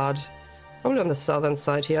standing guard. Probably on the southern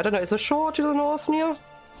side here. I don't know, is the shore to the north near?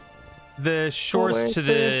 The shore's to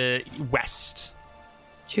the west.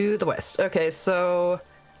 To the west. Okay, so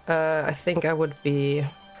I think I would be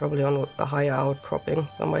probably on a higher outcropping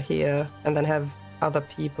somewhere here, and then have other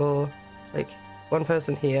people, like one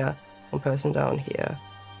person here, one person down here,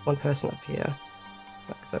 one person up here,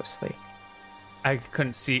 like those 3. I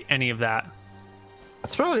couldn't see any of that.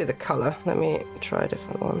 It's probably the color. Let me try a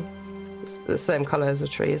different one. It's the same color as the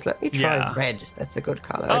trees. Let me try red. That's a good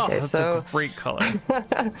color. Oh, okay, that's so a great color.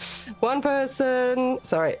 one person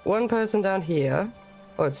down here.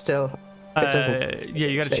 Oh, it's still. It doesn't. Yeah,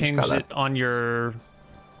 you got to change color. it on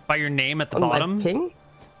by your name at the On bottom. my ping?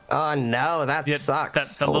 Oh no, that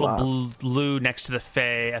sucks. That Hold little on. blue next to the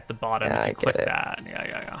Fae at the bottom. Yeah, if I you click get it. that.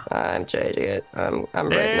 Yeah. I'm changing it. I'm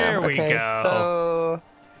red now. There we Okay, go. so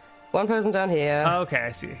one person down here. Okay,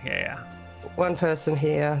 I see. Yeah. One person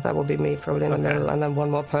here. That will be me, probably in the middle, and then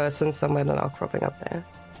one more person somewhere in an outcropping up there.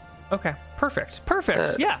 Okay, perfect.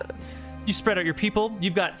 Yeah. You spread out your people.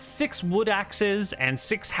 You've got 6 wood axes and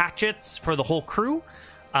 6 hatchets for the whole crew.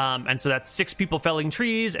 And so that's 6 people felling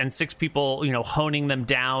trees and 6 people, honing them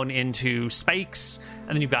down into spikes. And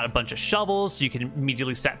then you've got a bunch of shovels, so you can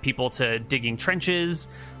immediately set people to digging trenches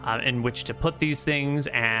in which to put these things.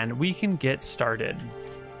 And we can get started.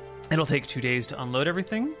 It'll take 2 days to unload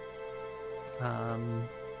everything.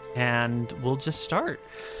 And we'll just start.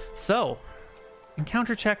 So,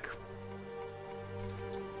 encounter check.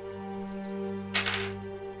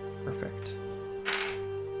 Perfect.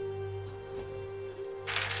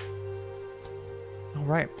 All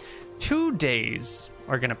right. 2 days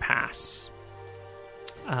are going to pass.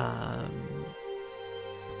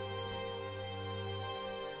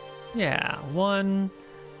 Yeah,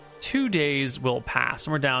 2 days will pass,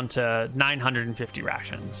 and we're down to 950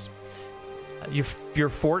 rations. Your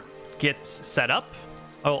fort gets set up.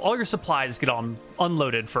 All your supplies get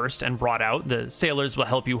unloaded first and brought out. The sailors will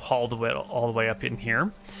help you haul all the way up in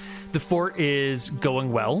here. The fort is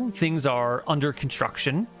going well. Things are under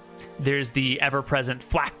construction. There's the ever-present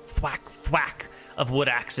thwack, thwack, thwack of wood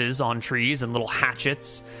axes on trees and little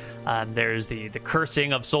hatchets. There's the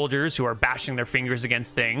cursing of soldiers who are bashing their fingers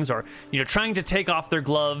against things, or trying to take off their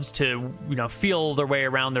gloves to feel their way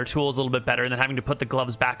around their tools a little bit better, and then having to put the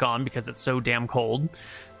gloves back on because it's so damn cold.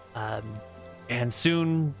 And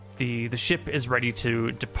soon the ship is ready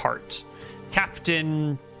to depart.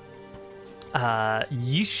 Captain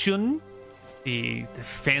Yishun, the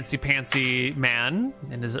fancy pantsy man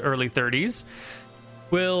in his early 30s,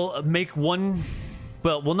 will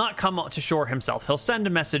not come to shore himself. He'll send a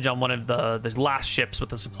message on one of the last ships with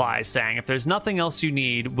the supplies saying, if there's nothing else you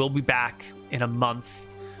need, we'll be back in a month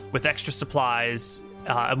with extra supplies,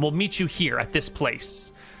 and we'll meet you here at this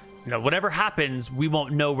place. Whatever happens, we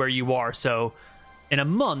won't know where you are, so in a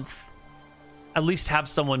month, at least have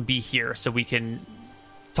someone be here so we can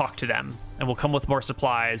talk to them, and we'll come with more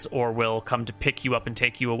supplies, or we'll come to pick you up and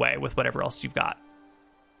take you away with whatever else you've got.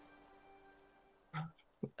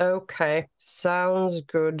 Okay, sounds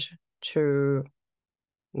good to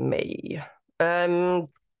me. Yeah?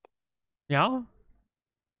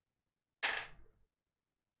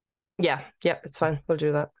 Yeah, it's fine. We'll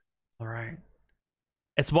do that. All right.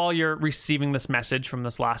 It's while you're receiving this message from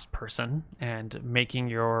this last person and making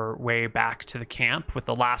your way back to the camp with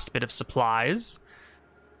the last bit of supplies,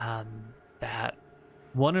 that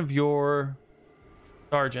one of your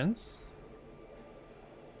sergeants,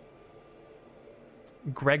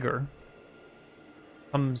 Gregor,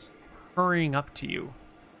 comes hurrying up to you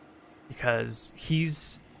because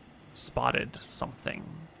he's spotted something.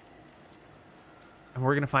 And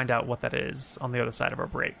we're going to find out what that is on the other side of our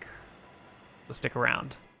break. So stick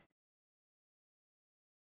around.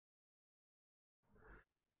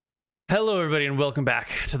 Hello, everybody, and welcome back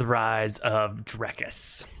to the Rise of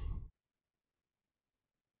Drekis.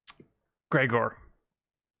 Gregor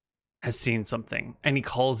has seen something, and he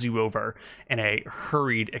calls you over in a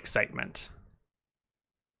hurried excitement.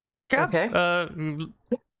 Okay.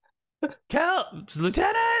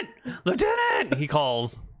 Lieutenant! He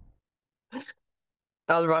calls.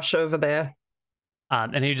 I'll rush over there.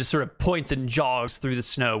 And he just sort of points and jogs through the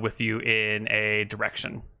snow with you in a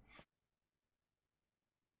direction.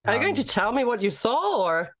 Are you going to tell me what you saw,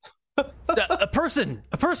 or? A person!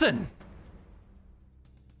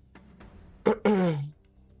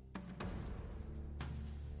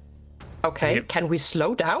 Okay, can we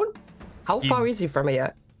slow down? How far is he from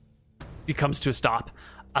here? He comes to a stop.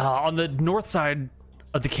 On the north side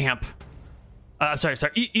of the camp, Sorry,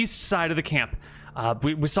 east side of the camp.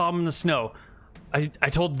 We saw him in the snow. I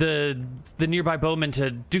told the nearby bowman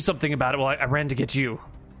to do something about it while I ran to get you.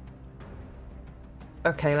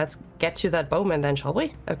 Okay, let's get to that bowman then, shall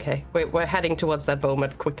we? Okay, we're heading towards that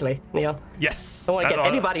bowman quickly, Neil. Yes. I don't want to get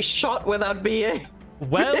anybody shot without being...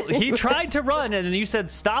 Well, he tried to run, and then you said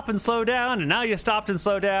stop and slow down, and now you stopped and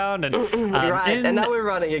slowed down, and right, and now we're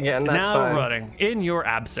running again. That's now fine. We're running. In your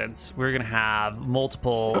absence, we're gonna have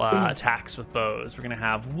multiple attacks with bows. We're gonna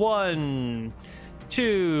have 1,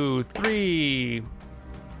 2, 3,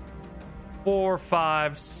 4,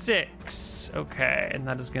 5, 6. Okay, and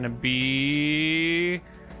that is gonna be.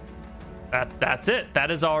 That's it. That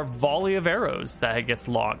is our volley of arrows that gets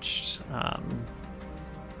launched.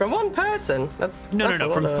 From one person? That's No.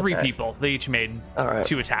 From 3 attacks. people. They each made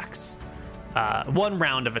 2 attacks. 1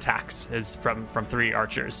 round of attacks is from 3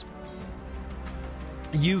 archers.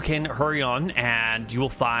 You can hurry on, and you will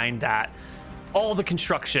find that all the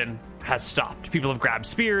construction has stopped. People have grabbed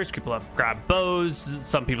spears, people have grabbed bows,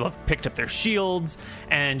 some people have picked up their shields,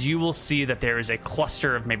 and you will see that there is a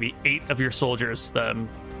cluster of maybe 8 of your soldiers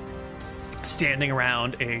standing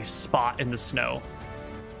around a spot in the snow.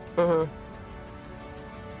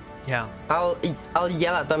 Yeah. I'll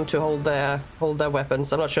yell at them to hold their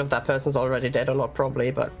weapons. I'm not sure if that person's already dead or not,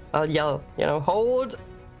 probably, but I'll yell, hold,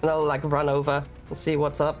 and I'll like run over and see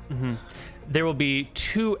what's up. There will be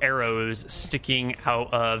 2 arrows sticking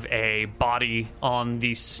out of a body on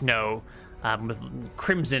the snow, with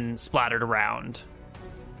crimson splattered around.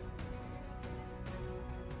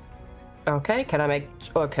 Okay, can I make...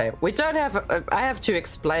 Okay, we don't have... I have to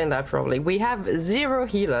explain that probably. We have 0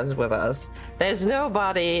 healers with us. There's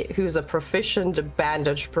nobody who's a proficient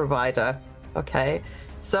bandage provider. Okay,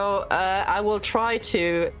 so I will try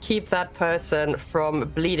to keep that person from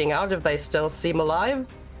bleeding out if they still seem alive,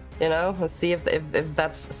 and see if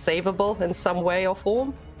that's savable in some way or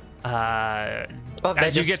form. As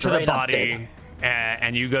you get to the body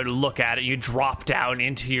and you go to look at it, you drop down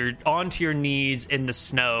onto your knees in the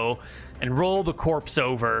snow and roll the corpse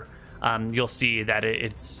over. You'll see that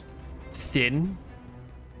it's thin,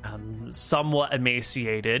 somewhat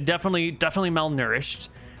emaciated, definitely malnourished,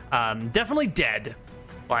 definitely dead.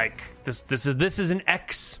 Like this is an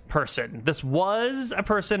ex-person. This was a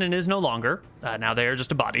person and is no longer. Now they are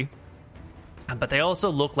just a body. But they also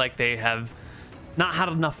look like they have not had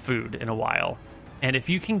enough food in a while. And if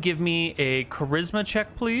you can give me a charisma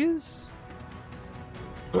check, please.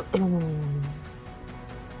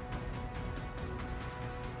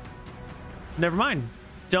 Never mind.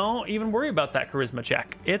 Don't even worry about that charisma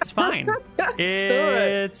check. It's fine.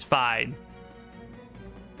 It's fine.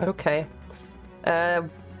 Okay.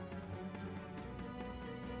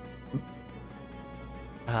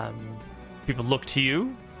 People look to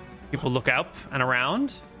you. People look up and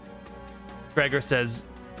around. Gregor says,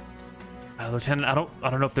 Lieutenant, I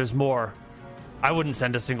don't know if there's more. I wouldn't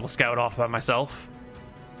send a single scout off by myself.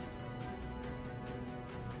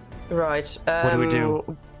 Right. What do we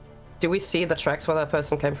do? Do we see the tracks where that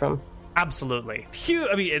person came from? Absolutely.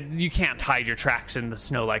 I mean, you can't hide your tracks in the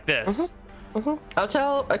snow like this. I'll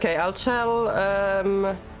tell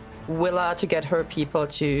Willa to get her people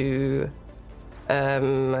to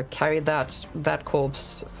carry that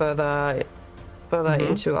corpse further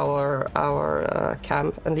into our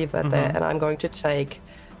camp and leave that there. And I'm going to take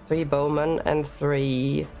 3 bowmen and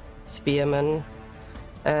 3 spearmen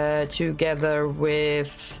together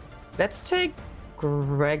with... Let's take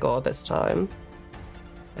Gregor this time.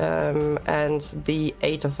 And the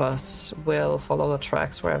 8 of us will follow the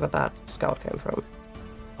tracks wherever that scout came from.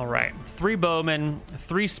 All right. 3 bowmen,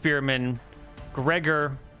 3 spearmen,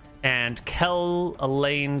 Gregor, and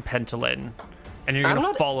Elaine Pentalin. And you're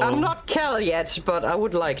going to follow... I'm not Kel yet, but I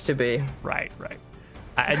would like to be. Right.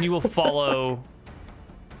 And you will follow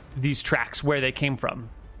these tracks where they came from.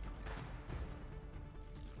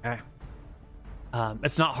 Okay.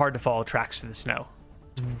 It's not hard to follow tracks through the snow.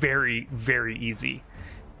 It's very, very easy.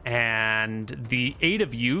 And the 8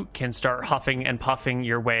 of you can start huffing and puffing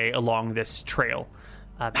your way along this trail.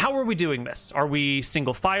 How are we doing this? Are we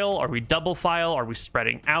single file? Are we double file? Are we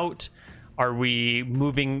spreading out? Are we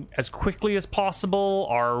moving as quickly as possible?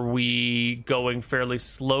 Are we going fairly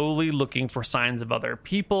slowly, looking for signs of other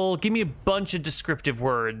people? Give me a bunch of descriptive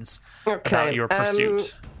words about your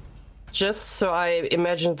pursuit. Just so I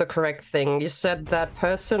imagined the correct thing, you said that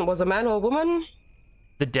person was a man or a woman?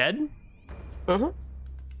 The dead? Mm-hmm.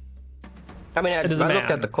 I mean, I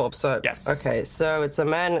looked at the corpse, so... Yes. Okay, so it's a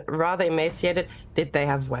man, rather emaciated. Did they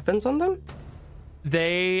have weapons on them?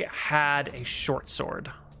 They had a short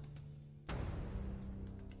sword.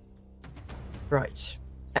 Right.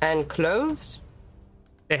 And clothes?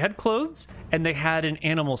 They had clothes, and they had an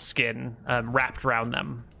animal skin wrapped around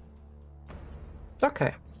them.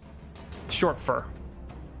 Okay. Short fur.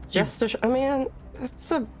 I mean,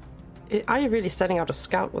 are you really setting out a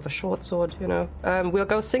scout with a short sword, you know? We'll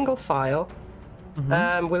go single file.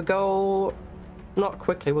 We'll go not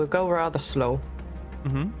quickly, we'll go rather slow.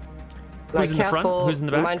 Like, Who's in the front? Who's in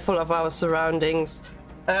the back? Mindful of our surroundings.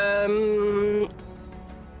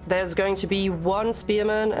 There's going to be one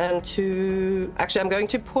spearman and two... Actually, I'm going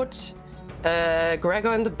to put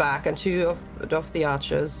Gregor in the back and two of the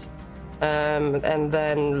archers. And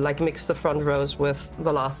then, like, mix the front rows with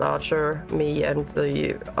the last archer, me, and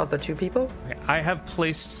the other two people. Okay, I have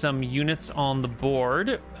placed some units on the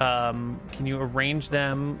board. Can you arrange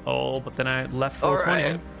them? Oh, but then I left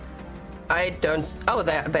 420. Right. I don't... Oh,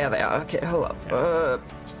 there they are. Okay, hold up. Yeah.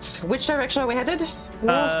 Which direction are we headed?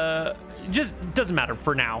 Just doesn't matter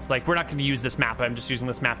for now. Like, we're not going to use this map. I'm just using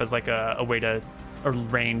this map as like a way to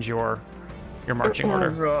arrange your marching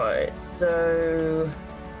order. Right. So,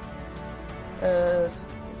 I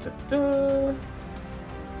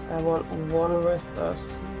want one with us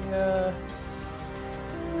here.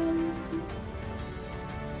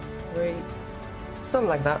 3, something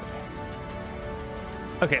like that.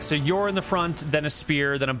 Okay, so you're in the front, then a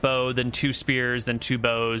spear, then a bow, then 2 spears, then 2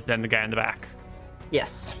 bows, then the guy in the back.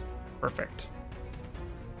 Yes. Perfect.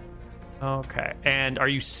 Okay, and are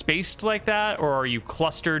you spaced like that, or are you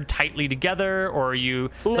clustered tightly together, or are you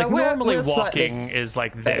normally we're walking is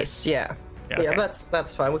like this? Spaced, yeah. Okay. Yeah,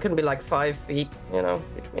 that's fine. We can be like 5 feet, you know,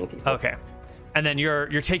 between people. Okay, and then you're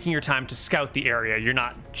taking your time to scout the area. You're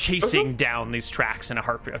not chasing down these tracks in a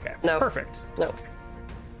heartbeat. Okay, no. Perfect. No.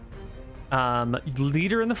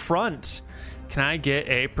 Leader in the front. Can I get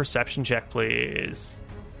a perception check, please?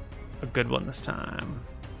 A good one this time.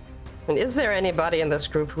 And is there anybody in this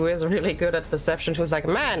group who is really good at perception who's like,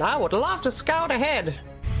 man, I would love to scout ahead?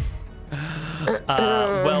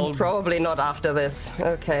 Well, probably not after this.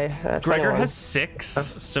 Okay. Gregor 21. has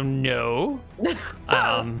 6, so no.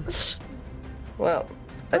 Well,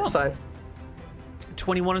 that's fine.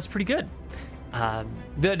 21 is pretty good.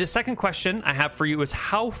 The second question I have for you is,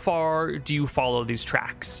 how far do you follow these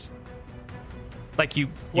tracks? Like, you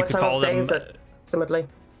what can time follow of day them. is it, approximately?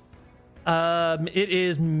 It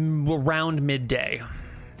is around midday.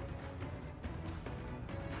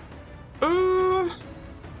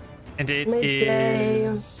 And it midday.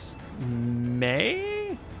 is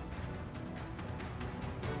May?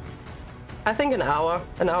 I think an hour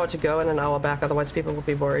to go and an hour back. Otherwise, people will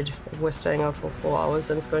be worried if we're staying out for 4 hours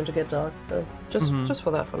and it's going to get dark. So just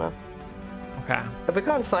for that for now. Okay. If we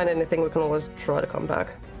can't find anything, we can always try to come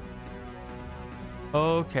back.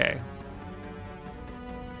 Okay.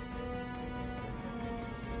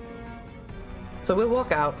 So we'll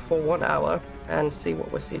walk out for 1 hour and see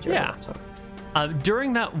what we see during that time.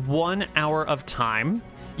 During that 1 hour of time,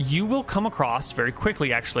 you will come across very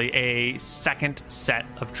quickly, actually, a second set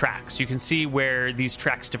of tracks. You can see where these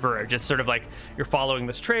tracks diverge. It's sort of like you're following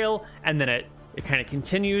this trail, and then it kind of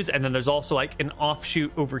continues, and then there's also like an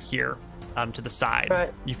offshoot over here to the side.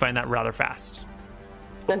 Right. You find that rather fast.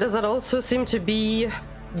 And does it also seem to be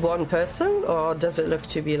one person, or does it look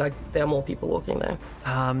to be like there are more people walking there?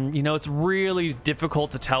 It's really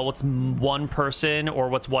difficult to tell what's one person or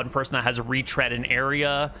what's one person that has retread an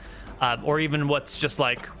area, or even what's just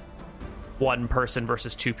like one person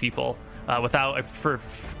versus 2 people. Without a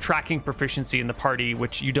tracking proficiency in the party,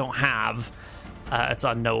 which you don't have, it's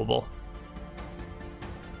unknowable.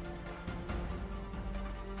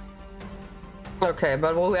 Okay,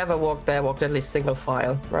 but whoever walked there walked at least single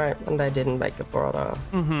file, right? And they didn't make a broader...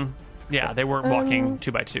 Yeah, they weren't walking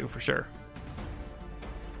 2 by 2 for sure.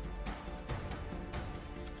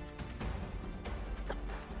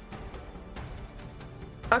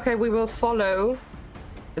 Okay, we will follow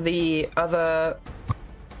the other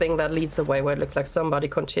thing that leads the way, where it looks like somebody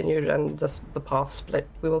continued and the path split.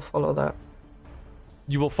 We will follow that.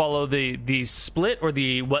 You will follow the split, or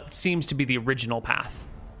the what seems to be the original path?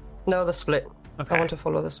 No, the split. Okay. I want to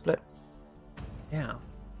follow the split. Yeah.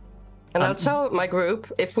 And I'll tell my group,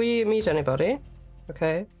 if we meet anybody,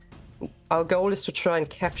 okay, our goal is to try and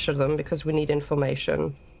capture them because we need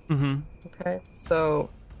information. Okay, so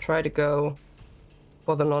try to go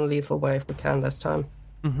for the non-lethal way if we can this time.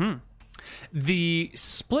 The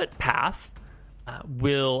split path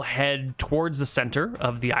will head towards the center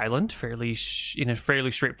of the island in a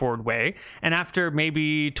fairly straightforward way, and after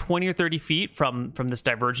maybe 20 or 30 feet from this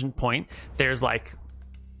divergent point, there's like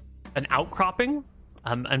an outcropping,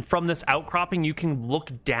 and from this outcropping you can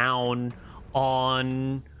look down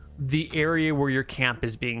on the area where your camp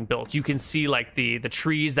is being built. You can see like the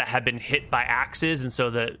trees that have been hit by axes, and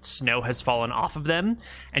so the snow has fallen off of them,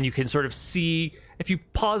 and you can sort of see, if you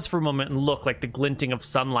pause for a moment and look, like the glinting of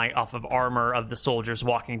sunlight off of armor of the soldiers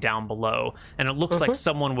walking down below, and it looks like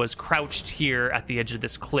someone was crouched here at the edge of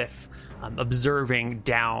this cliff, observing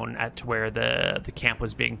down at to where the camp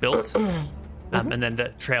was being built. And then the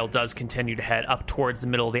trail does continue to head up towards the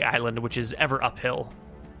middle of the island, which is ever uphill.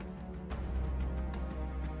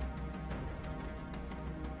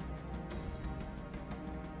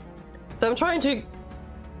 So I'm trying to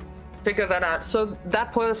figure that out. So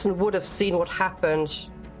that person would have seen what happened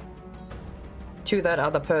to that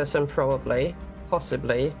other person, probably,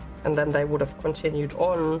 possibly, and then they would have continued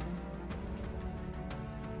on.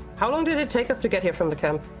 How long did it take us to get here from the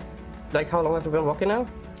camp? Like, how long have we been walking now?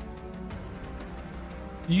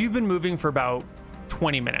 You've been moving for about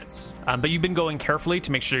 20 minutes, but you've been going carefully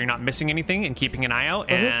to make sure you're not missing anything and keeping an eye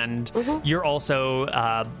out, and you're also...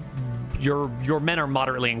 Your men are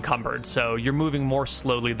moderately encumbered, so you're moving more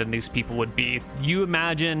slowly than these people would be. You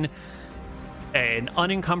imagine an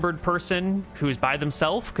unencumbered person who's by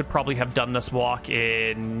themselves could probably have done this walk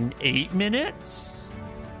in 8 minutes.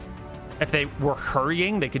 If they were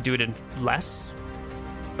hurrying, they could do it in less.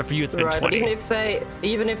 But for you, it's been 20. But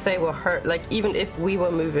even if they were hurt, like even if we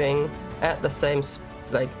were moving at the same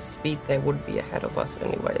speed, they would be ahead of us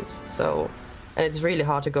anyways. So, and it's really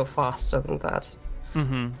hard to go faster than that.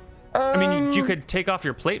 I mean, you could take off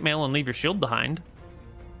your plate mail and leave your shield behind.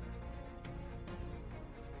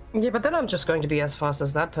 Yeah, but then I'm just going to be as fast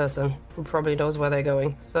as that person who probably knows where they're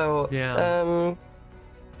going. So, yeah.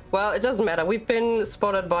 Well, it doesn't matter. We've been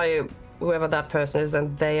spotted by whoever that person is,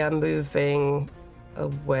 and they are moving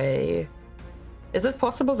away. Is it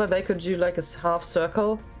possible that they could do like a half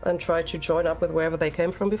circle and try to join up with wherever they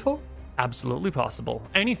came from before? Absolutely possible.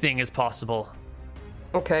 Anything is possible.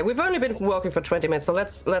 Okay, we've only been walking for 20 minutes, so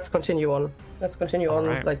let's continue on. Let's continue on,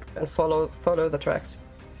 right. and follow the tracks.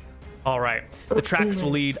 All right. The tracks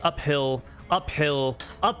will lead uphill, uphill,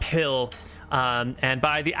 uphill, and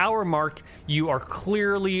by the hour mark, you are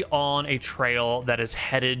clearly on a trail that is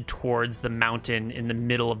headed towards the mountain in the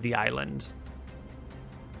middle of the island.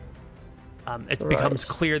 It becomes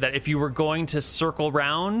clear that if you were going to circle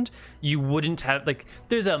round, you wouldn't have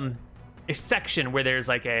there's a section where there's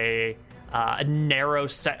like a narrow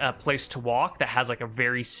place to walk that has like a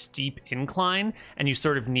very steep incline, and you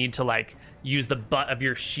sort of need to use the butt of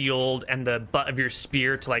your shield and the butt of your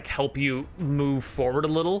spear to help you move forward a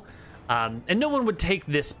little. And no one would take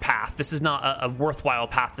this path. This is not a worthwhile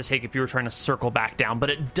path to take if you were trying to circle back down, but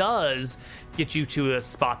it does get you to a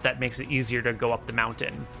spot that makes it easier to go up the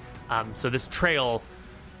mountain. So this trail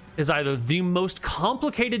is either the most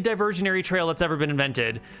complicated diversionary trail that's ever been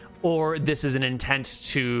invented, or this is an intent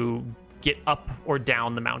to get up or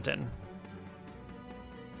down the mountain.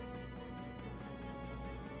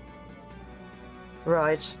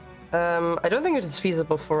 Right. I don't think it is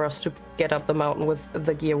feasible for us to get up the mountain with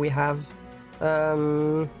the gear we have.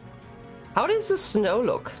 How does the snow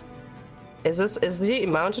look? Is the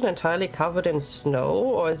mountain entirely covered in snow,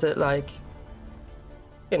 or is it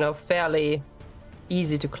fairly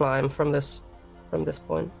easy to climb from this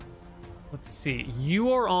point? Let's see.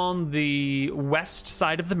 You are on the west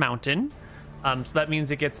side of the mountain. So that means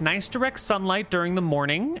it gets nice direct sunlight during the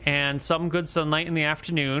morning and some good sunlight in the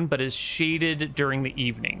afternoon, but is shaded during the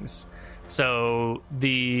evenings. So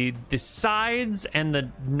the sides and the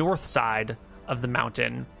north side of the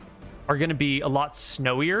mountain are going to be a lot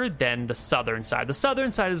snowier than the southern side. The southern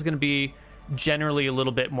side is going to be generally a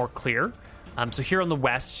little bit more clear. So here on the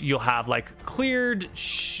west, you'll have cleared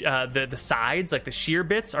the sides, the sheer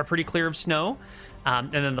bits are pretty clear of snow,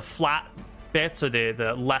 and then the flat bits or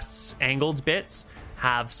the less angled bits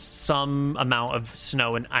have some amount of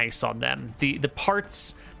snow and ice on them. The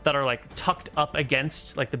parts that are tucked up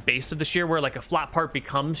against the base of the sheer, where a flat part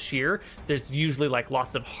becomes sheer, there's usually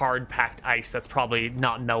lots of hard packed ice that's probably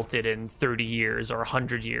not melted in 30 years or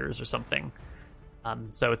 100 years or something.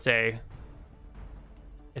 So it's a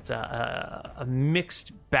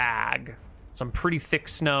mixed bag, some pretty thick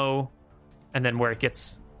snow, and then where it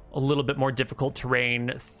gets a little bit more difficult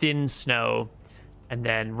terrain, thin snow, and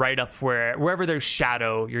then right up wherever there's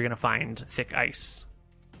shadow, you're gonna find thick ice.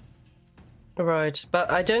 Right,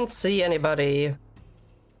 but I don't see anybody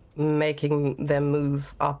making them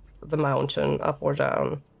move up the mountain, up or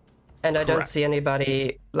down, and I don't see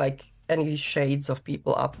anybody any shades of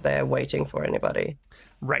people up there waiting for anybody.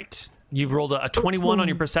 Right. You've rolled a 21 on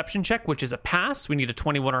your perception check, which is a pass. We need a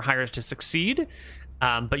 21 or higher to succeed,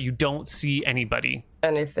 but you don't see anybody.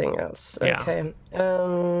 Anything else? Yeah. Okay.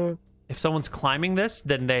 if someone's climbing this,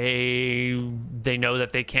 then they know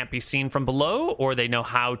that they can't be seen from below, or they know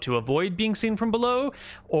how to avoid being seen from below,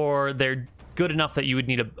 or they're good enough that you would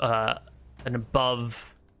need an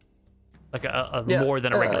above, like a more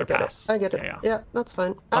than a regular pass. I get it. Yeah, that's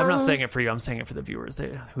fine. I'm not saying it for you. I'm saying it for the viewers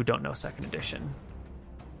who don't know second edition.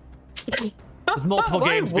 There's multiple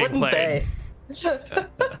games being played.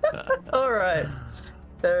 All right,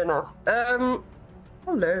 fair enough.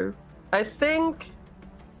 Hello. I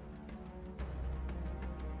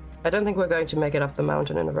don't think we're going to make it up the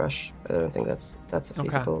mountain in a rush. I don't think that's a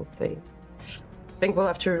feasible thing. I think we'll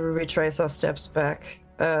have to retrace our steps back.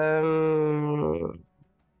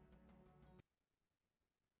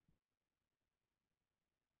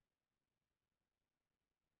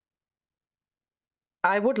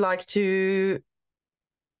 I would like to...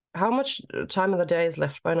 How much time of the day is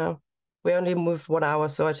left by now? We only moved 1 hour,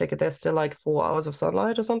 so I take it there's still like 4 hours of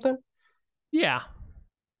sunlight or something? Yeah.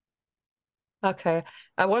 Okay.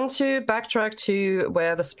 I want to backtrack to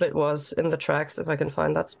where the split was in the tracks, if I can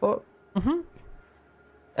find that spot. Mm-hmm.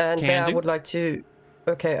 And there I would like to...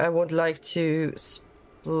 Okay, I would like to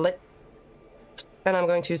split. And I'm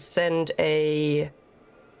going to send I'm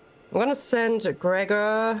going to send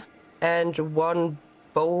Gregor and one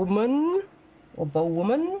bowman or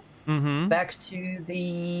bowwoman back to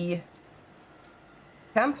the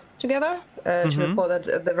camp together to report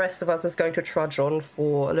that the rest of us is going to trudge on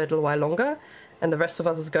for a little while longer, and the rest of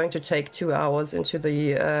us is going to take 2 hours into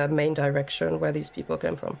the main direction where these people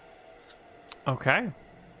came from. Okay.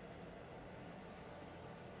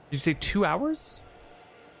 Did you say 2 hours?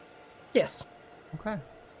 Yes. Okay.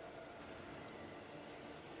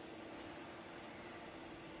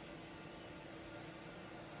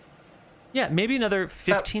 Yeah, maybe another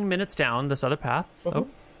 15 minutes down this other path.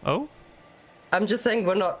 Oh. I'm just saying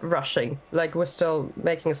we're not rushing. Like, we're still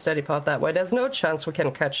making a steady path that way. There's no chance we can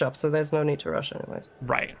catch up, so there's no need to rush anyways.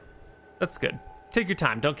 Right. That's good. Take your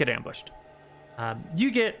time. Don't get ambushed.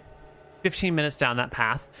 You get 15 minutes down that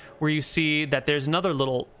path where you see that there's another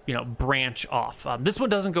little, branch off. This one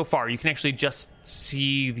doesn't go far. You can actually just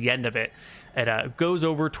see the end of it. It goes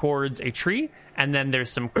over towards a tree, and then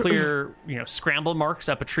there's some clear, scramble marks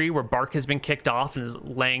up a tree where bark has been kicked off and is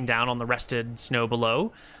laying down on the rested snow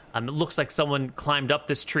below. It looks like someone climbed up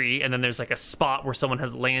this tree, and then there's like a spot where someone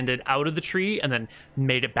has landed out of the tree and then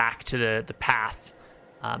made it back to the path,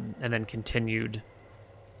 and then continued.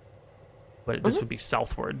 But this would be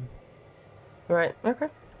southward. Right. Okay.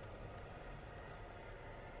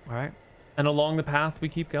 All right. And along the path, we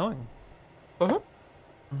keep going.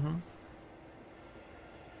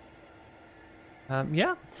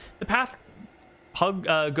 Yeah. The path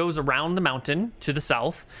goes around the mountain to the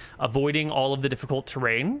south, avoiding all of the difficult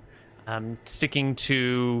terrain, sticking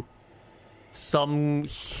to some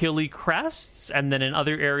hilly crests, and then in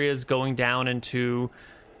other areas going down into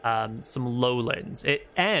some lowlands. It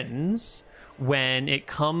ends when it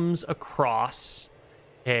comes across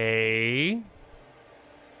a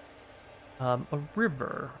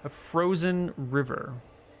river, a frozen river.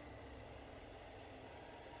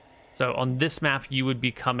 So on this map, you would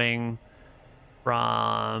be coming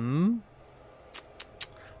from...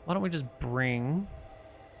 Why don't we just bring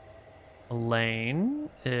Elaine,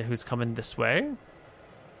 who's coming this way.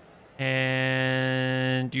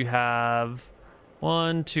 And you have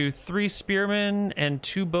 1, 2, 3 spearmen and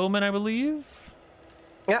 2 bowmen, I believe.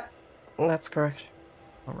 Yep, that's correct.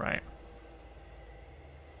 All right.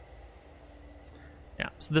 Yeah,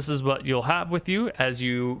 so this is what you'll have with you as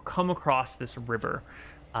you come across this river.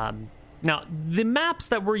 Now, the maps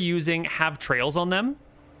that we're using have trails on them.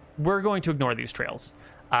 We're going to ignore these trails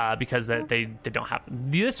because they don't have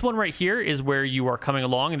them. This one right here is where you are coming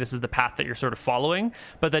along, and this is the path that you're sort of following.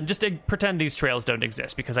 But then just pretend these trails don't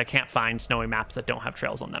exist, because I can't find snowy maps that don't have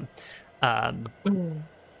trails on them.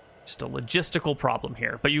 Just a logistical problem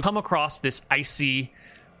here. But you come across this icy,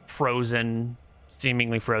 frozen,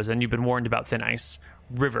 seemingly frozen, you've been warned about thin ice,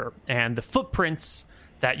 river. And the footprints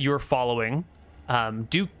that you're following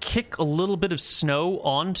do kick a little bit of snow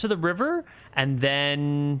onto the river, and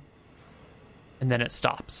then it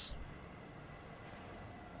stops.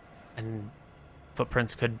 And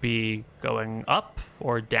footprints could be going up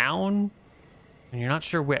or down, and you're not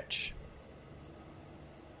sure which.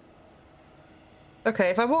 Okay,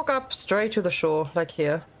 if I walk up straight to the shore, like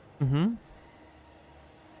here.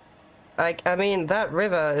 I mean, that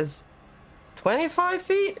river is 25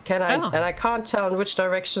 feet? And I can't tell in which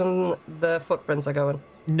direction the footprints are going.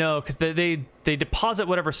 No, because they deposit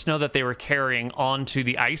whatever snow that they were carrying onto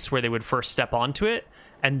the ice where they would first step onto it,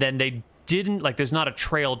 and then they didn't, there's not a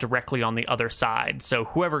trail directly on the other side. So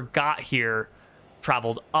whoever got here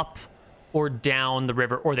traveled up or down the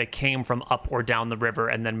river, or they came from up or down the river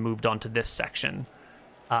and then moved on to this section.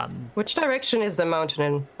 Which direction is the mountain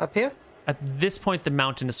in? Up here? At this point, the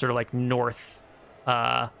mountain is sort of like northwest,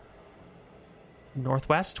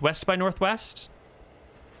 west by northwest.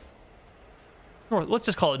 Let's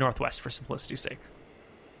just call it northwest for simplicity's sake.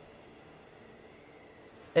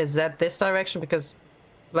 Is that this direction? Because,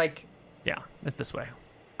 like... Yeah, it's this way.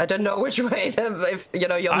 I don't know which way. If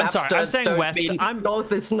your maps I'm saying west.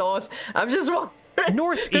 North is north. I'm just wondering.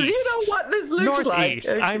 Northeast. Because you know what this looks Northeast.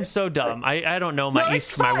 like. Okay. I'm so dumb. I don't know my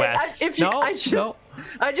east from my west.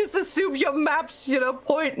 I just assume your maps,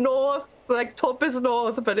 point north, like top is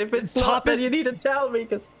north. But if it's top not, then you need to tell me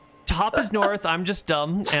because. Top is north. I'm just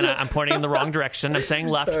dumb, and I'm pointing in the wrong direction. I'm saying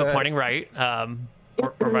left, but pointing right, or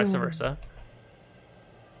vice versa.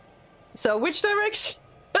 So which direction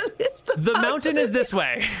is the mountain is this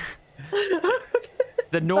way.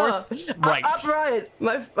 The north right. Up right.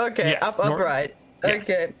 Yes, up right. Yes.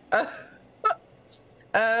 Okay.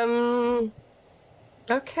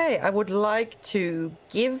 Okay, I would like to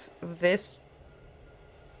give this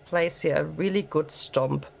place here a really good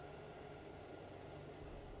stomp.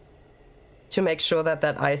 To make sure that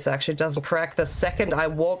ice actually doesn't crack the second I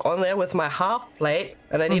walk on there with my half plate,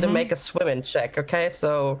 and I need to make a swimming check, okay?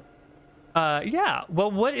 So... yeah.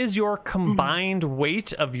 Well, what is your combined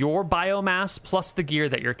weight of your biomass plus the gear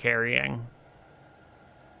that you're carrying?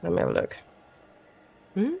 Let me have a look.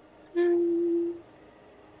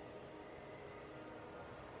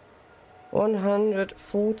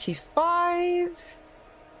 145.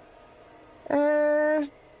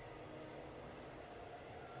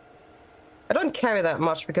 I don't carry that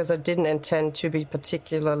much because I didn't intend to be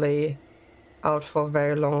particularly out for a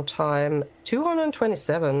very long time.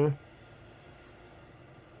 227.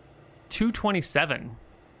 227.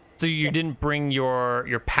 So you didn't bring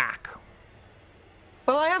your pack.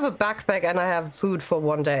 Well, I have a backpack and I have food for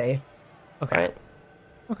one day. Okay. Right?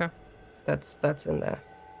 Okay. That's in there.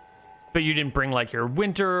 But you didn't bring like your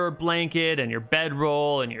winter blanket and your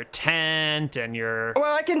bedroll and your tent and your...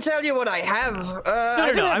 Well, I can tell you what I have.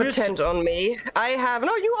 I don't have a tent on me. I have...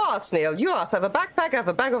 No, you asked, Neil. You asked. I have a backpack, I have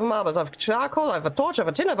a bag of marbles, I have charcoal, I have a torch, I have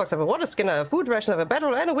a tinderbox, I have a water skin, I have a food ration, I have a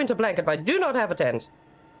bedroll and a winter blanket, but I do not have a tent.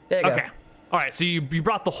 There you go. Okay. All right, so you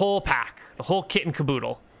brought the whole pack, the whole kit and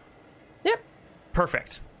caboodle. Yep.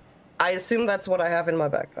 Perfect. I assume that's what I have in my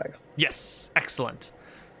backpack. Yes. Excellent.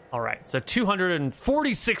 All right, so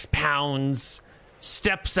 246 pounds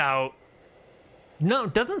steps out. No,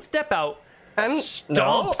 doesn't step out.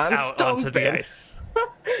 Stomps out onto the ice.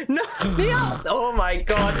 No, Neil. Oh my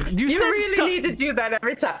God. You said really need to do that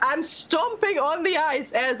every time. I'm stomping on the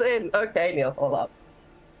ice, as in. Okay, Neil, hold up.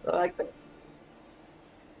 Like this.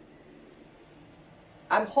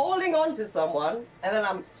 I'm holding on to someone, and then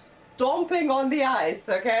I'm stomping on the ice,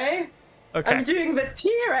 okay? Okay. I'm doing the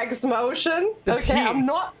T-Rex motion. I'm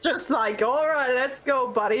not just like, all right, let's go,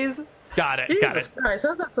 buddies. Got it. Jesus Christ,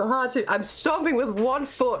 how's that so hard to... I'm stomping with one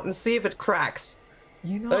foot and see if it cracks.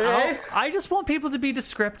 You know, I just want people to be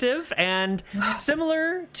descriptive, and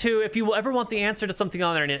similar to if you ever want the answer to something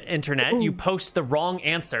on the internet, you post the wrong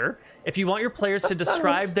answer. If you want your players to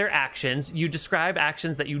describe their actions, you describe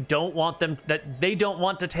actions that you don't want them, that they don't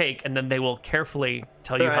want to take, and then they will carefully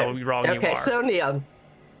tell you how wrong you are. Okay, so Neon,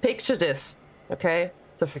 picture this, okay?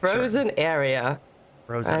 It's a frozen area.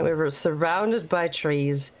 Frozen. And we were surrounded by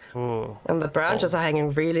trees. Ooh. And the branches are hanging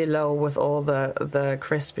really low with all the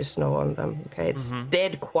crispy snow on them. Okay, it's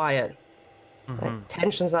dead quiet. Like,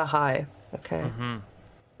 tensions are high. Okay.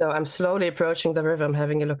 So I'm slowly approaching the river. I'm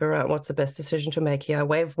having a look around. What's the best decision to make here? I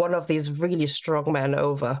wave one of these really strong men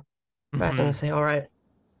over. Right, and I say, all right,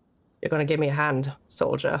 you're going to give me a hand,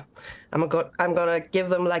 soldier. I'm gonna give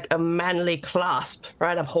them like a manly clasp.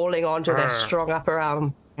 Right, I'm holding on to their strong upper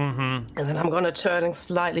arm. And then I'm going to turn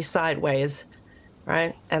slightly sideways.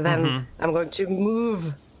 Right, and then I'm going to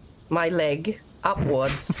move my leg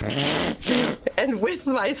upwards, and with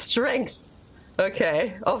my strength,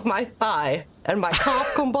 of my thigh and my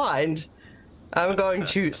calf combined, I'm going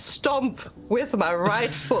to stomp with my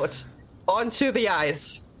right foot onto the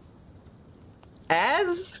ice.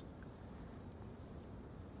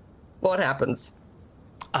 What happens?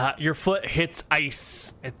 Your foot hits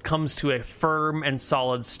ice. It comes to a firm and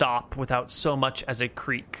solid stop without so much as a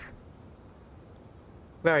creak.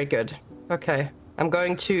 Very good. Okay. I'm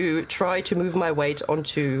going to try to move my weight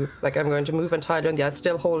onto... Like, I'm going to move entirely on the ice,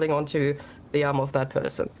 still holding onto the arm of that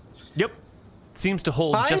person. Yep. Seems to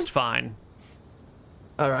hold just fine.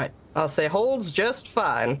 All right. I'll say holds just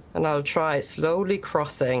fine, and I'll try slowly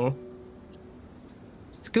crossing.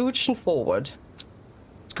 Scooching forward.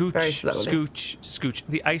 Scooch, very slowly. scooch.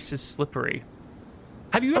 The ice is slippery.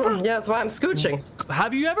 Have you ever? Yeah, that's why I'm scooching.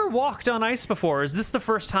 Have you ever walked on ice before? Is this the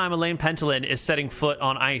first time Elaine Pentalin is setting foot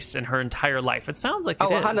on ice in her entire life? It sounds like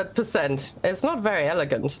it is. 100%. It's not very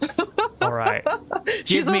elegant. All right.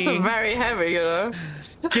 She's also very heavy, you know.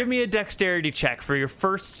 Give me a dexterity check for your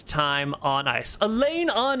first time on ice. Elaine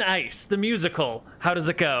on Ice, the musical. How does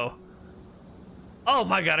it go? Oh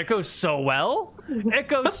my god, it goes so well. It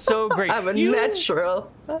goes so great. I'm a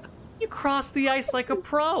natural. You cross the ice like a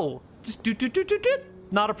pro. Just do.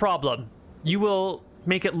 Not a problem. You will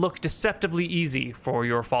make it look deceptively easy for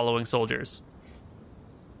your following soldiers.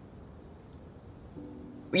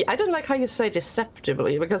 I don't like how you say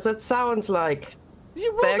deceptively, because it sounds like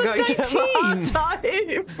they're going to have a hard time.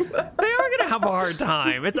 They are going to have a hard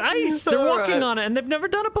time. It's ice. They're walking on it, and they've never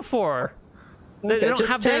done it before. They don't just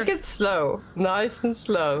have take it slow. Nice and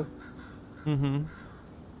slow. Mm-hmm.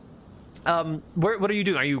 What are you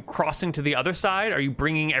doing? Are you crossing to the other side? Are you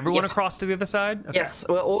bringing everyone across to the other side? Okay. Yes,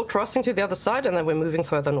 we're all crossing to the other side, and then we're moving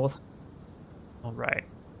further north. All right.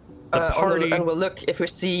 The party... and we'll look if we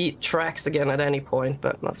see tracks again at any point,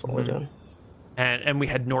 but that's what we're doing. And we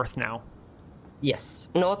head north now. Yes,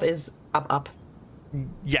 north is up.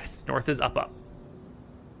 Yes, north is up.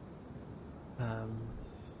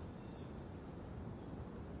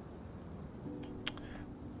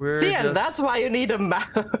 And that's why you need a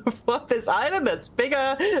map for this island that's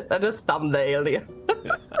bigger than a thumbnail here.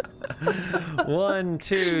 1,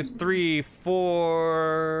 2, 3,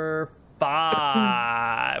 4,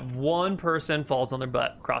 5. One person falls on their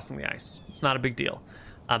butt crossing the ice. It's not a big deal.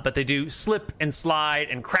 But they do slip and slide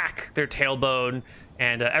and crack their tailbone,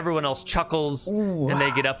 and everyone else chuckles. Ooh. And they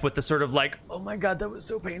get up with the sort of like, oh my god, that was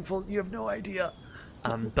so painful. You have no idea.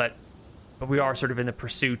 But we are sort of in the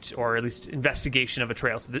pursuit, or at least investigation, of a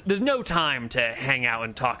trail. So there's no time to hang out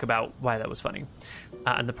and talk about why that was funny.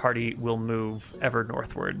 And the party will move ever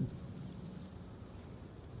northward.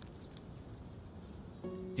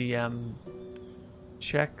 DM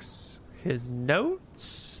checks his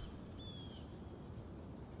notes.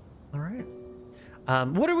 All right.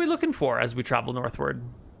 What are we looking for as we travel northward?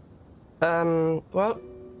 Well,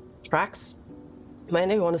 tracks.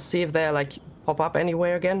 Mainly want to see if they're like pop up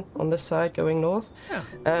anywhere again on this side going north. Yeah.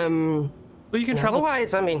 Well, you can travel.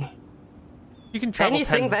 Otherwise, I mean, you can travel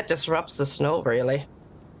anything that disrupts the snow, really.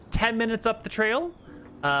 10 minutes up the trail,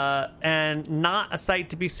 and not a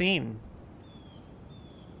sight to be seen.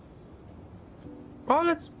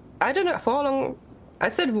 Well, I don't know for how long. I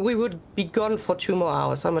said we would be gone for 2 more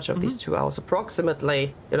hours. How much of these 2 hours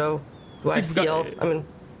approximately, do I feel? I mean...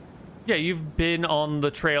 Yeah, you've been on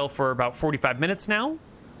the trail for about 45 minutes now.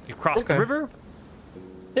 You've crossed the river.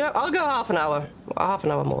 Yeah, I'll go half an hour. Half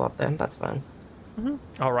an hour more up there. That's fine.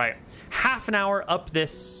 All right. Half an hour up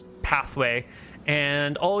this pathway,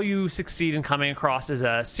 and all you succeed in coming across is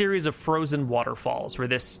a series of frozen waterfalls where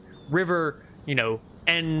this river,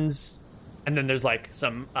 ends... And then there's like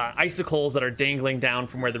some icicles that are dangling down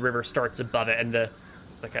from where the river starts above it, and it's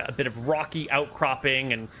like a bit of rocky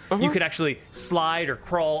outcropping, and you could actually slide or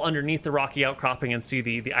crawl underneath the rocky outcropping and see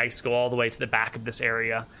the ice go all the way to the back of this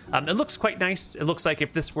area. It looks quite nice. It looks like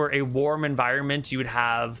if this were a warm environment, you would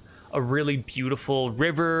have a really beautiful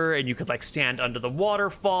river, and you could like stand under the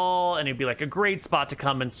waterfall, and it'd be like a great spot to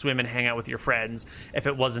come and swim and hang out with your friends if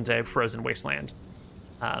it wasn't a frozen wasteland.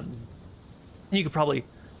 You could probably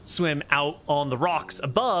swim out on the rocks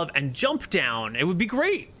above and jump down. It would be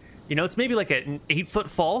great. It's maybe like an 8-foot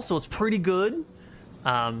fall, so it's pretty good.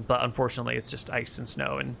 But unfortunately, it's just ice and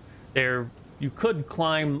snow. And you could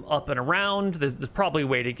climb up and around. There's probably a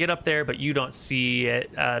way to get up there, but you don't see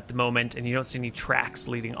it at the moment, and you don't see any tracks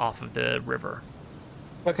leading off of the river.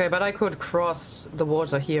 Okay, but I could cross the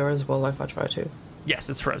water here as well if I try to. Yes,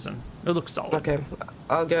 it's frozen. It looks solid. Okay,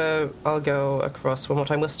 I'll go across one more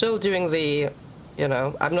time. We're still doing the...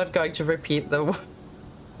 I'm not going to repeat the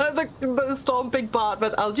stomping part,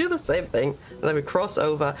 but I'll do the same thing. And then we cross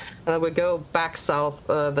over, and then we go back south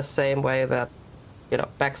the same way that,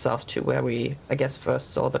 back south to where we, I guess,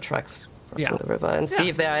 first saw the tracks crossing the river, and see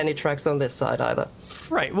if there are any tracks on this side either.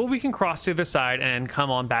 Right. Well, we can cross the other side and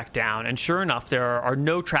come on back down. And sure enough, there are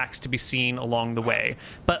no tracks to be seen along the way.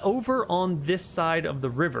 But over on this side of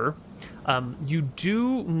the river, you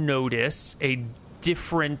do notice a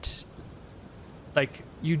different...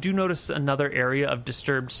 you do notice another area of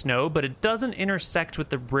disturbed snow, but it doesn't intersect with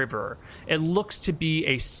the river. It looks to be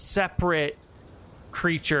a separate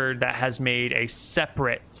creature that has made a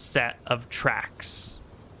separate set of tracks.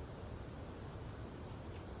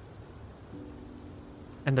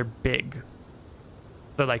 And they're big.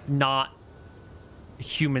 They're not a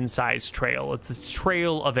human-sized trail. It's a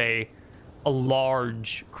trail of a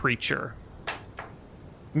large creature.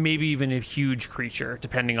 maybe even a huge creature,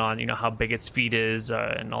 depending on, you know, how big its feet is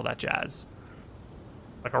and all that jazz.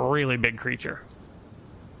 Like a really big creature.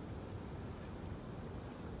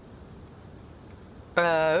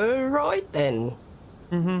 Right then.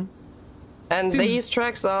 Mm-hmm. And these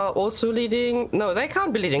tracks are also leading... No, they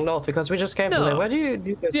can't be leading north because we just came from there. Where do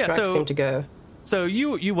those tracks seem to go? So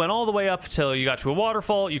you went all the way up till you got to a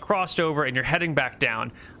waterfall, you crossed over, and you're heading back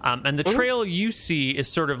down. And the trail you see is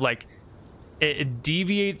sort of like... It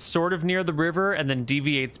deviates sort of near the river and then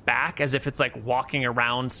deviates back as if it's like walking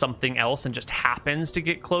around something else and just happens to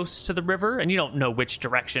get close to the river. And you don't know which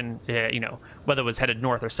direction, you know, whether it was headed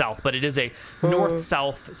north or south, but it is a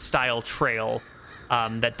north-south style trail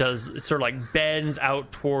that does, it sort of like bends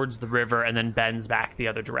out towards the river and then bends back the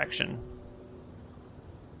other direction.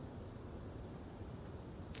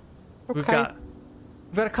 Okay.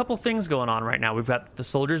 We've got a couple things going on right now. We've got the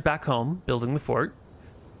soldiers back home building the fort.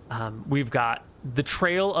 We've got the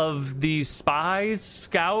trail of these spies,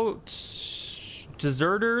 scouts,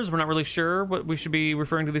 deserters. We're not really sure what we should be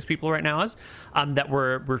referring to these people right now as, that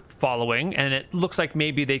we're following. And it looks like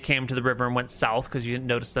maybe they came to the river and went south because you didn't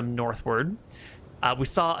notice them northward. We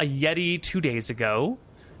saw a Yeti 2 days ago,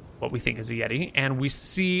 what we think is a Yeti. And we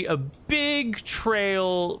see a big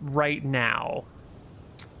trail right now.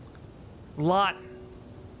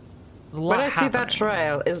 When I see that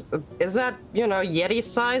trail, is that, you know, Yeti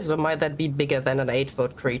size, or might that be bigger than an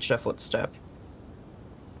 8-foot creature footstep?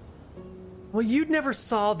 Well, you never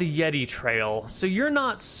saw the Yeti trail, so you're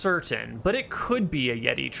not certain, but it could be a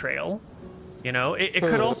Yeti trail. You know, it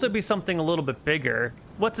could also be something a little bit bigger.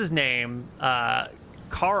 What's his name?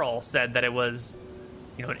 Carl said that it was,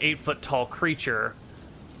 you know, an 8-foot tall creature.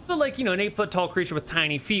 But, like, you know, an 8-foot tall creature with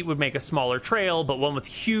tiny feet would make a smaller trail, but one with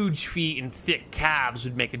huge feet and thick calves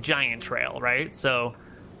would make a giant trail, right? So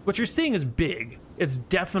what you're seeing is big. It's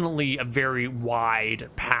definitely a very wide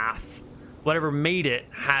path. Whatever made it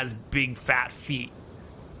has big, fat feet,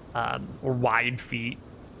 or wide feet,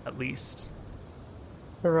 at least.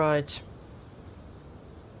 Right.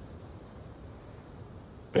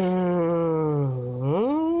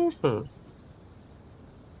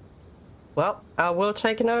 Well, I will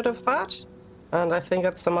take note of that, and I think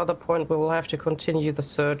at some other point we will have to continue the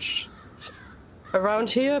search around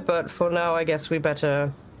here, but for now I guess we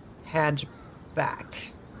better head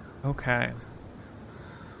back. Okay.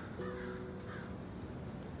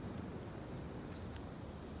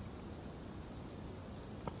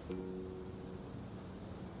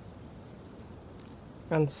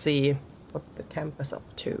 And see what the camp is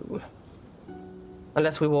up to.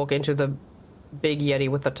 Unless we walk into the big Yeti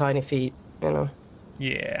with the tiny feet, you know.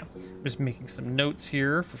 Yeah. I'm just making some notes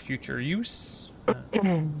here for future use.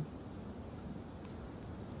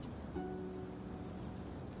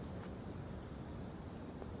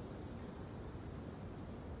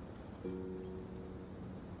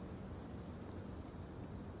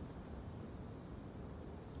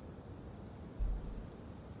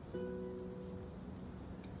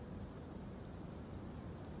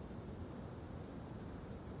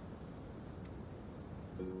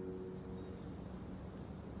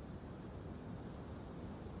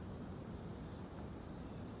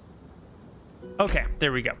 Okay,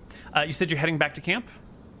 there we go. You said you're heading back to camp?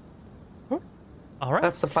 All right.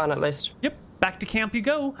 That's the plan, at least. Yep, back to camp you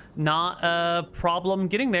go. Not a problem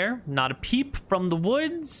getting there. Not a peep from the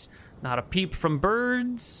woods. Not a peep from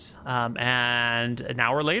birds. And an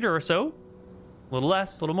hour later or so, a little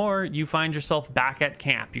less, a little more, you find yourself back at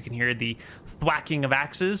camp. You can hear the thwacking of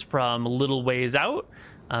axes from a little ways out.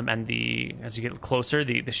 And as you get closer,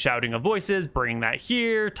 the shouting of voices, bring that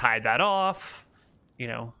here, tie that off, you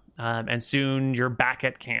know. And soon you're back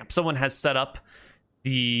at camp. Someone has set up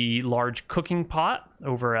the large cooking pot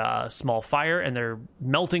over a small fire, and they're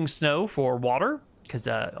melting snow for water because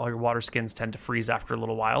all your water skins tend to freeze after a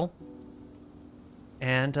little while.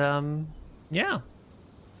 And yeah,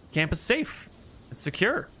 camp is safe. It's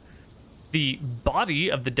secure. The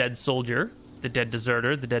body of the dead soldier, the dead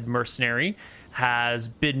deserter, the dead mercenary has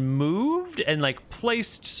been moved and like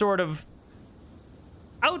placed sort of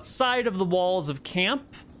outside of the walls of camp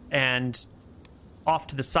and off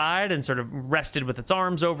to the side and sort of rested with its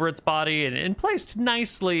arms over its body and placed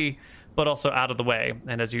nicely, but also out of the way.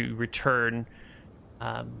 And as you return,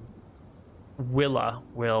 Willa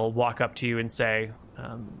will walk up to you and say,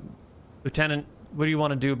 Lieutenant, what do you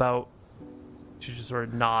want to do about... She just sort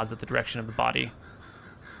of nods at the direction of the body.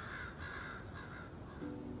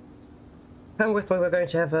 Come with me, we're going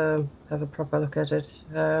to have a proper look at it.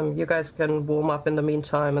 You guys can warm up in the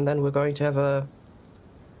meantime, and then we're going to have a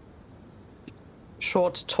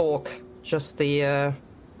short talk. Just the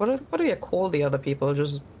what do you call the other people?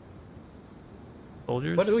 Just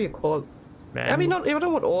Soldiers? What do you call? Men? I mean, I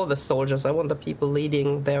don't want all the soldiers. I want the people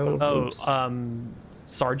leading their own groups.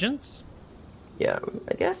 Sergeants? Yeah,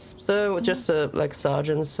 I guess. So just like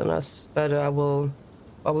sergeants and us. But I will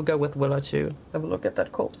go with Willa to have a look at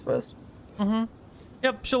that corpse first. Mm-hmm.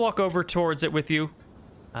 Yep, she'll walk over towards it with you,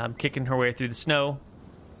 kicking her way through the snow,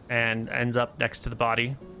 and ends up next to the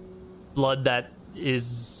body. Blood that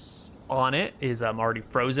is on it is already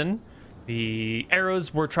frozen. The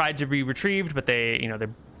arrows were tried to be retrieved, but they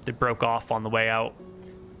broke off on the way out.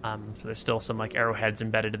 So there's still some like arrowheads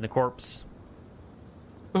embedded in the corpse.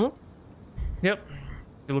 Mm-hmm. Yep.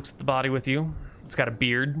 He looks at the body with you. It's got a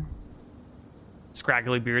beard,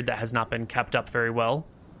 scraggly beard that has not been kept up very well.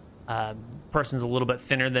 Person's a little bit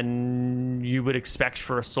thinner than you would expect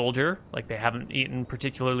for a soldier. Like they haven't eaten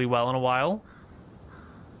particularly well in a while.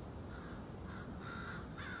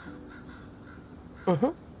 Mm-hmm.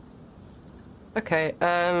 Okay.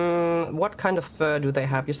 What kind of fur do they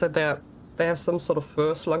have? You said they have some sort of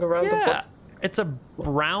fur slung around them. Yeah, it's a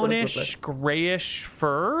brownish, grayish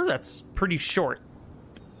fur that's pretty short.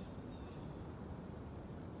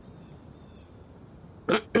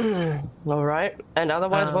 All right. And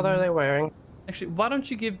otherwise, what are they wearing? Actually, why don't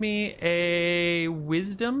you give me a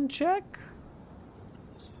wisdom check?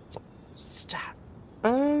 Stat.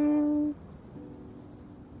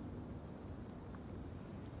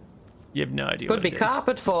 You have no idea. Could be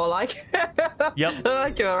carpet for like. Yep.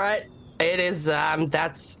 Like, all right. It is.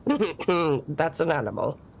 That's that's an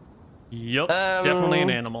animal. Yep. Definitely an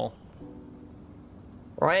animal.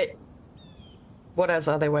 Right. What else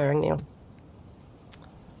are they wearing, Neil?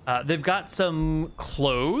 They've got some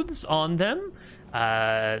clothes on them.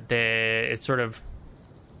 It's sort of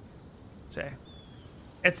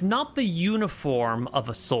it's not the uniform of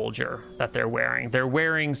a soldier that they're wearing. They're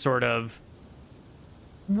wearing sort of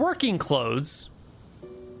working clothes,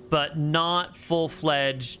 but not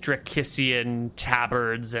full-flagged Drekisian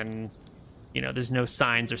tabards, and there's no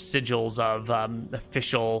signs or sigils of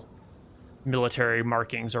official military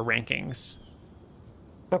markings or rankings.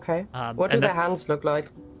 Okay. What do their hands look like?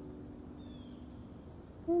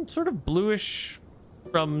 Sort of bluish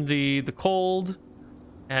from the cold,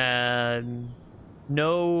 and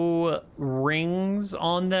no rings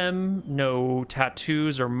on them, no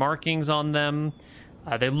tattoos or markings on them.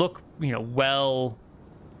 They look, well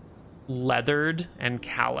leathered and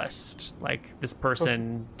calloused. Like this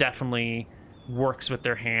person definitely works with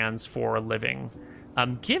their hands for a living.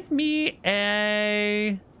 Give me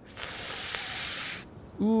a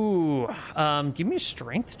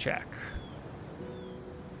strength check.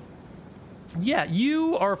 Yeah,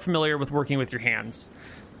 you are familiar with working with your hands.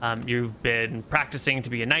 You've been practicing to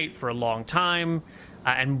be a knight for a long time,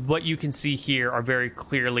 and what you can see here are very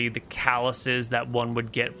clearly the calluses that one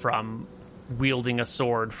would get from wielding a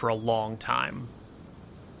sword for a long time.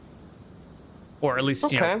 Or at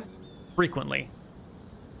least, frequently.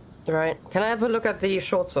 Right. Can I have a look at the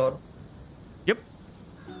short sword? Yep.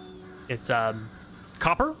 It's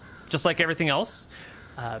copper, just like everything else.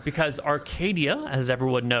 Because Arcadia, as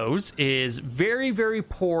everyone knows, is very, very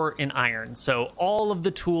poor in iron. So all of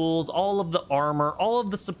the tools, all of the armor, all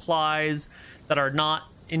of the supplies that are not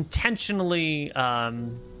intentionally,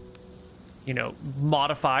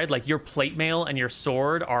 modified, like your plate mail and your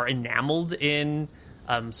sword are enameled in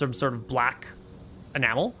some sort of black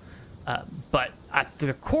enamel. But at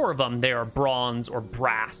the core of them, they are bronze or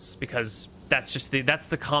brass, because that's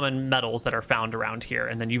the common metals that are found around here,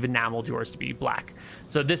 and then you've enameled yours to be black.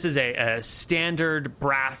 So this is a standard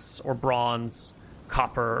brass or bronze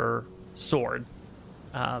copper sword.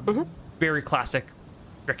 Very classic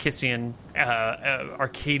Drekisian,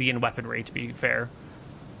 Arcadian weaponry, to be fair.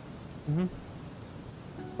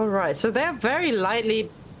 All right, so they're very lightly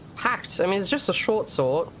packed. I mean, it's just a short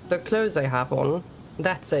sword. The clothes they have on,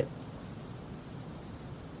 that's it.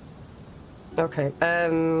 Okay,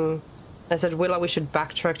 I said, Willa, we should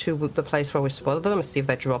backtrack to the place where we spotted them and see if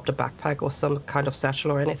they dropped a backpack or some kind of satchel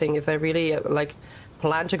or anything. If they really,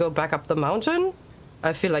 plan to go back up the mountain,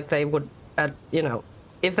 I feel like they would,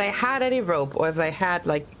 if they had any rope or if they had,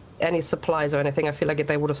 any supplies or anything, I feel like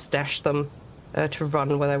they would have stashed them to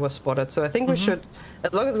run when they were spotted. So I think we should,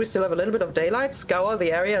 as long as we still have a little bit of daylight, scour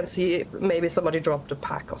the area and see if maybe somebody dropped a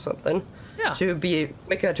pack or something. Yeah.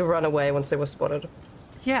 To run away once they were spotted.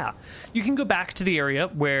 Yeah, you can go back to the area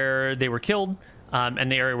where they were killed,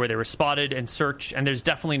 and the area where they were spotted, and search, and there's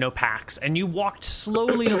definitely no packs. And you walked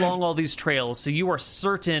slowly along all these trails, so you are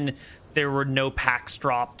certain there were no packs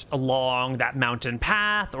dropped along that mountain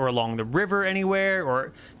path or along the river anywhere,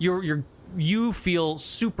 or you feel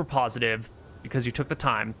super positive, because you took the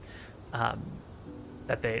time,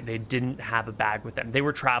 that they didn't have a bag with them. They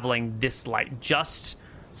were traveling this light, just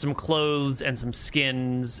some clothes and some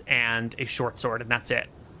skins and a short sword, and that's it.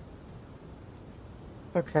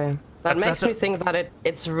 Okay. That makes me think that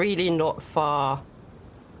it's really not far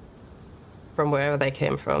from wherever they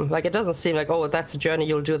came from. Like, it doesn't seem like, oh, that's a journey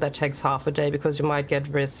you'll do that takes half a day, because you might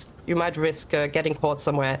risk getting caught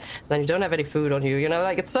somewhere, then you don't have any food on you. You know,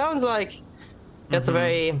 like, it sounds like it's a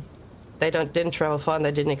very... They didn't travel far, and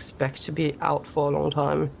they didn't expect to be out for a long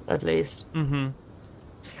time, at least. Mm-hmm.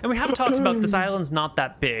 And we have talked about this island's not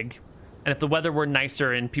that big, and if the weather were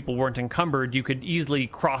nicer and people weren't encumbered, you could easily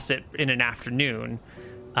cross it in an afternoon.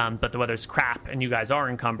 But the weather's crap, and you guys are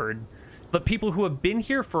encumbered. But people who have been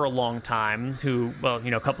here for a long time, who, well,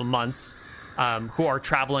 you know, a couple months, who are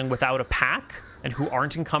traveling without a pack and who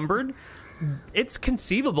aren't encumbered, it's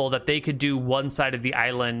conceivable that they could do one side of the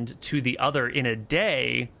island to the other in a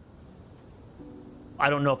day. I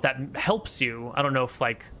don't know if that helps you. I don't know if,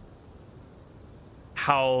 like,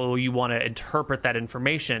 how you want to interpret that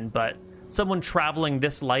information, but someone traveling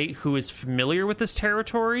this light who is familiar with this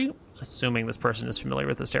territory, assuming this person is familiar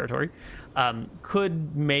with this territory,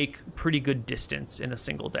 could make pretty good distance in a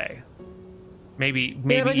single day. Maybe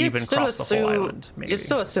even cross the whole island. Maybe. You'd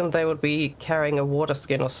still assume they would be carrying a water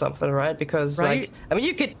skin or something, right? Because, like, I mean,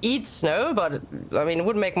 you could eat snow, but, I mean, it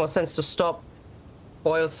would make more sense to stop,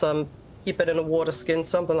 boil some, keep it in a water skin,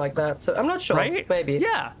 something like that. So I'm not sure. Right? Maybe.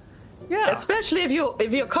 Yeah. Especially if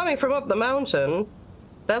you're coming from up the mountain,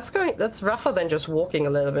 that's rougher than just walking a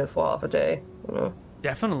little bit for half a day. You know?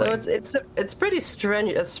 Definitely. So it's pretty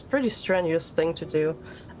strenuous thing to do.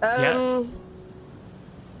 Yes.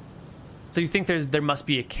 So you think there must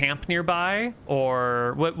be a camp nearby,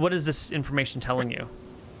 or what is this information telling you?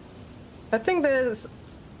 I think there's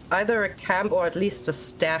either a camp or at least a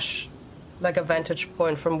stash, like a vantage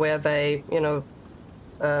point from where they, you know,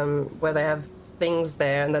 where they have things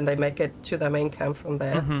there, and then they make it to their main camp from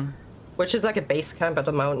there. Mm-hmm. Which is like a base camp at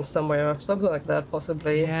the mountain somewhere, something like that,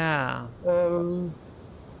 possibly. Yeah.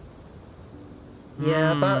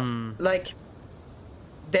 Yeah, but, like,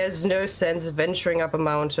 there's no sense venturing up a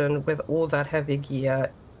mountain with all that heavy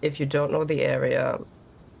gear if you don't know the area.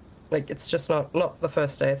 Like, it's just not the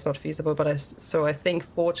first day, it's not feasible, but so I think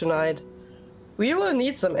for tonight, we will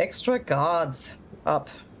need some extra guards up.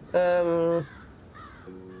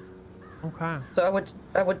 Okay. So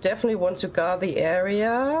I would definitely want to guard the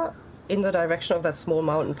area in the direction of that small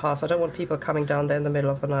mountain pass. I don't want people coming down there in the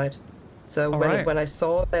middle of the night. So when I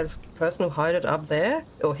saw there's a person who hid up there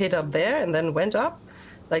and then went up,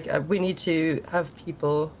 like, we need to have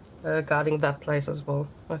people guarding that place as well,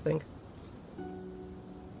 I think.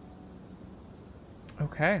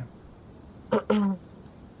 Okay.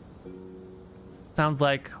 Sounds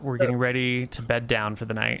like we're getting ready to bed down for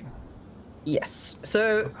the night. Yes.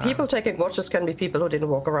 So people taking watches can be people who didn't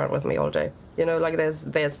walk around with me all day. You know, like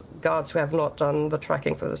there's guards who have not done the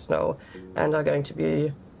tracking through the snow and are going to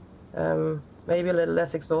be maybe a little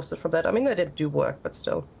less exhausted from that. I mean, they did do work, but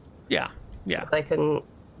still. Yeah. So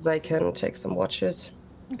they can take some watches.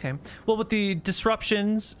 Okay. Well, with the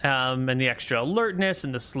disruptions and the extra alertness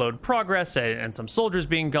and the slowed progress and some soldiers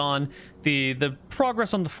being gone, the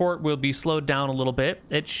progress on the fort will be slowed down a little bit.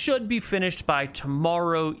 It should be finished by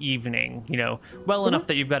tomorrow evening, you know, well enough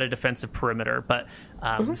that you've got a defensive perimeter. But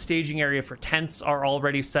the staging area for tents are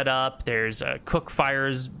already set up. There's cook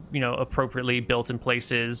fires, you know, appropriately built in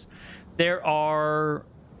places. There are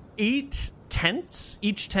 8 tents.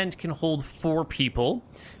 Each tent can hold 4 people.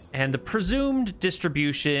 And the presumed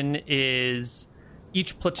distribution is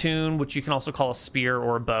each platoon, which you can also call a spear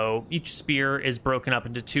or a bow. Each spear is broken up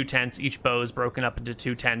into 2 tents. Each bow is broken up into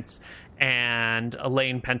 2 tents. And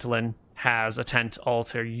Elaine Pentalin has a tent all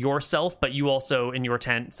to yourself, but you also, in your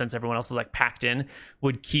tent, since everyone else is like packed in,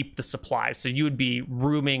 would keep the supplies. So you would be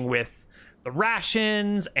rooming with the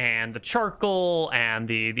rations and the charcoal and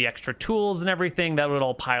the extra tools and everything. That would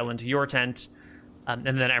all pile into your tent. And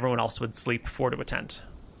then everyone else would sleep 4 to a tent.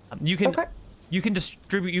 You can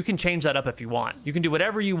distribute, you can change that up if you want. You can do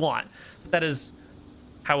whatever you want. That is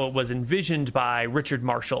how it was envisioned by Richard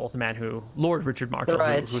Marshall, Lord Richard Marshall,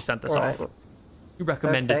 who sent this off. He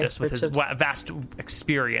recommended this with his vast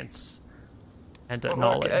experience and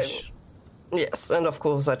knowledge. Yes, and of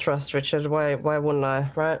course I trust Richard. Why wouldn't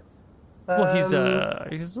I, right? Well, he's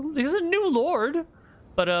a new lord,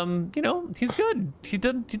 but you know, he's good. He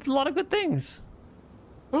did a lot of good things.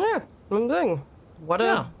 Yeah, one thing. What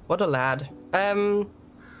a lad.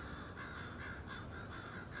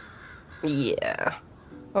 Yeah.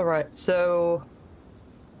 All right. So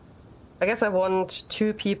I guess I want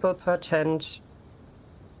 2 people per tent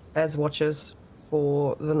as watchers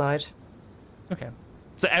for the night. Okay.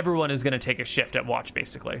 So everyone is going to take a shift at watch,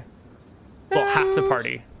 basically. Well, half the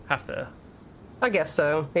party. Half the... I guess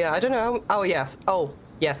so. Yeah, I don't know. Oh, yes. Oh,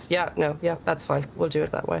 yes. Yeah, no. Yeah, that's fine. We'll do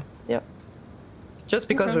it that way. Yeah. Just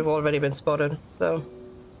because we've already been spotted, so...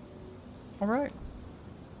 All right.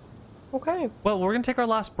 Okay. Well, we're going to take our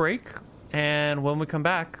last break, and when we come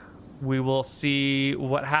back, we will see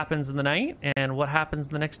what happens in the night and what happens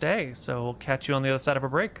the next day. So we'll catch you on the other side of a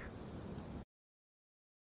break.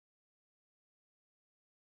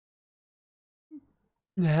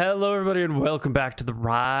 Hello, everybody, and welcome back to the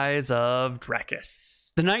Rise of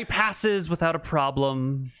Drekis. The night passes without a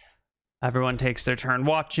problem. Everyone takes their turn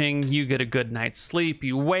watching. You get a good night's sleep.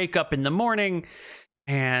 You wake up in the morning,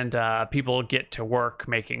 and people get to work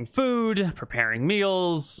making food, preparing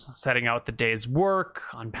meals, setting out the day's work,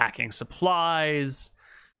 unpacking supplies.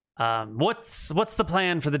 What's the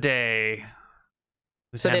plan for the day?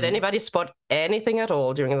 So did anybody spot anything at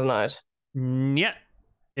all during the night? Yeah.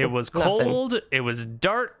 It was cold. Nothing. It was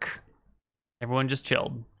dark. Everyone just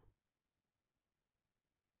chilled.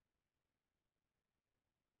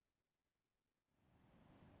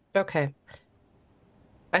 Okay.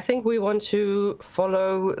 I think we want to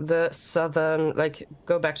follow the southern, like,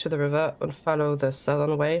 go back to the river and follow the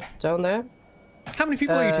southern way down there. How many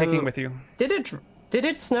people are you taking with you? Did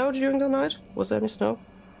it snow during the night? Was there any snow?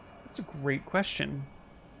 That's a great question.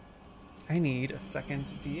 I need a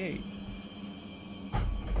second D8.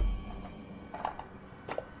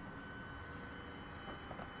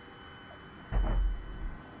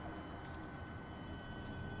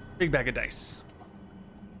 Big bag of dice.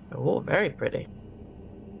 Oh, very pretty.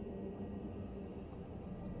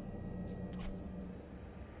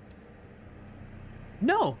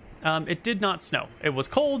 No, it did not snow. It was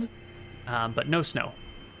cold, but no snow.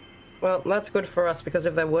 Well, that's good for us, because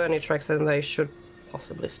if there were any tracks, then they should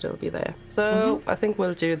possibly still be there. So I think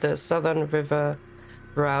we'll do the southern river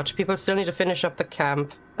route. People still need to finish up the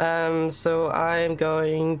camp. So I'm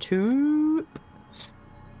going to...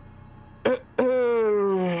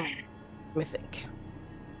 Let me think.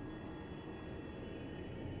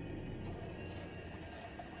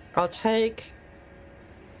 I'll take...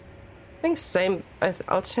 I think same...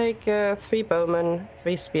 I'll take 3 bowmen,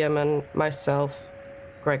 3 spearmen, myself,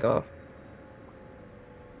 Gregor.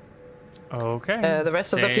 Okay. The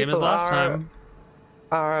rest of the people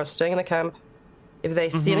are staying in the camp. If they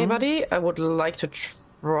see anybody, I would like to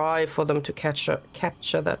try for them to capture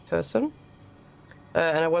that person.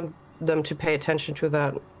 And I want them to pay attention to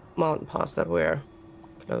that mountain pass that we're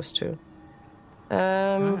close to.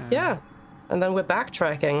 Yeah. And then we're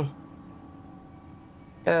backtracking.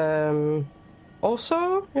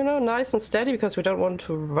 Also, you know, nice and steady, because we don't want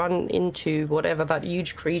to run into whatever that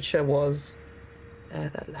huge creature was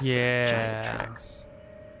that left giant tracks.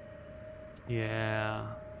 Yeah.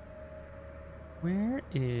 Where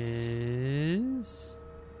is...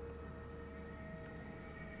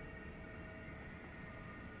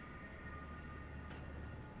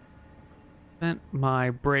 Spent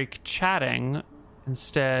my break chatting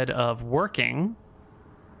instead of working,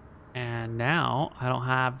 and now I don't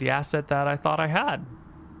have the asset that I thought I had.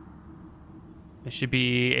 This should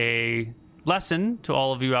be a lesson to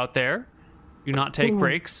all of you out there. Do not take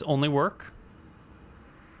breaks, only work.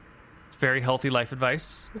 It's very healthy life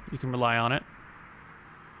advice. You can rely on it.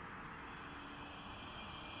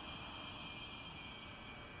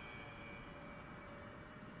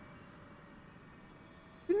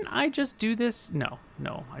 Didn't I just do this? No,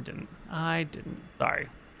 I didn't.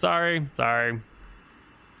 Sorry.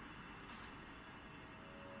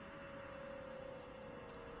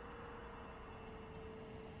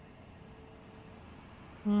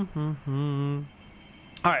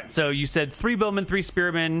 All right, so you said 3 bowmen, 3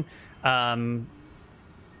 spearmen.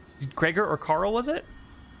 Gregor or Carl, was it?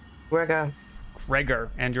 Gregor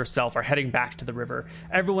and yourself are heading back to the river.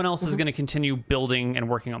 Everyone else is going to continue building and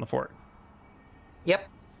working on the fort. Yep.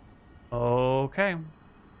 Okay.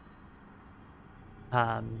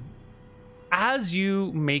 As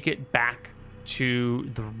you make it back to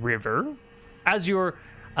the river, as you're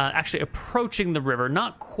actually approaching the river,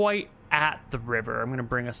 not quite at the river, I'm going to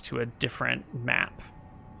bring us to a different map.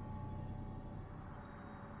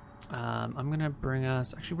 I'm going to bring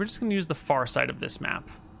us... Actually, we're just going to use the far side of this map.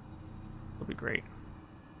 It'll be great.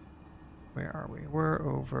 Where are we? We're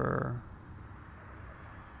over...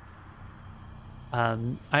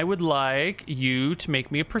 I would like you to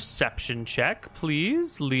make me a perception check,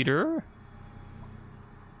 please, leader.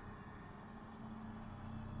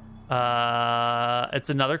 It's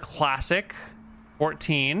another classic.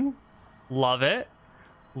 14. Love it.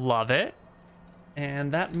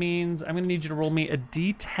 And that means I'm going to need you to roll me a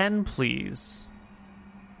d10, please.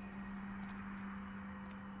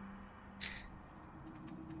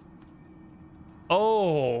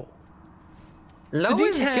 Low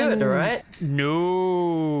is good, right?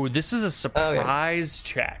 No, this is a surprise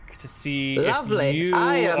check to see Lovely. if you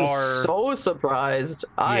I am are... so surprised.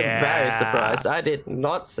 I'm very surprised. I did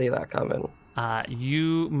not see that coming.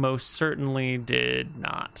 You most certainly did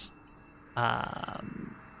not. Let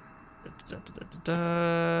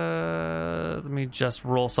me just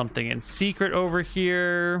roll something in secret over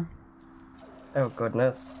here. Oh,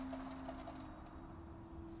 goodness.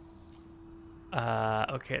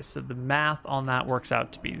 Okay, so the math on that works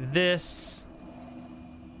out to be this.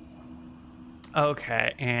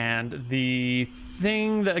 Okay, and the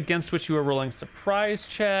thing that against which you are rolling surprise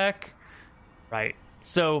check. Right,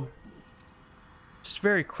 so just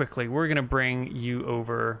very quickly, we're going to bring you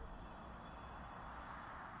over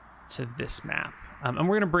to this map. And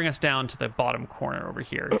we're going to bring us down to the bottom corner over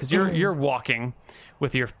here, because you're walking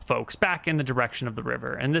with your folks back in the direction of the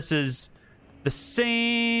river. And this is the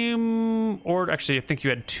same order. Actually, I think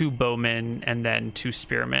you had 2 bowmen and then 2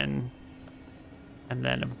 spearmen. And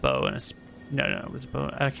then a bow and a... No, it was a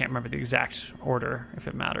bow. I can't remember the exact order, if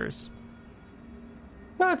it matters.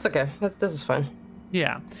 No, it's okay. This is fine.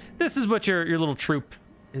 Yeah. This is what your little troop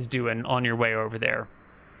is doing on your way over there.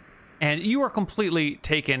 And you are completely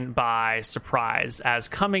taken by surprise as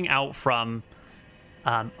coming out from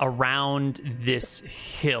around this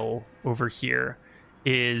hill over here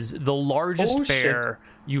is the largest bear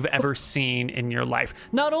you've ever seen in your life.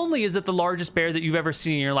 Not only is it the largest bear that you've ever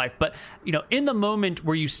seen in your life, but, you know, in the moment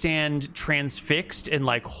where you stand transfixed and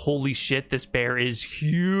like, holy shit, this bear is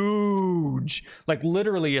huge, like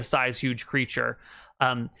literally a size huge creature.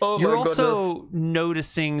 You're also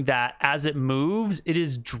noticing that as it moves, it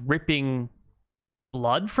is dripping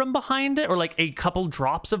blood from behind it, or like a couple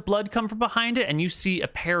drops of blood come from behind it, and you see a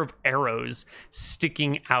pair of arrows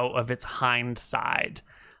sticking out of its hind side.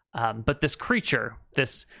 But this creature,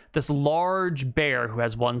 this large bear who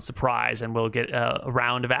has one surprise and will get a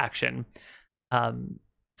round of action,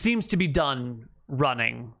 seems to be done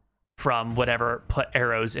running from whatever put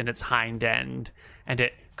arrows in its hind end, and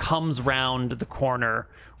it comes round the corner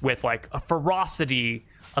with like a ferocity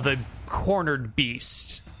of a cornered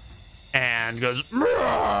beast and goes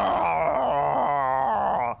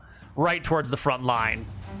right towards the front line.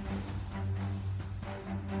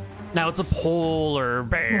 Now it's a polar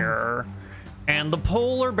bear, and the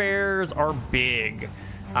polar bears are big,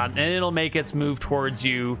 and it'll make its move towards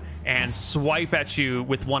you and swipe at you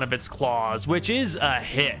with one of its claws, which is a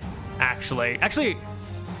hit. Actually,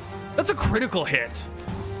 that's a critical hit.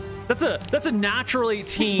 That's a natural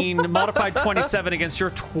 18 modified 27 against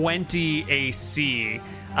your 20 AC.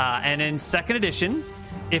 And in second edition,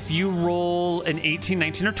 if you roll an 18,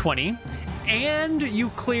 19, or 20, and you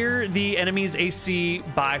clear the enemy's AC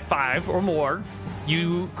by 5 or more,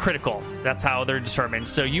 you critical. That's how they're determined.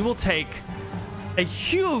 So you will take a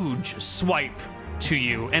huge swipe to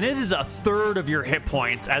you, and it is a third of your hit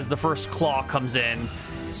points as the first claw comes in,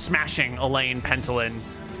 smashing Elaine Pentalin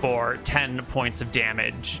for 10 points of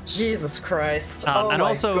damage. Jesus Christ. And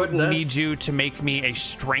also need you to make me a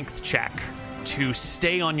strength check to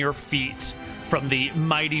stay on your feet from the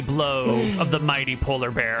mighty blow of the mighty polar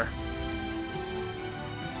bear.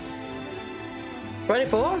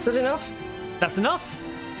 24? Is it enough? That's enough.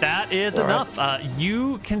 That is enough.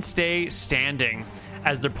 You can stay standing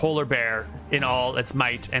as the polar bear, in all its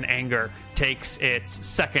might and anger, takes its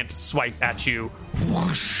second swipe at you.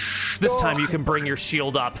 Whoosh. This time you can bring your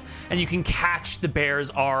shield up and you can catch the bear's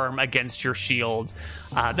arm against your shield.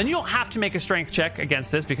 Then you don't have to make a strength check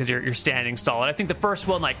against this because you're standing solid. I think the first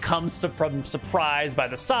one like comes from surprise by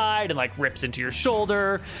the side and like rips into your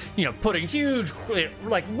shoulder, you know, putting huge,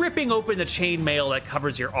 like ripping open the chainmail that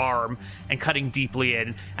covers your arm and cutting deeply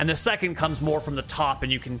in. And the second comes more from the top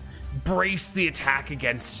and you can brace the attack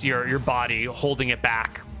against your body, holding it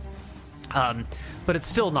back. But it's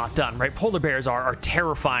still not done, right? Polar bears are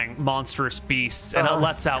terrifying, monstrous beasts, and it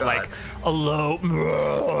lets out like a low...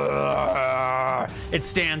 It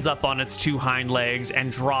stands up on its 2 hind legs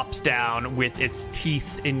and drops down with its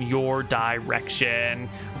teeth in your direction.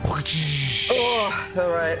 Oh, all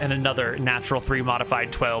right. And another natural 3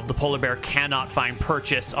 modified 12. The polar bear cannot find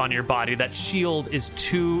purchase on your body. That shield is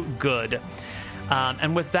too good.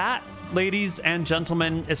 And with that, ladies and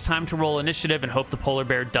gentlemen, it's time to roll initiative and hope the polar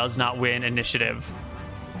bear does not win initiative.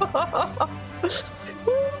 All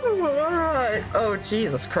right. Oh,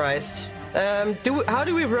 Jesus Christ. How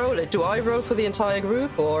do we roll it? Do I roll for the entire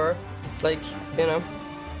group, or, like, you know?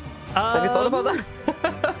 Have you thought about that?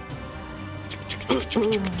 Do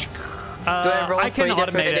I roll 3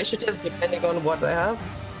 different initiatives depending on what I have?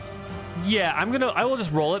 Yeah, I will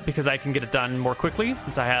just roll it because I can get it done more quickly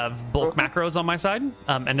since I have bulk macros on my side.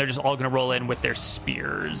 And they're just all gonna roll in with their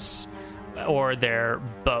spears. or their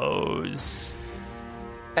bows.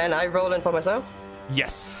 And I roll in for myself?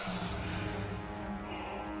 Yes.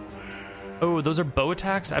 Oh, those are bow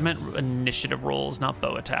attacks? I meant initiative rolls, not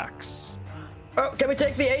bow attacks. Oh, can we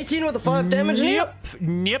take the 18 with the 5 damage? Nope.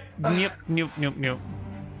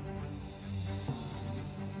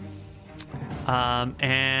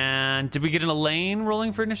 And did we get an Elaine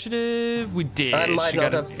rolling for initiative? We did. I might She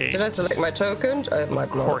not got have. an 8. Did I select my token? I might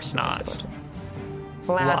Of course not.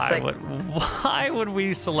 Classic. Why would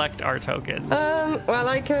we select our tokens? Well,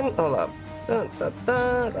 I can. Hold up. I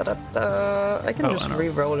can just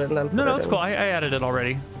re-roll it and then. No, it's cool. I added it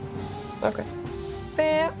already. Okay.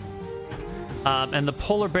 Fair. And the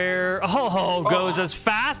polar bear goes as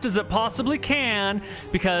fast as it possibly can,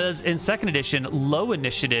 because in second edition, low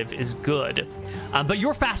initiative is good. But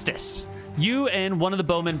you're fastest. You and one of the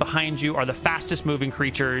bowmen behind you are the fastest moving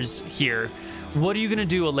creatures here. What are you going to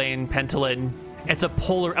do, Elaine Pentalin? It's a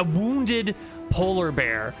wounded polar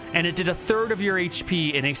bear, and it did a third of your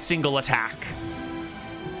HP in a single attack.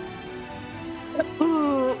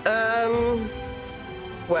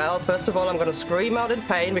 Well, first of all, I'm gonna scream out in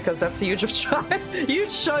pain because that's a huge chunk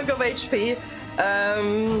of HP.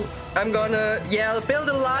 I'm gonna build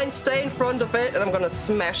a line, stay in front of it, and I'm gonna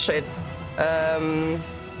smash it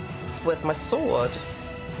with my sword.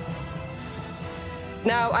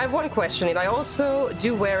 Now, I have one question. I also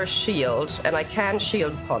do wear a shield, and I can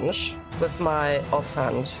shield punch with my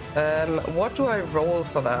offhand. What do I roll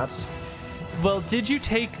for that? Well, did you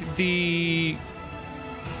take the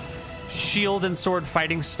shield and sword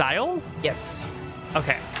fighting style? Yes.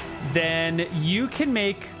 Okay. Then you can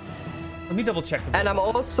make... Let me double check. And I'm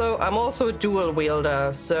also a dual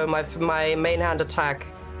wielder, so my main hand attack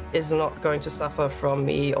is not going to suffer from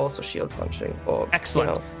me also shield punching.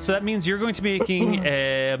 Excellent. So that means you're going to be making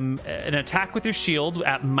an attack with your shield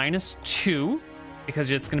at -2,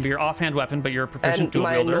 because it's going to be your offhand weapon, but you're a proficient dual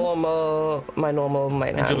wielder. My normal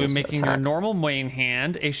main hand. And you'll be making your normal main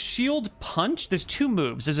hand a shield punch. There's 2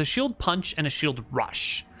 moves. There's a shield punch and a shield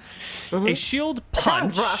rush. Mm-hmm. A shield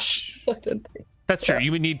punch. Rush. That's true.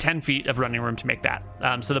 You would need 10 feet of running room to make that.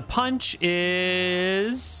 So the punch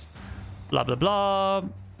is blah blah blah.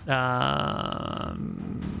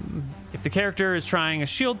 If the character is trying a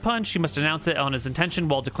shield punch, he must announce it on his intention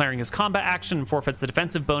while declaring his combat action and forfeits the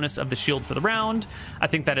defensive bonus of the shield for the round. I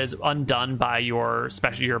think that is undone by your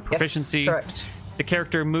proficiency. Yes, correct. The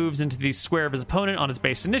character moves into the square of his opponent on his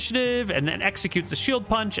base initiative and then executes a shield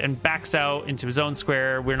punch and backs out into his own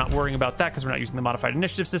square. We're not worrying about that because we're not using the modified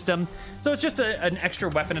initiative system. So it's just an extra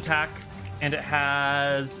weapon attack, and it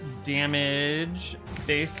has damage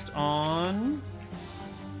based on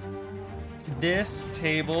this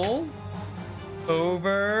table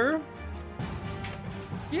over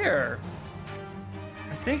here.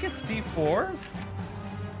 I think it's D4,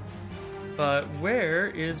 but where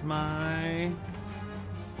is my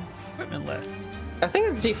equipment list? I think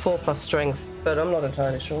it's D4 plus strength, but I'm not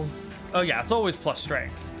entirely sure. Oh yeah, it's always plus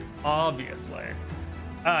strength, obviously.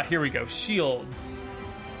 Here we go. Shields.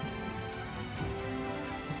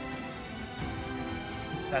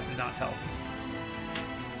 That did not help.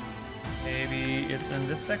 Maybe it's in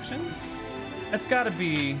this section? It's gotta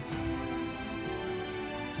be...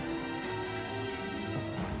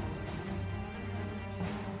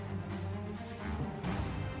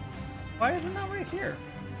 Why isn't that right here?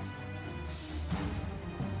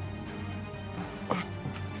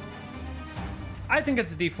 I think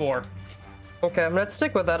it's a D4. Okay, let's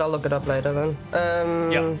stick with that. I'll look it up later then.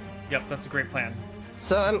 Yep, that's a great plan.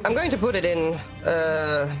 So I'm going to put it in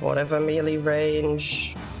whatever melee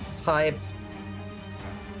range type.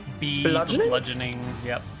 Bludgeoning,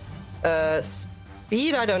 yep.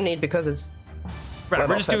 Speed I don't need because it's... Right,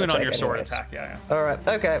 we're just doing it on your sword attack, yeah. Alright,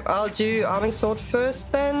 okay. I'll do arming sword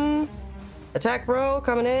first then. Attack roll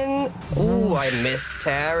coming in. Ooh, I missed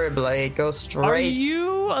terribly. It goes straight. Are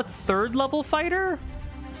you a 3rd level fighter?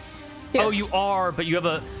 Yes. Oh, you are, but you have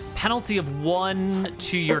a penalty of 1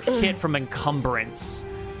 to your hit from encumbrance.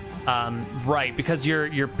 Right, because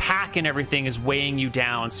your pack and everything is weighing you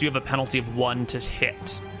down, so you have a penalty of 1 to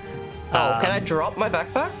hit. Oh, can I drop my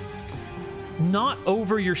backpack? Not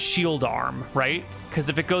over your shield arm, right? Because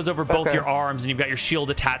if it goes over both your arms and you've got your shield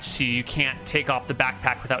attached to you, you can't take off the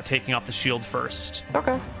backpack without taking off the shield first.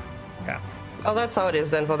 Okay. Oh, that's how it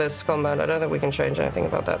is then for this combat. I don't think we can change anything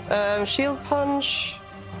about that. Shield punch.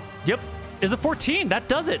 Yep. Is a 14. That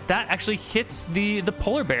does it. That actually hits the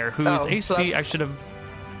polar bear, whose AC plus... I should have...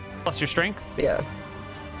 Plus your strength? Yeah.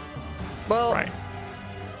 Well... Right.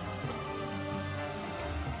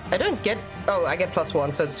 I don't get... Oh, I get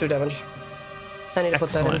 +1, so it's 2 damage. I need to put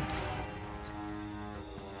that in.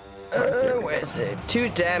 Right, wait. is it? 2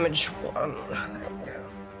 damage. 1.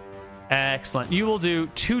 Excellent. You will do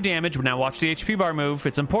 2 damage. Now watch the HP bar move.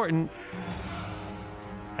 It's important.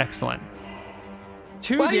 Excellent.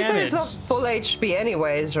 2 Well, damage. you said it's not full HP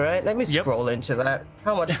anyways, right? Let me Yep. scroll into that.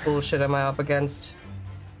 How much bullshit am I up against?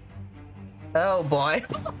 Oh boy.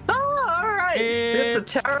 Alright. It's a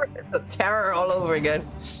terror. It's a terror all over again.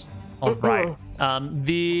 All right.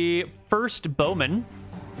 The first bowman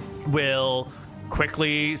will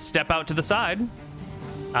quickly step out to the side,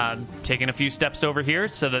 taking a few steps over here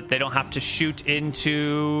so that they don't have to shoot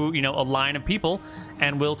into, a line of people,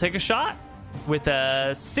 and will take a shot with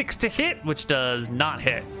a 6 to hit, which does not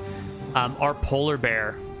hit. Our polar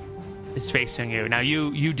bear is facing you. Now,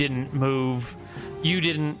 you didn't move. You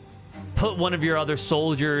didn't put one of your other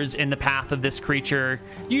soldiers in the path of this creature.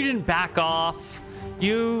 You didn't back off.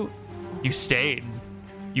 You stayed.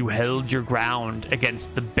 You held your ground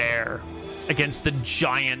against the bear, against the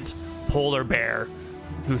giant polar bear,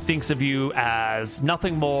 who thinks of you as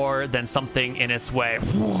nothing more than something in its way.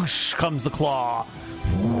 Whoosh comes the claw.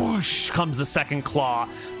 Whoosh comes the second claw.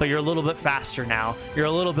 But you're a little bit faster now. You're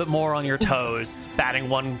a little bit more on your toes, batting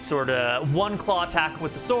one claw attack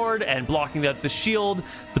with the sword and blocking the shield.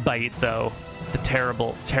 The bite, though, the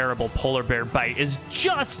terrible, terrible polar bear bite, is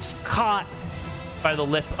just caught by the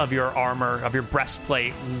lip of your armor, of your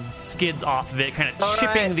breastplate, and skids off of it, kind of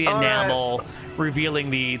chipping the enamel,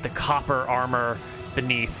 revealing the copper armor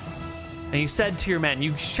beneath. And you said to your men,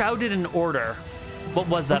 you shouted an order. What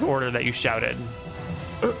was that order that you shouted?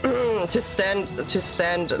 to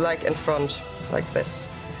stand like in front, like this.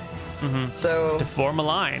 So To form a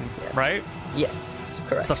line, right? yes,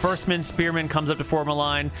 correct. So the first spearman comes up to form a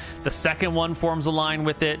line. The second one forms a line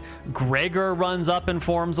with it. Gregor runs up and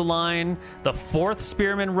forms a line. The fourth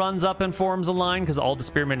spearman runs up and forms a line, because all the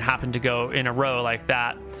spearmen happen to go in a row like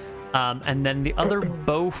that. And then the other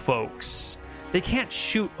bow folks, they can't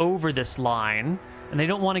shoot over this line, and they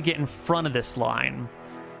don't want to get in front of this line.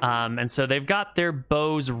 And so they've got their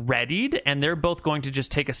bows readied, and they're both going to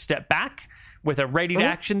just take a step back with a readied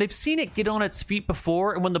action. They've seen it get on its feet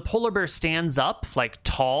before, and when the polar bear stands up, like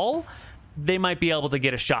tall, they might be able to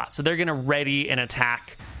get a shot. So they're going to ready an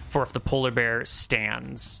attack for if the polar bear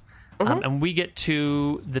stands. And we get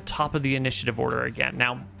to the top of the initiative order again.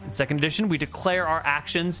 Now, in second edition, we declare our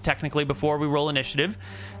actions technically before we roll initiative.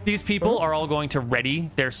 These people are all going to ready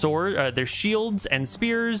their sword, their shields and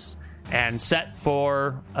spears, and set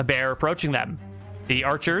for a bear approaching them. The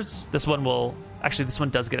archers, this one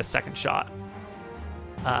does get a second shot,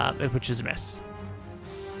 which is a miss.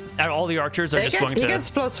 And all the archers are He gets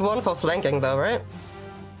 +1 for flanking, though, right?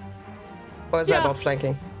 Or is that not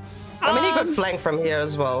flanking? I mean, he could flank from here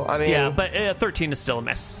as well. I mean, yeah, but 13 is still a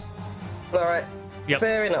miss. All right. Yep.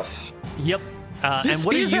 Fair enough. Yep. And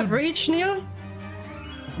what do you have reach, Neil?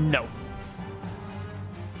 No.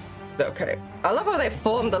 Okay. I love how they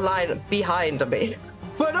formed the line behind me.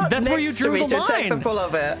 But not That's next where you drew to me the to attack the line. polar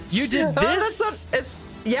bear. You did this.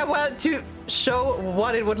 To show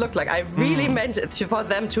what it would look like. I really meant it for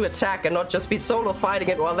them to attack and not just be solo fighting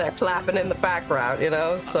it while they're clapping in the background,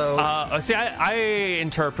 So See, I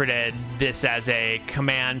interpreted this as a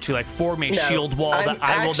command to form a shield wall that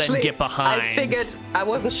I will then get behind. I figured, I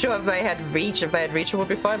wasn't sure if they had reach. If they had reach, it would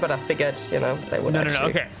be fine. But I figured, they would. No.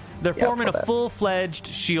 Okay. They're forming a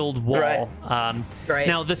full-fledged shield wall. Right.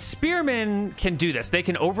 Now, the spearmen can do this. They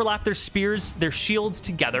can overlap their spears, their shields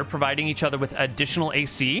together, providing each other with additional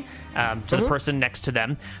AC to the person next to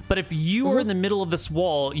them. But if you are in the middle of this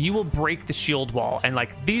wall, you will break the shield wall. And,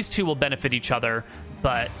 these two will benefit each other,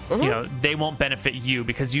 but, they won't benefit you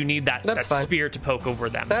because you need that spear to poke over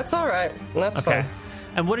them. That's all right. That's fine.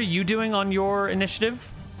 And what are you doing on your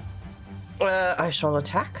initiative? I shall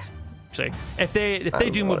attack. Actually, if they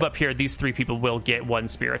do move up here, these 3 people will get 1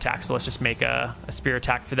 spear attack. So let's just make a spear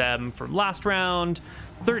attack for them for last round.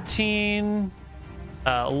 13,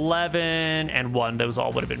 11, and 1. Those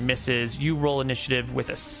all would have been misses. You roll initiative with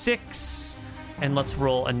a 6, and let's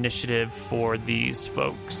roll initiative for these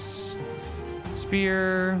folks.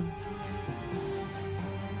 Spear.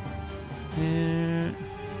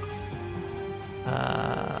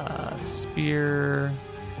 Spear.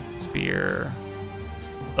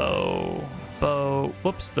 Bow.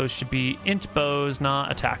 Whoops, those should be int bows,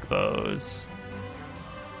 not attack bows.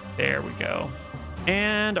 There we go.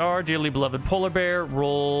 And our dearly beloved polar bear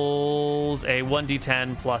rolls a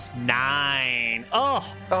 1d10 plus 9.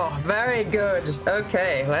 Oh, very good.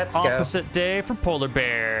 Okay, let's go. Opposite day for polar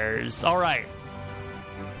bears. All right.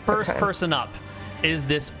 First person up is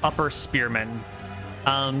this upper spearman,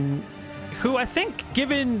 who I think,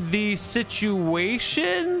 given the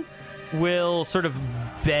situation, will sort of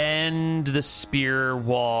bend the spear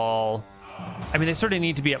wall I mean, they sort of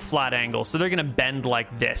need to be at flat angles, so they're going to bend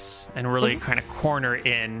like this and really kind of corner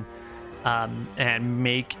in and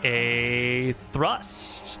make a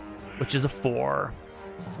thrust, which is a 4.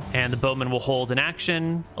 And the bowman will hold an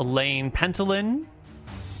action. Elaine Pentalin,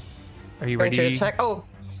 are you ready? Going to attack. Oh,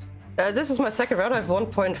 this is my second round. I have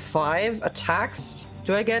 1.5 attacks.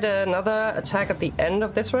 Do I get another attack at the end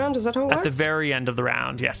of this round? Is that how it works? At the very end of the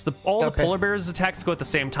round, yes. All the polar bears' attacks go at the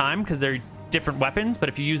same time because they're different weapons, but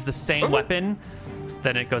if you use the same weapon,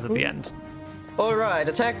 then it goes at the end. All right,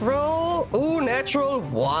 attack roll. Ooh, natural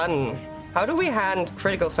 1. How do we hand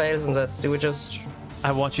critical fails in this? Do we just...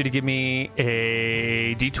 I want you to give me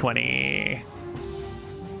a d20.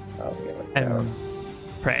 Oh, here we go. And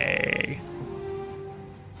pray.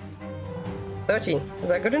 13. Is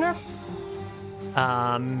that good enough?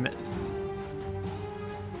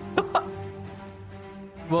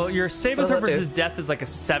 Well, your saving throw versus death is like a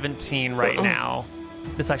 17 right now.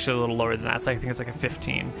 It's actually a little lower than that, so I think it's like a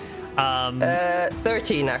 15.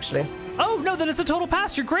 13, actually. Oh, no, then it's a total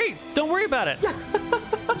pass. You're great. Don't worry about it.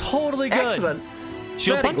 Totally good. Excellent.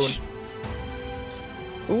 Shield Very punch.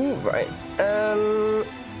 Good. Ooh, right.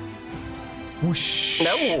 Whoosh.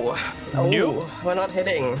 No. Oh, Nope. We're not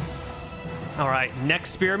hitting. All right, next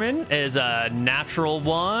spearman is a natural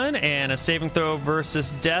 1, and a saving throw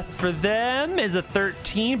versus death for them is a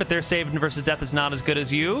 13, but their saving versus death is not as good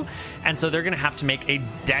as you, and so they're going to have to make a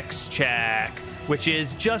dex check, which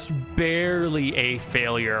is just barely a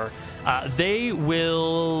failure. They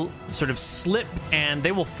will sort of slip, and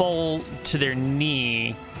they will fall to their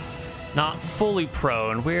knee, not fully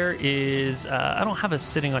prone. Where is... I don't have a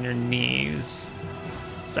sitting on your knees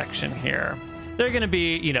section here. They're going to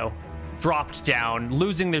be, you know, dropped down,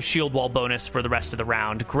 losing their shield wall bonus for the rest of the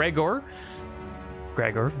round. Gregor,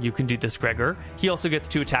 you can do this, Gregor. He also gets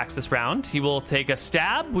 2 attacks this round. He will take a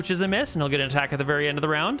stab, which is a miss, and he'll get an attack at the very end of the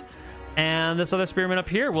round. And this other spearman up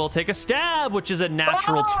here will take a stab, which is a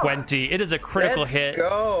natural 20. It is a critical hit.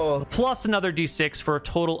 Go. Plus another d6 for a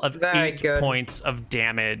total of 8 points of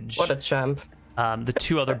damage. What a champ. The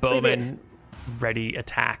 2 other bowmen ready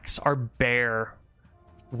attacks. Our bear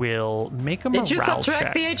will make a morale check. Did you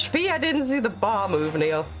subtract the HP? I didn't see the bar move,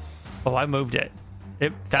 Neil. Oh, I moved it.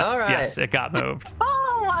 Yes, it got moved.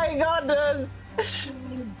 Oh my goodness!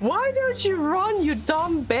 Why don't you run, you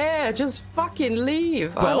dumb bear? Just fucking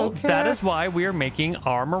leave. Well, that is why we are making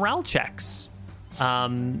our morale checks.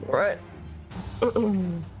 Right.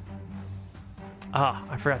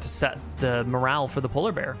 I forgot to set the morale for the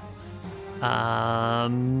polar bear.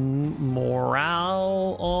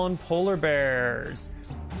 Morale on polar bears.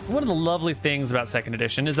 One of the lovely things about 2nd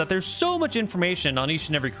edition is that there's so much information on each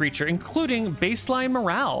and every creature, including baseline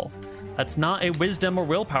morale. That's not a wisdom or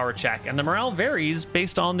willpower check, and the morale varies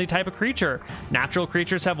based on the type of creature. Natural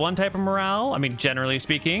creatures have one type of morale, I mean, generally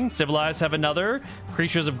speaking. Civilized have another.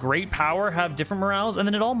 Creatures of great power have different morales, and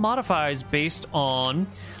then it all modifies based on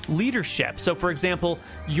leadership. So, for example,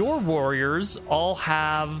 your warriors all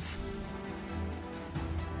have...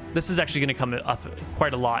 This is actually going to come up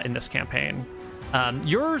quite a lot in this campaign.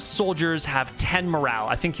 Your soldiers have 10 morale.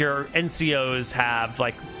 I think your NCOs have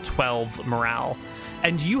like 12 morale.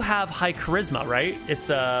 And you have high charisma, right? It's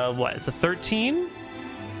a, what? It's a 13?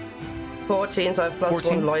 14, so I have plus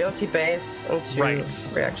 14? 1 loyalty base and 2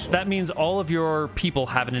 reaction. So that means all of your people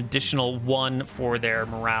have an additional 1 for their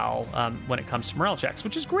morale when it comes to morale checks,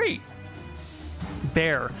 which is great.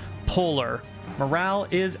 Bear, polar, morale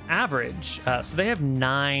is average. So they have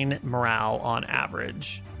 9 morale on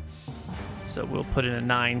average. So we'll put in a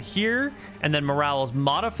 9 here, and then morale is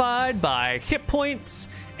modified by hit points,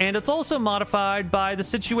 and it's also modified by the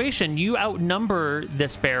situation. You outnumber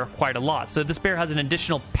this bear quite a lot, so this bear has an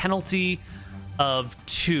additional penalty of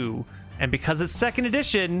 2, and because it's 2nd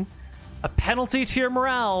edition, a penalty to your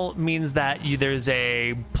morale means that there's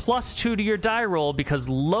a +2 to your die roll because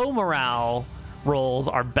low morale rolls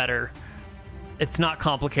are better. It's not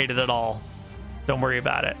complicated at all. Don't worry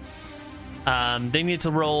about it. They need to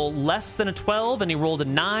roll less than a 12, and he rolled a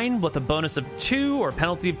 9 with a bonus of 2 or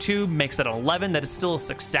penalty of 2 makes that an 11. That is still a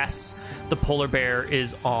success. The polar bear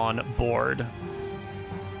is on board.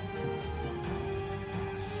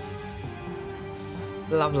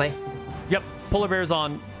 Lovely. Yep, polar bear's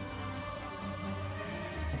on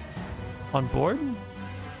board.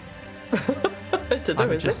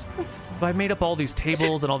 I made up all these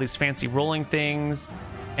tables and all these fancy rolling things,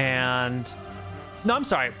 and... No, I'm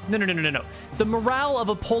sorry. No. The morale of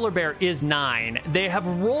a polar bear is 9. They have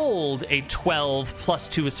rolled a 12 plus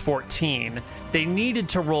 2 is 14. They needed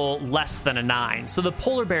to roll less than a 9. So the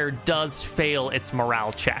polar bear does fail its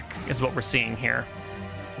morale check, is what we're seeing here.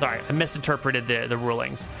 Sorry, I misinterpreted the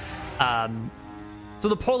rulings. So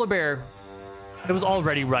the polar bear It was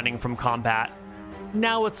already running from combat.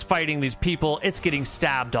 Now it's fighting these people. It's getting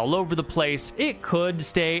stabbed all over the place. It could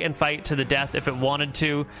stay and fight to the death if it wanted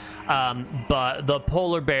to, but the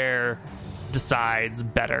polar bear decides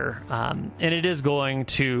better, and it is going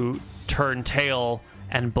to turn tail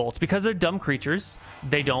and bolt. Because they're dumb creatures,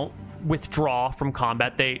 they don't withdraw from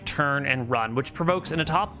combat. They turn and run, which provokes an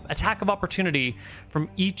attack of opportunity from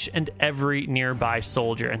each and every nearby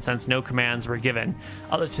soldier. And since no commands were given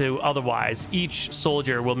otherwise, each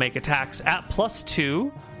soldier will make attacks at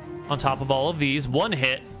 +2 on top of all of these. One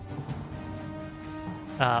hit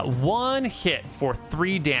for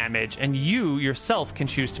 3 damage, and you yourself can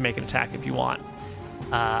choose to make an attack if you want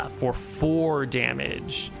for 4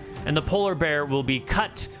 damage. And the polar bear will be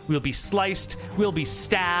cut, will be sliced, will be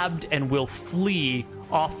stabbed, and will flee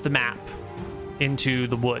off the map into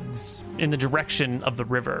the woods in the direction of the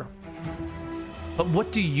river. But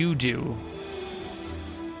what do you do?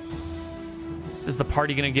 Is the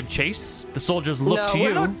party going to give chase? The soldiers look to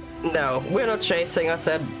you. No, we're not chasing. I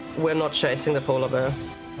said we're not chasing the polar bear.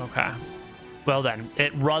 Okay. Well then,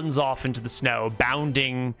 it runs off into the snow,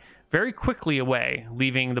 bounding very quickly away,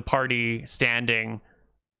 leaving the party standing,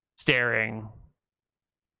 staring.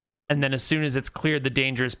 And then as soon as it's clear the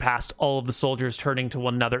danger is past, all of the soldiers turning to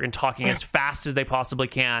one another and talking as fast as they possibly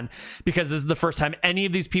can, because this is the first time any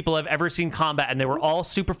of these people have ever seen combat, and they were all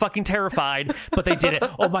super fucking terrified, but they did it.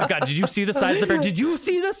 Oh my god, did you see the size of the bear? Did you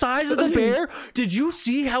see the size of the bear? Did you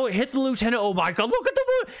see how it hit the lieutenant? Oh my god, look at the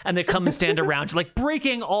wound! And they come and stand around you, like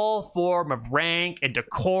breaking all form of rank and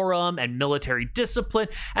decorum and military discipline,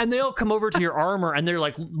 and they all come over to your armor, and they're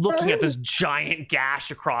like looking at this giant gash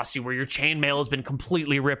across you where your chainmail has been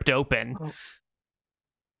completely ripped open.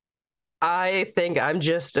 I think I'm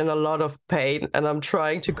just in a lot of pain, and I'm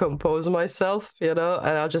trying to compose myself, and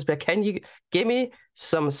I'll just be like, can you give me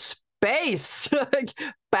some space? Like,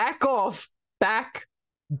 back off.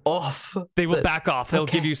 They will back off. They'll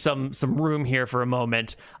give you some room here for a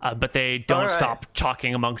moment, but they don't stop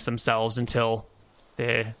talking amongst themselves until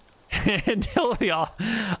what's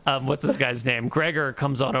this guy's name? Gregor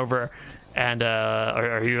comes on over, and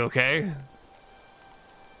are you okay?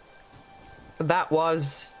 That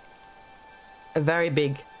was a very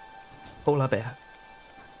big polar bear.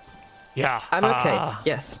 Yeah. I'm okay.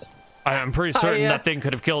 Yes. I'm pretty certain that thing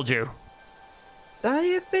could have killed you.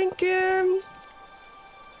 I think,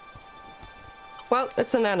 well,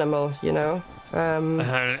 it's an animal, An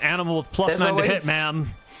animal with +9 to hit,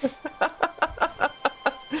 ma'am.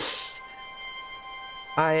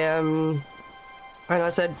 And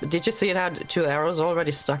I said, did you see it had 2 arrows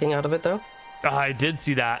already sticking out of it, though? I did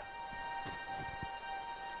see that.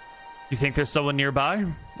 Do you think there's someone nearby?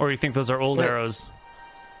 Or do you think those are old arrows?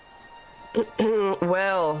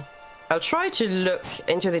 Well, I'll try to look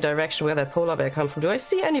into the direction where that polar bear come from. Do I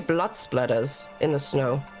see any blood splatters in the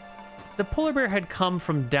snow? The polar bear had come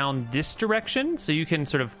from down this direction, so you can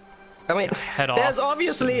sort of head off. There's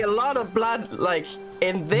obviously a lot of blood, like,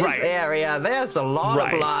 in this area. There's a lot of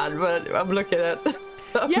blood, but I'm looking at...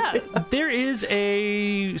 Yeah, there is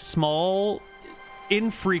a small,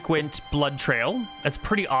 infrequent blood trail. That's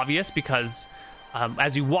pretty obvious because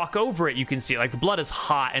as you walk over it, you can see like the blood is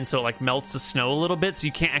hot, and so it like melts the snow a little bit, so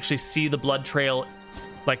you can't actually see the blood trail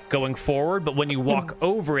like going forward. But when you walk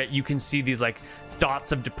over it, you can see these like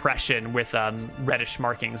dots of depression with reddish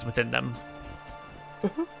markings within them.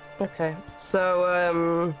 Okay,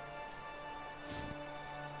 so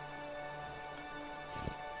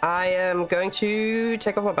I am going to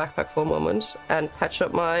take off my backpack for a moment and patch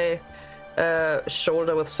up my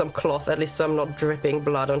shoulder with some cloth, at least so I'm not dripping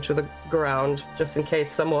blood onto the ground, just in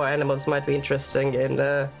case some more animals might be interested in,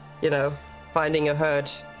 finding a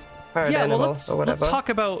hurt animal or whatever. Let's talk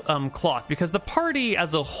about cloth, because the party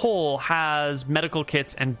as a whole has medical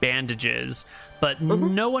kits and bandages, but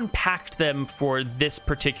no one packed them for this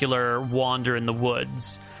particular wander in the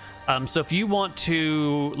woods. So if you want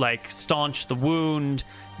to like staunch the wound,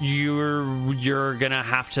 you're gonna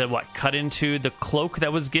have to cut into the cloak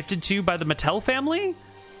that was gifted to you by the Mattel family?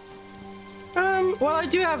 Well, I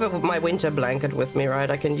do have my winter blanket with me, right?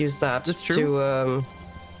 I can use that. That's true.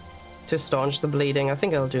 To staunch the bleeding. I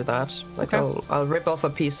think I'll do that. Like, okay. I'll rip off a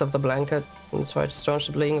piece of the blanket and try to staunch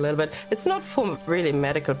the bleeding a little bit. It's not for really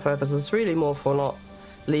medical purposes. It's really more for not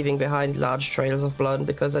leaving behind large trails of blood,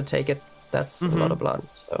 because I take it that's a lot of blood.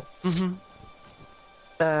 So,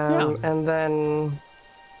 and then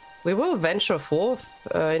we will venture forth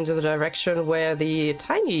into the direction where the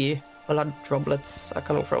tiny blood droplets are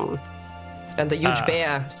coming from, and the huge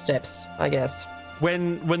bear steps, I guess.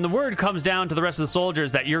 When the word comes down to the rest of the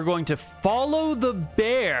soldiers that you're going to follow the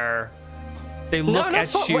bear, They look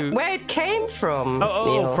at you. Where it came from.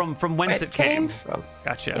 Oh, from whence it came from.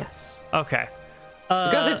 Gotcha. Yes. Okay.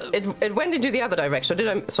 Because it went into the other direction. Did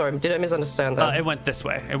I misunderstand that? It went this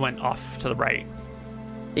way. It went off to the right.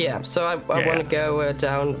 Yeah, so I want to go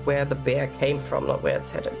down where the bear came from, not where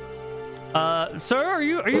it's headed. Sir, are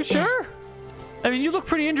you sure? I mean, you look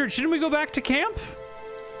pretty injured. Shouldn't we go back to camp?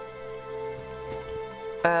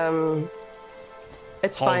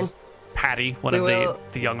 It's fine. Patty, one of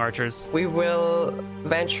the young archers. We will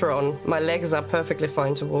venture on. My legs are perfectly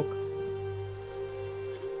fine to walk.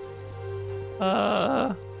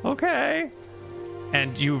 Okay.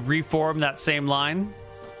 And you reform that same line?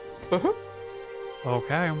 Mm-hmm.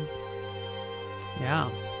 Okay. Yeah.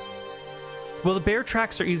 Well, the bear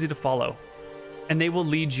tracks are easy to follow, and they will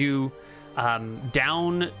lead you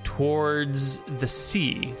down towards the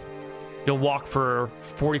sea. You'll walk for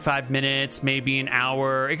 45 minutes, maybe an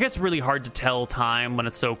hour. It gets really hard to tell time when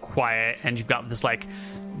it's so quiet, and you've got this like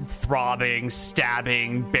throbbing,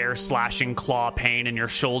 stabbing, bear slashing claw pain in your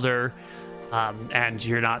shoulder. And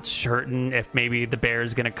you're not certain if maybe the bear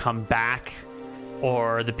is going to come back,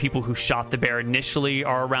 or the people who shot the bear initially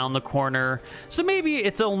are around the corner. So maybe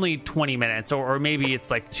it's only 20 minutes, or maybe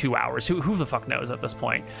it's like 2 hours. Who the fuck knows at this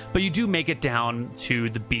point? But you do make it down to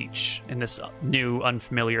the beach in this new,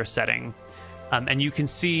 unfamiliar setting. And you can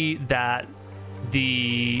see that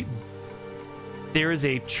there is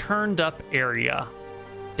a churned up area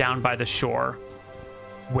down by the shore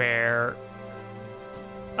where...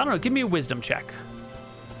 I don't know, give me a wisdom check.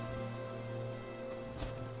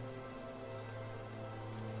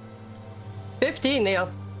 15, Neil.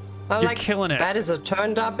 You're killing it. That is a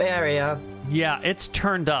turned up area. Yeah, it's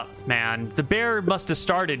turned up, man. The bear must have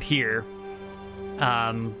started here.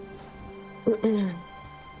 Yep.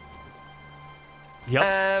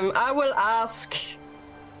 I will ask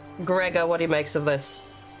Gregor what he makes of this.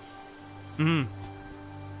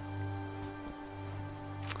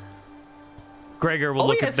 Gregor will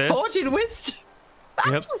look at this. 14 wisdom.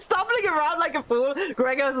 Yep. Stumbling around like a fool.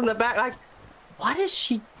 Gregor's in the back like, what is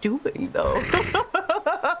she doing though?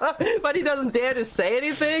 But he doesn't dare to say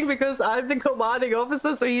anything because I'm the commanding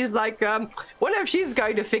officer, so he's like, wonder if she's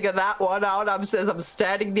going to figure that one out. I'm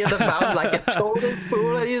standing near the mountain like a total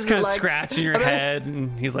fool, and he's kind of like scratching your head,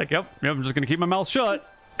 and he's like, yep, I'm just gonna keep my mouth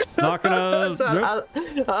shut. Not gonna... So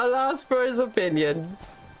I'll ask for his opinion.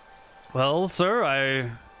 Well,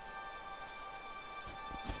 sir,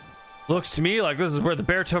 looks to me like this is where the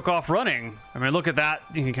bear took off running. I mean, look at that.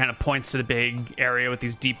 He kind of points to the big area with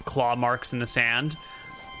these deep claw marks in the sand.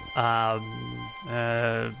 If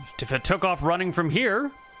it took off running from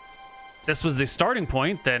here, this was the starting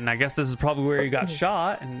point, then I guess this is probably where he got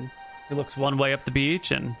shot. And he looks one way up the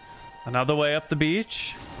beach and another way up the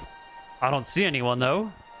beach. I don't see anyone,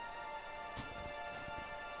 though.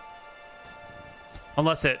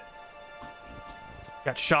 Unless it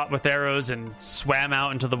got shot with arrows and swam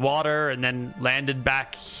out into the water and then landed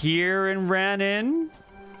back here and ran in.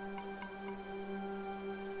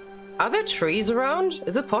 Are there trees around?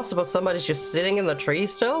 Is it possible somebody's just sitting in the tree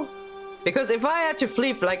still? Because if I had to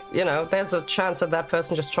flee, like, you know, there's a chance that that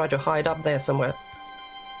person just tried to hide up there somewhere.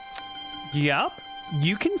 Yep.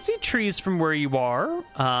 You can see trees from where you are,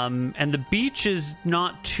 and the beach is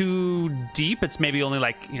not too deep. It's maybe only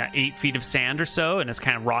like 8 feet of sand or so, and it's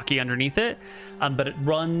kind of rocky underneath it. But it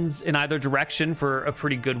runs in either direction for a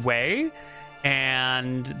pretty good way,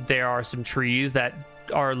 and there are some trees that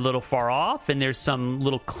are a little far off, and there's some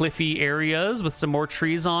little cliffy areas with some more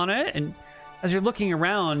trees on it. And as you're looking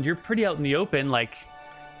around, you're pretty out in the open. Like,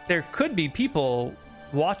 there could be people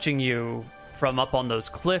watching you from up on those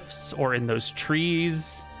cliffs or in those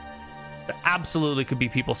trees. There absolutely could be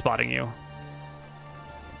people spotting you.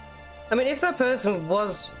 I mean, if that person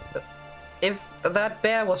was... If that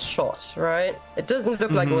bear was shot, right? It doesn't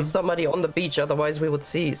look like it was somebody on the beach, otherwise we would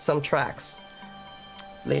see some tracks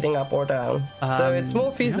leading up or down. So it's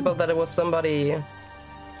more feasible that it was somebody...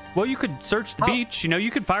 Well, you could search the beach.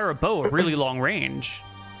 You could fire a bow at really long range.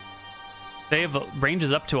 They have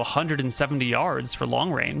ranges up to 170 yards for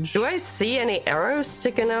long range. Do I see any arrows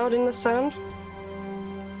sticking out in the sand?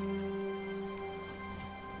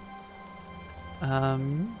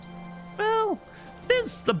 Well,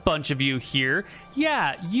 there's a bunch of you here.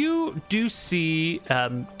 Yeah, you do see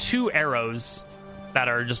 2 arrows that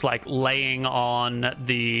are just like laying on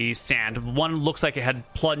the sand. One looks like it had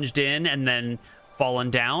plunged in and then fallen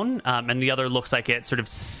down, and the other looks like it sort of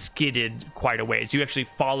skidded quite a ways. You actually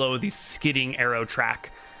follow the skidding arrow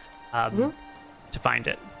track to find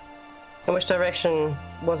it. In which direction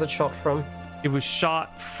was it shot from? It was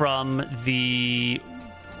shot from the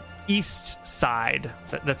east side.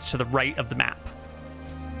 That's to the right of the map.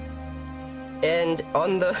 And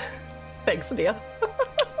on the thanks, Neil.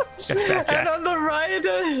 And on the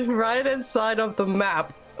right hand side of the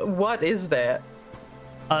map, what is there?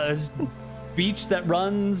 A beach that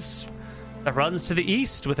runs to the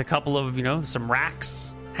east with a couple of, some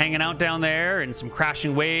racks hanging out down there and some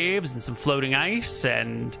crashing waves and some floating ice.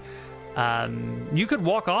 And you could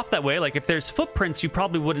walk off that way. Like, if there's footprints, you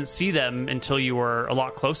probably wouldn't see them until you were a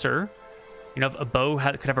lot closer. A bow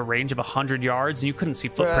could have a range of 100 yards, and you couldn't see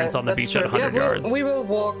footprints on the beach at 100 yards. We will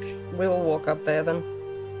walk up there then.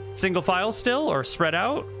 Single file still, or spread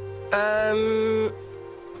out?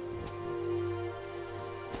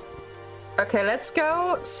 Okay, let's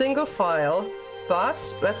go single file,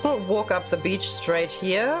 but let's not walk up the beach straight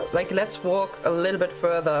here. Like, let's walk a little bit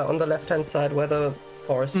further on the left-hand side where the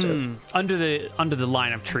forest is. Under the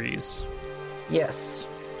line of trees. Yes.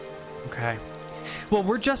 Okay. Well,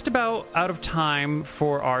 we're just about out of time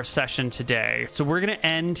for our session today, so we're going to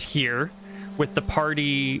end here with the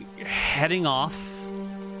party heading off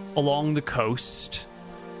along the coast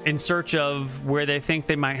in search of where they think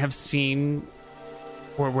they might have seen,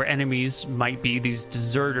 or where enemies might be, these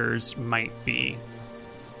deserters might be.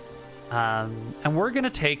 And we're going to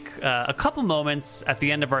take a couple moments at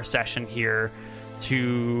the end of our session here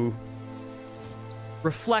to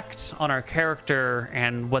reflect on our character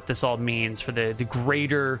and what this all means for the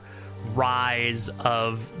greater rise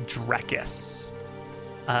of Drekis.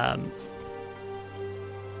 I'm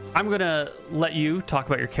going to let you talk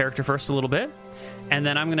about your character first a little bit, and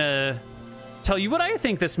then I'm going to tell you what I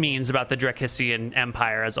think this means about the Drekisian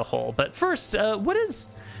Empire as a whole. But first,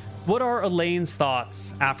 what are Elaine's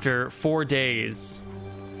thoughts after 4 days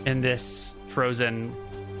in this frozen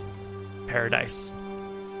paradise?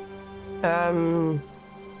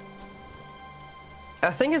 I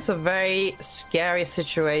think it's a very scary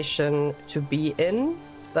situation to be in.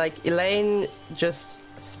 Like, Elaine just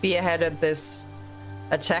spearheaded this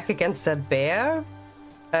attack against that bear.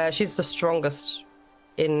 She's the strongest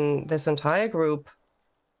in this entire group,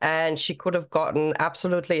 and she could have gotten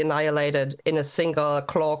absolutely annihilated in a single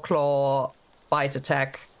claw bite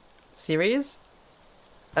attack series.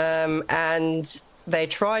 And they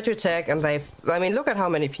try to attack, and look at how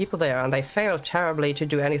many people there are, and they fail terribly to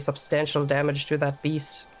do any substantial damage to that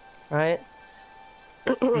beast, right?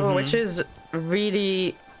 Which is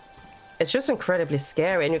really, it's just incredibly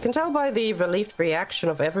scary. And you can tell by the relieved reaction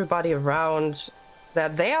of everybody around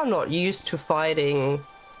that they are not used to fighting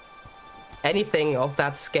anything of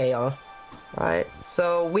that scale, right?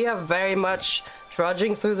 So we are very much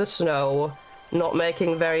trudging through the snow, not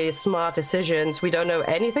making very smart decisions. We don't know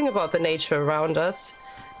anything about the nature around us.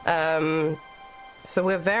 So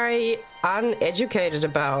we're very uneducated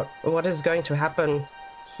about what is going to happen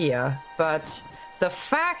here. But the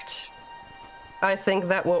fact, I think,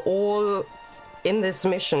 that we're all in this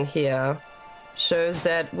mission here shows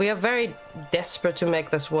that we are very desperate to make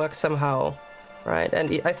this work somehow, right?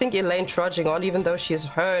 And I think Elaine trudging on, even though she's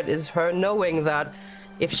hurt, is her knowing that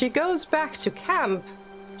if she goes back to camp,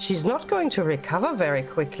 she's not going to recover very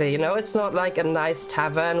quickly. It's not like a nice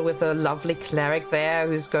tavern with a lovely cleric there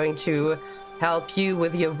who's going to help you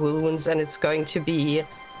with your wounds, and it's going to be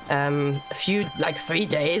a few, like 3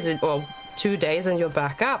 days or 2 days and you're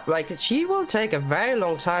back up. Like, she will take a very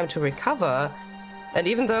long time to recover. And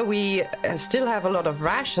even though we still have a lot of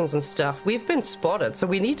rations and stuff, we've been spotted. So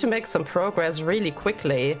we need to make some progress really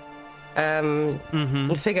quickly and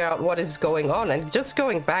figure out what is going on. And just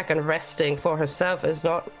going back and resting for herself is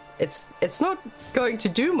not, it's not going to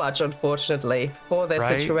do much, unfortunately, for their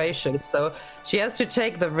situation. So she has to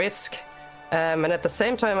take the risk. And at the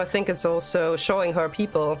same time, I think it's also showing her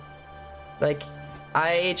people, like,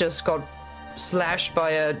 I just got slashed by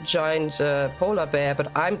a giant polar bear,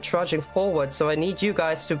 but I'm trudging forward, so I need you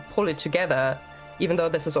guys to pull it together, even though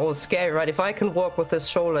this is all scary, right? If I can walk with this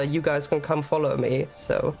shoulder, you guys can come follow me.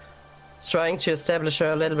 So it's trying to establish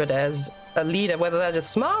her a little bit as a leader. Whether that is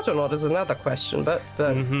smart or not is another question, but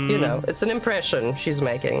it's an impression she's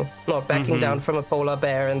making, not backing down from a polar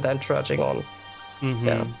bear and then trudging on.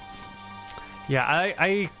 Yeah,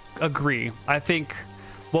 I agree. I think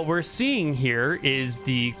what we're seeing here is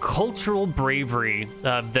the cultural bravery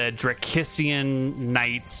of the Drekisian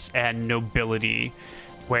knights and nobility,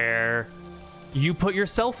 where you put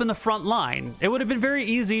yourself in the front line. It would have been very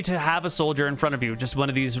easy to have a soldier in front of you, just one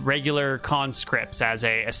of these regular conscripts, as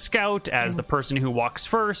a scout, as the person who walks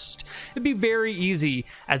first. It'd be very easy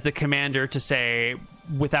as the commander to say,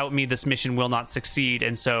 without me, this mission will not succeed,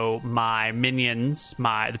 and so my minions,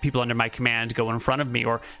 the people under my command, go in front of me,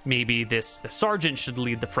 or maybe the sergeant should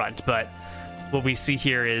lead the front. But what we see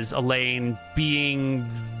here is Elaine being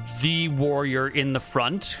the warrior in the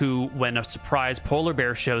front who, when a surprise polar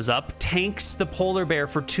bear shows up, tanks the polar bear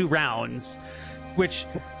for 2 rounds, which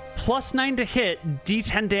 +9 to hit,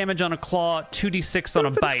 D10 damage on a claw, 2d6 on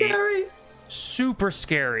a bite. Scary. Super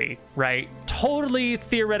scary, right? Totally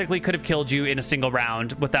theoretically could have killed you in a single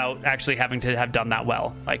round without actually having to have done that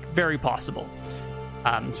well. Like, very possible.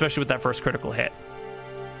 Especially with that first critical hit.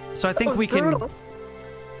 So I think we can...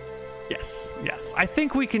 Yes. I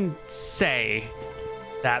think we can say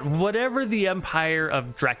that whatever the Empire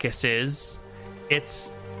of Drekis is,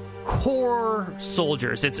 it's core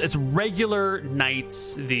soldiers. It's regular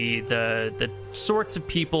knights, the sorts of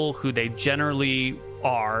people who they generally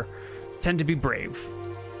are, tend to be brave,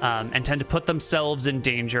 and tend to put themselves in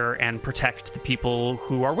danger and protect the people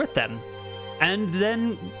who are with them. And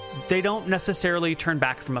then they don't necessarily turn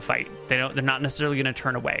back from a fight. They're not necessarily going to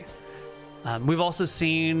turn away. We've also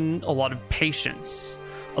seen a lot of patience,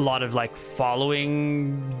 a lot of like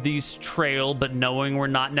following these trail, but knowing we're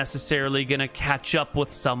not necessarily going to catch up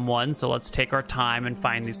with someone. So let's take our time and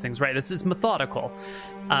find these things right. It's methodical.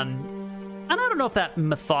 And I don't know if that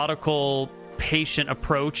methodical, patient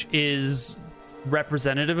approach is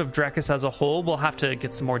representative of Drekis as a whole. We'll have to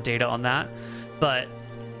get some more data on that. But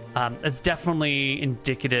it's definitely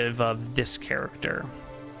indicative of this character.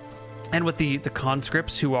 And with the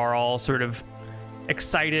conscripts who are all sort of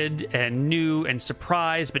excited and new and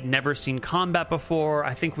surprised but never seen combat before,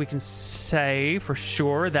 I think we can say for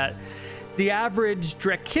sure that the average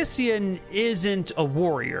Drekisian isn't a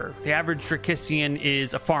warrior. The average Drekisian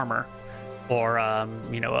is a farmer, or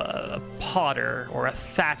a potter, or a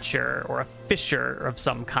thatcher, or a fisher of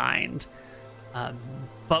some kind.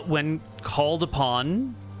 But when called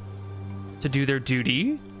upon to do their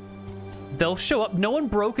duty, they'll show up. No one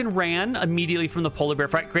broke and ran immediately from the polar bear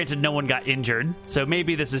fight. Granted, no one got injured, so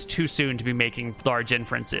maybe this is too soon to be making large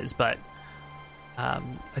inferences, but I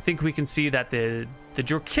think we can see that the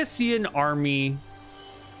Drekisian army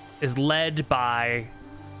is led by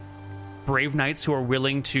brave knights who are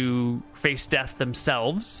willing to face death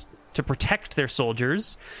themselves to protect their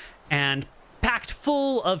soldiers, and packed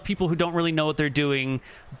full of people who don't really know what they're doing,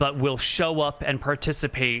 but will show up and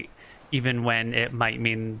participate even when it might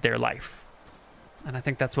mean their life. And I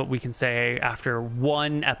think that's what we can say after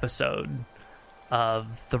one episode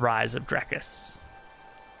of The Rise of Drekis.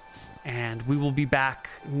 And we will be back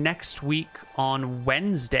next week on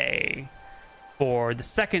Wednesday for the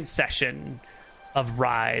second session of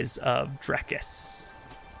Rise of Drekis.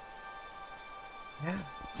 Yeah.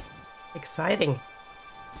 Exciting.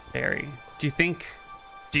 Very. Do you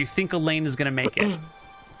think Elaine is going to make it?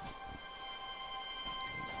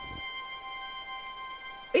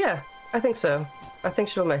 Yeah, I think so. I think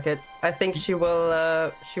she'll make it. I think she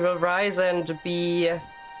will rise and be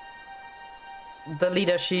the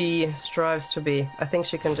leader she strives to be. I think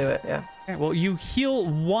she can do it, yeah. Okay, well, you heal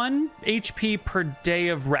 1 HP per day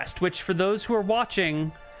of rest, which for those who are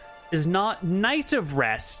watching is not night of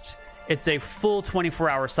rest. It's a full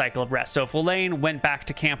 24-hour cycle of rest. So if Elaine went back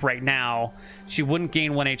to camp right now, she wouldn't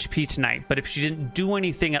gain 1 HP tonight. But if she didn't do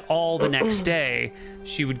anything at all the next day,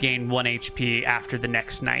 she would gain 1 HP after the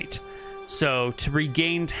next night. So to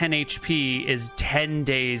regain 10 HP is 10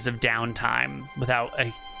 days of downtime without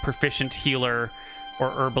a proficient healer or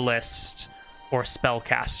herbalist or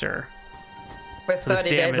spellcaster. With 30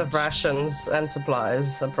 days of rations and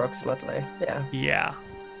supplies, approximately. Yeah.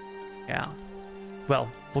 Yeah. Well,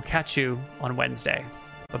 we'll catch you on Wednesday.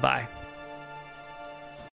 Bye-bye.